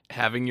like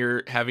having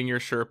your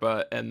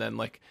Sherpa, and then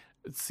like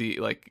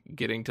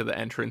getting to the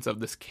entrance of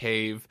this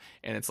cave,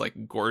 and it's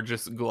like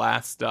gorgeous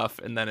glass stuff,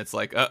 and then it's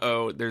like,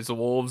 there's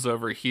wolves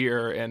over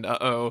here, and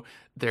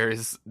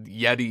there's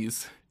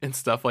yetis and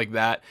stuff like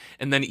that.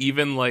 And then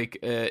even like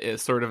a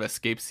sort of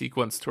escape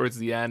sequence towards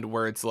the end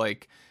where it's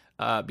like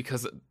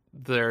because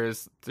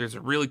there's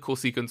a really cool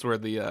sequence where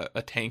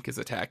a tank is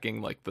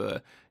attacking like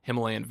the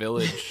Himalayan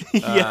village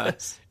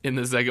yes. in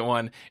the second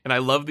one, and I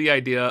love the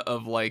idea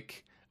of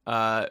like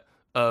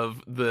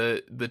of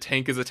the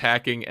tank is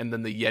attacking and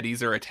then the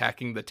yetis are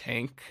attacking the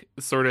tank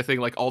sort of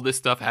thing, like all this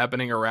stuff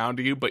happening around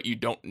you, but you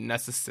don't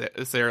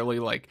necessarily,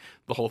 like,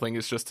 the whole thing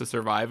is just to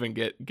survive and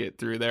get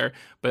through there,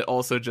 but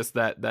also just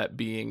that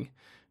being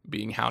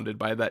hounded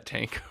by that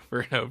tank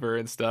over and over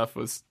and stuff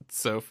was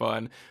so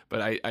fun.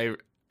 But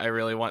I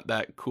really want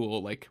that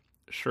cool like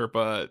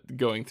Sherpa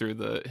going through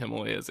the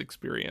Himalayas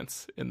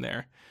experience in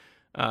there.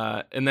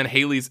 And then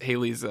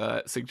Haley's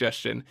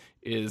suggestion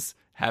is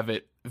have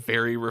it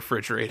very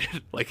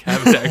refrigerated, like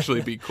have it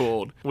actually be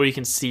cold, where you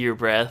can see your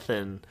breath.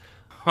 And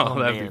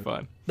that'd be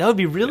fun. That would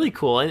be really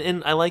cool.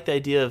 And I like the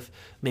idea of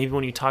maybe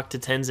when you talk to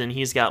Tenzin,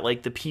 he's got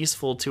like the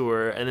peaceful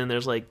tour, and then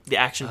there's like the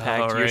action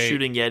packed. You're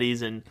shooting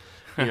yetis and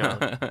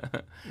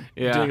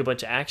doing a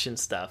bunch of action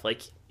stuff.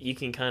 Like you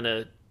can kind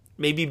of,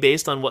 maybe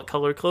based on what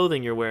color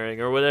clothing you're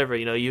wearing or whatever,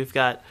 you've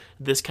got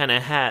this kind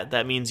of hat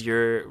that means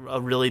you're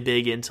really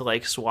big into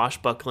like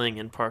swashbuckling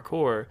and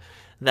parkour.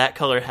 That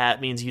color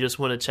hat means you just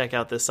want to check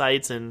out the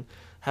sights and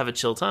have a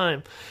chill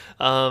time.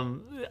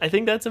 I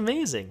think that's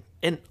amazing.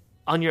 And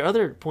on your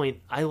other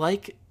point, I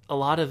like a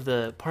lot of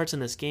the parts in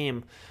this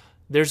game.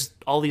 there's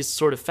all these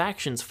sort of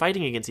factions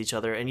fighting against each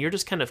other, and you're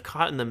just kind of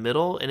caught in the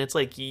middle, and it's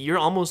like you're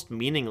almost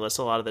meaningless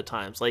a lot of the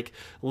times. Like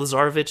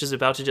Lazarevich is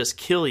about to just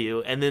kill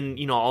you, and then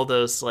all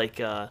those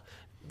like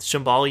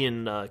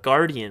Shambolian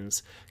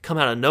guardians come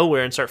out of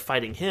nowhere and start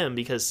fighting him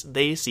because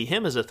they see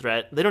him as a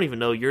threat. They don't even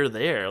know you're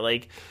there.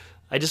 Like,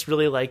 I just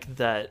really like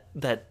that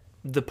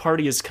the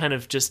party is kind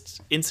of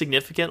just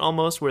insignificant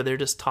almost, where they're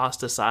just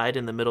tossed aside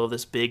in the middle of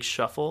this big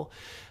shuffle.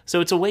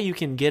 So it's a way you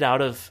can get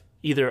out of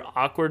either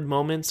awkward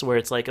moments where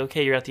it's like,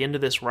 okay, you're at the end of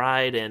this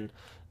ride and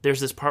there's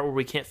this part where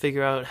we can't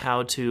figure out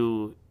how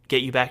to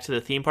get you back to the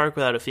theme park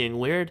without it feeling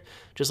weird.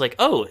 Just like,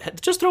 oh,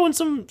 just throw in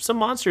some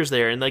monsters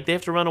there and like they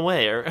have to run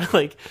away, or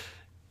like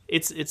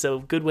it's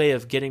a good way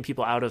of getting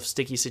people out of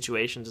sticky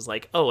situations. It's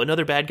like, oh,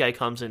 another bad guy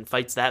comes and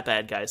fights that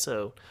bad guy,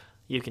 so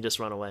you can just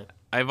run away.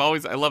 I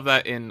love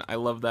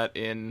that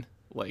in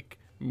like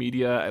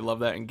media. I love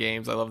that in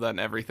games. I love that in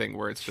everything,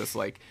 where it's just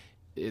like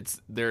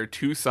there are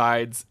two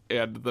sides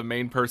and the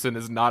main person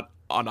is not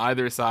on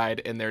either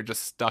side and they're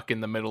just stuck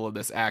in the middle of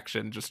this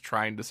action just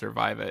trying to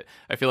survive it.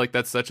 I feel like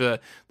that's such a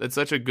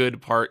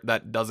good part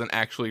that doesn't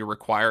actually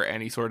require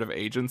any sort of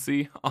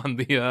agency on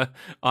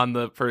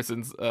the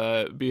person's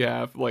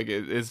behalf. Like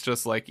it's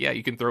just like, yeah,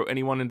 you can throw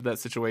anyone into that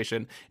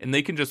situation and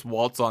they can just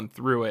waltz on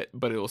through it,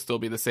 but it will still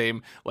be the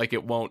same. Like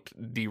it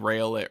won't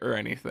derail it or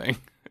anything.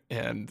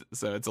 And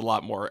so it's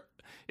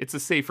a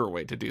safer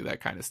way to do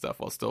that kind of stuff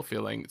while still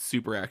feeling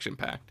super action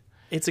packed.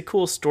 It's a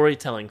cool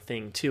storytelling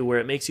thing too, where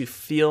it makes you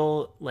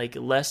feel like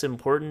less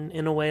important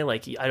in a way.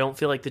 Like, I don't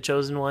feel like the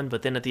chosen one,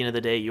 but then at the end of the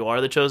day, you are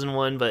the chosen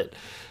one. But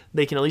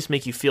they can at least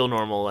make you feel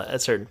normal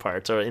at certain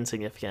parts or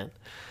insignificant.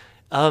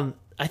 I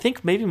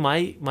think maybe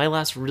my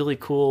last really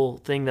cool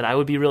thing that I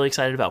would be really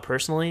excited about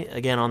personally,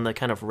 again on the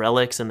kind of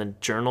relics and the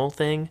journal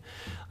thing,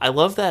 I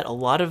love that a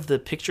lot of the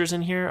pictures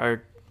in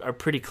here are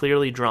pretty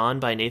clearly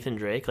drawn by Nathan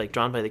Drake, like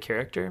drawn by the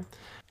character,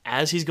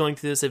 as he's going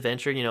through this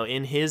adventure,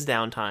 in his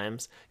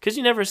downtimes, because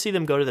you never see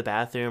them go to the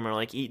bathroom or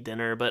like eat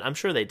dinner, but I'm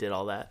sure they did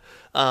all that.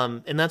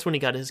 And that's when he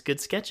got his good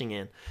sketching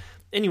in.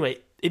 Anyway,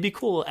 it'd be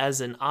cool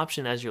as an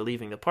option as you're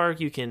leaving the park,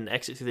 you can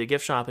exit through the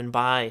gift shop and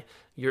buy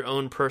your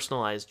own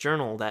personalized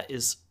journal that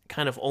is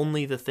kind of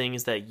only the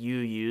things that you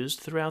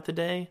used throughout the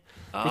day.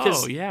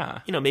 Because,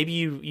 maybe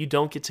you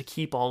don't get to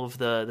keep all of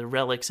the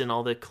relics and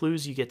all the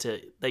clues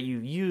that you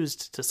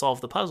used to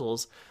solve the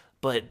puzzles,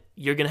 but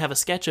you're going to have a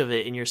sketch of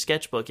it in your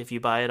sketchbook if you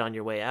buy it on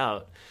your way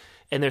out.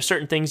 And there's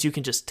certain things you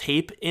can just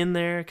tape in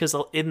there, because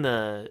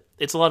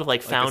it's a lot of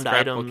like found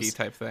items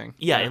type thing.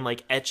 Yeah, and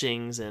like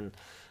etchings, and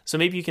so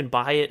maybe you can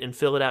buy it and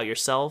fill it out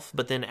yourself,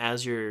 but then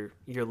as you're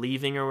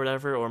leaving or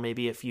whatever, or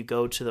maybe if you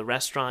go to the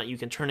restaurant, you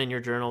can turn in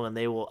your journal and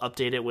they will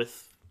update it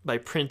by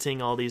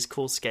printing all these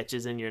cool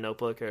sketches in your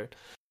notebook. Or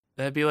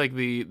that'd be like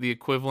the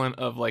equivalent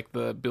of like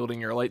the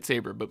building your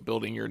lightsaber, but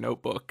building your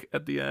notebook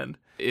at the end.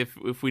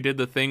 If we did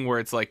the thing where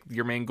it's like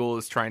your main goal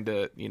is trying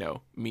to,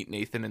 meet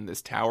Nathan in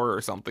this tower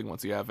or something,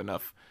 once you have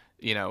enough,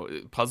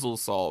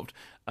 puzzles solved,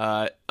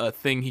 a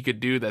thing he could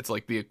do that's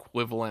like the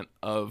equivalent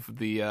of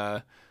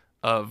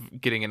of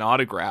getting an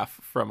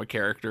autograph from a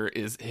character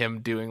is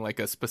him doing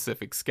like a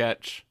specific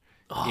sketch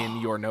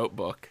in your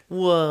notebook.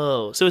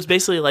 Whoa. So it's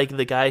basically like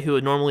the guy who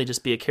would normally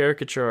just be a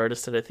caricature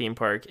artist at a theme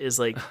park is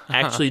like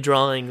actually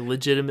drawing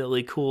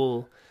legitimately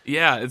cool.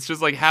 Yeah, it's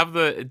just like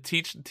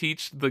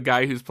teach the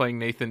guy who's playing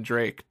Nathan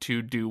Drake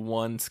to do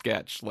one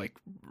sketch like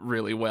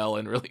really well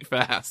and really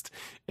fast,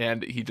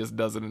 and he just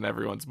does it in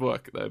everyone's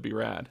book. That'd be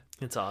rad.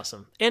 It's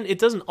awesome. And it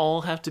doesn't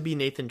all have to be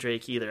Nathan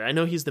Drake either. I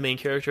know he's the main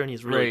character and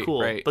he's really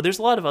cool, right. But there's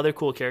a lot of other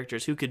cool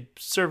characters who could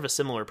serve a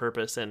similar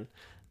purpose, and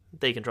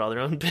they can draw their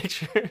own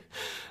picture.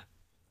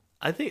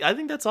 I think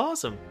that's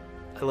awesome.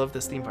 I love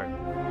this theme park.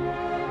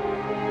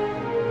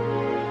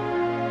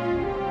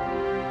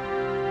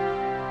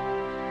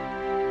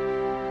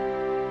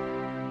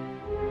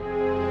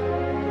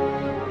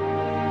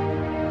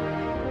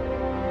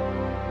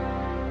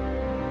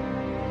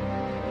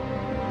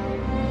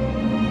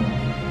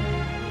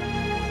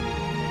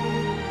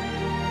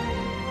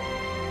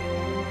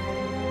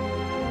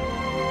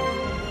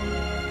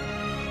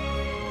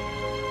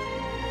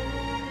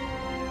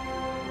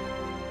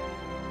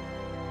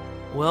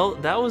 Well,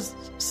 that was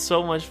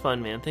so much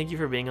fun, man. Thank you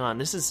for being on.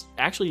 This is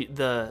actually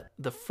the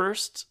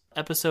first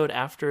episode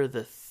after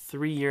the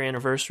 3-year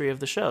anniversary of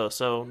the show,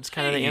 so it's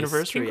kind of the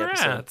anniversary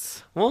episode.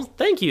 Well,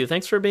 thank you.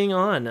 Thanks for being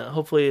on.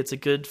 Hopefully it's a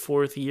good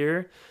 4th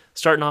year,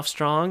 starting off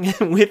strong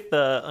with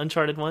the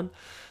Uncharted one.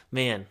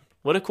 Man,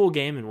 what a cool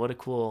game and what a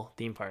cool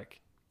theme park.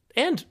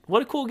 And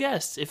what a cool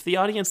guest. If the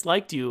audience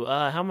liked you,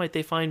 how might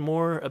they find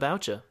more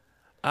about you?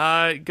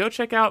 Go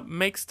check out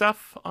Make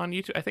Stuff on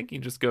YouTube. I think you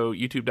can just go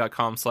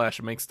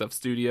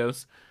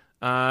youtube.com/MakeStuffStudios.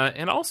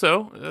 And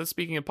also,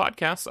 speaking of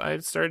podcasts, I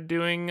started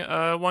doing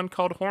one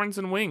called Horns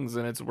and Wings,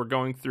 and we're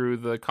going through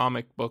the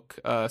comic book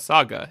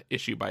saga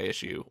issue by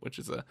issue, which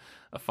is a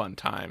fun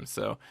time.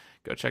 So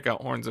go check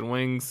out Horns and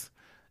Wings,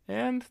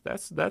 and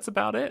that's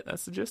about it.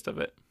 That's the gist of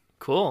it.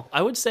 Cool.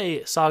 I would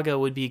say Saga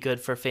would be good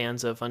for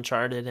fans of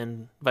Uncharted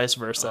and vice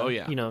versa. Oh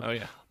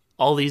yeah.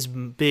 All these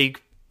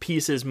big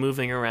pieces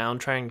moving around,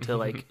 trying to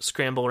like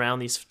scramble around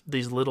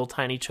these little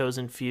tiny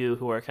chosen few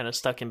who are kind of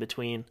stuck in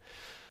between.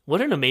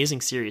 What an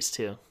amazing series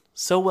too.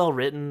 So well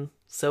written,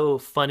 so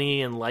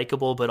funny and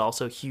likable, but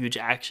also huge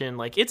action.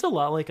 Like it's a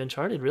lot like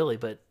Uncharted really,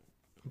 but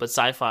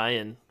sci-fi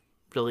and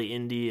really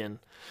indie and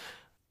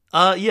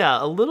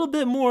a little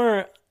bit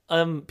more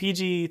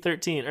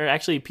PG-13 or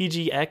actually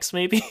PGX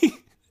maybe.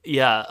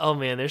 Yeah, oh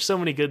man, there's so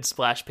many good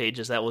splash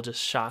pages that will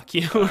just shock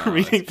you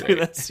reading through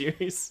that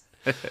series.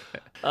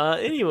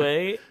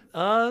 Anyway,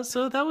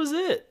 so that was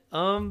it.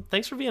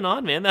 Thanks for being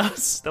on, man. That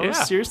was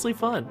seriously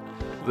fun.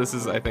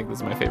 I think this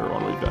is my favorite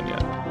one we've done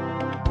yet.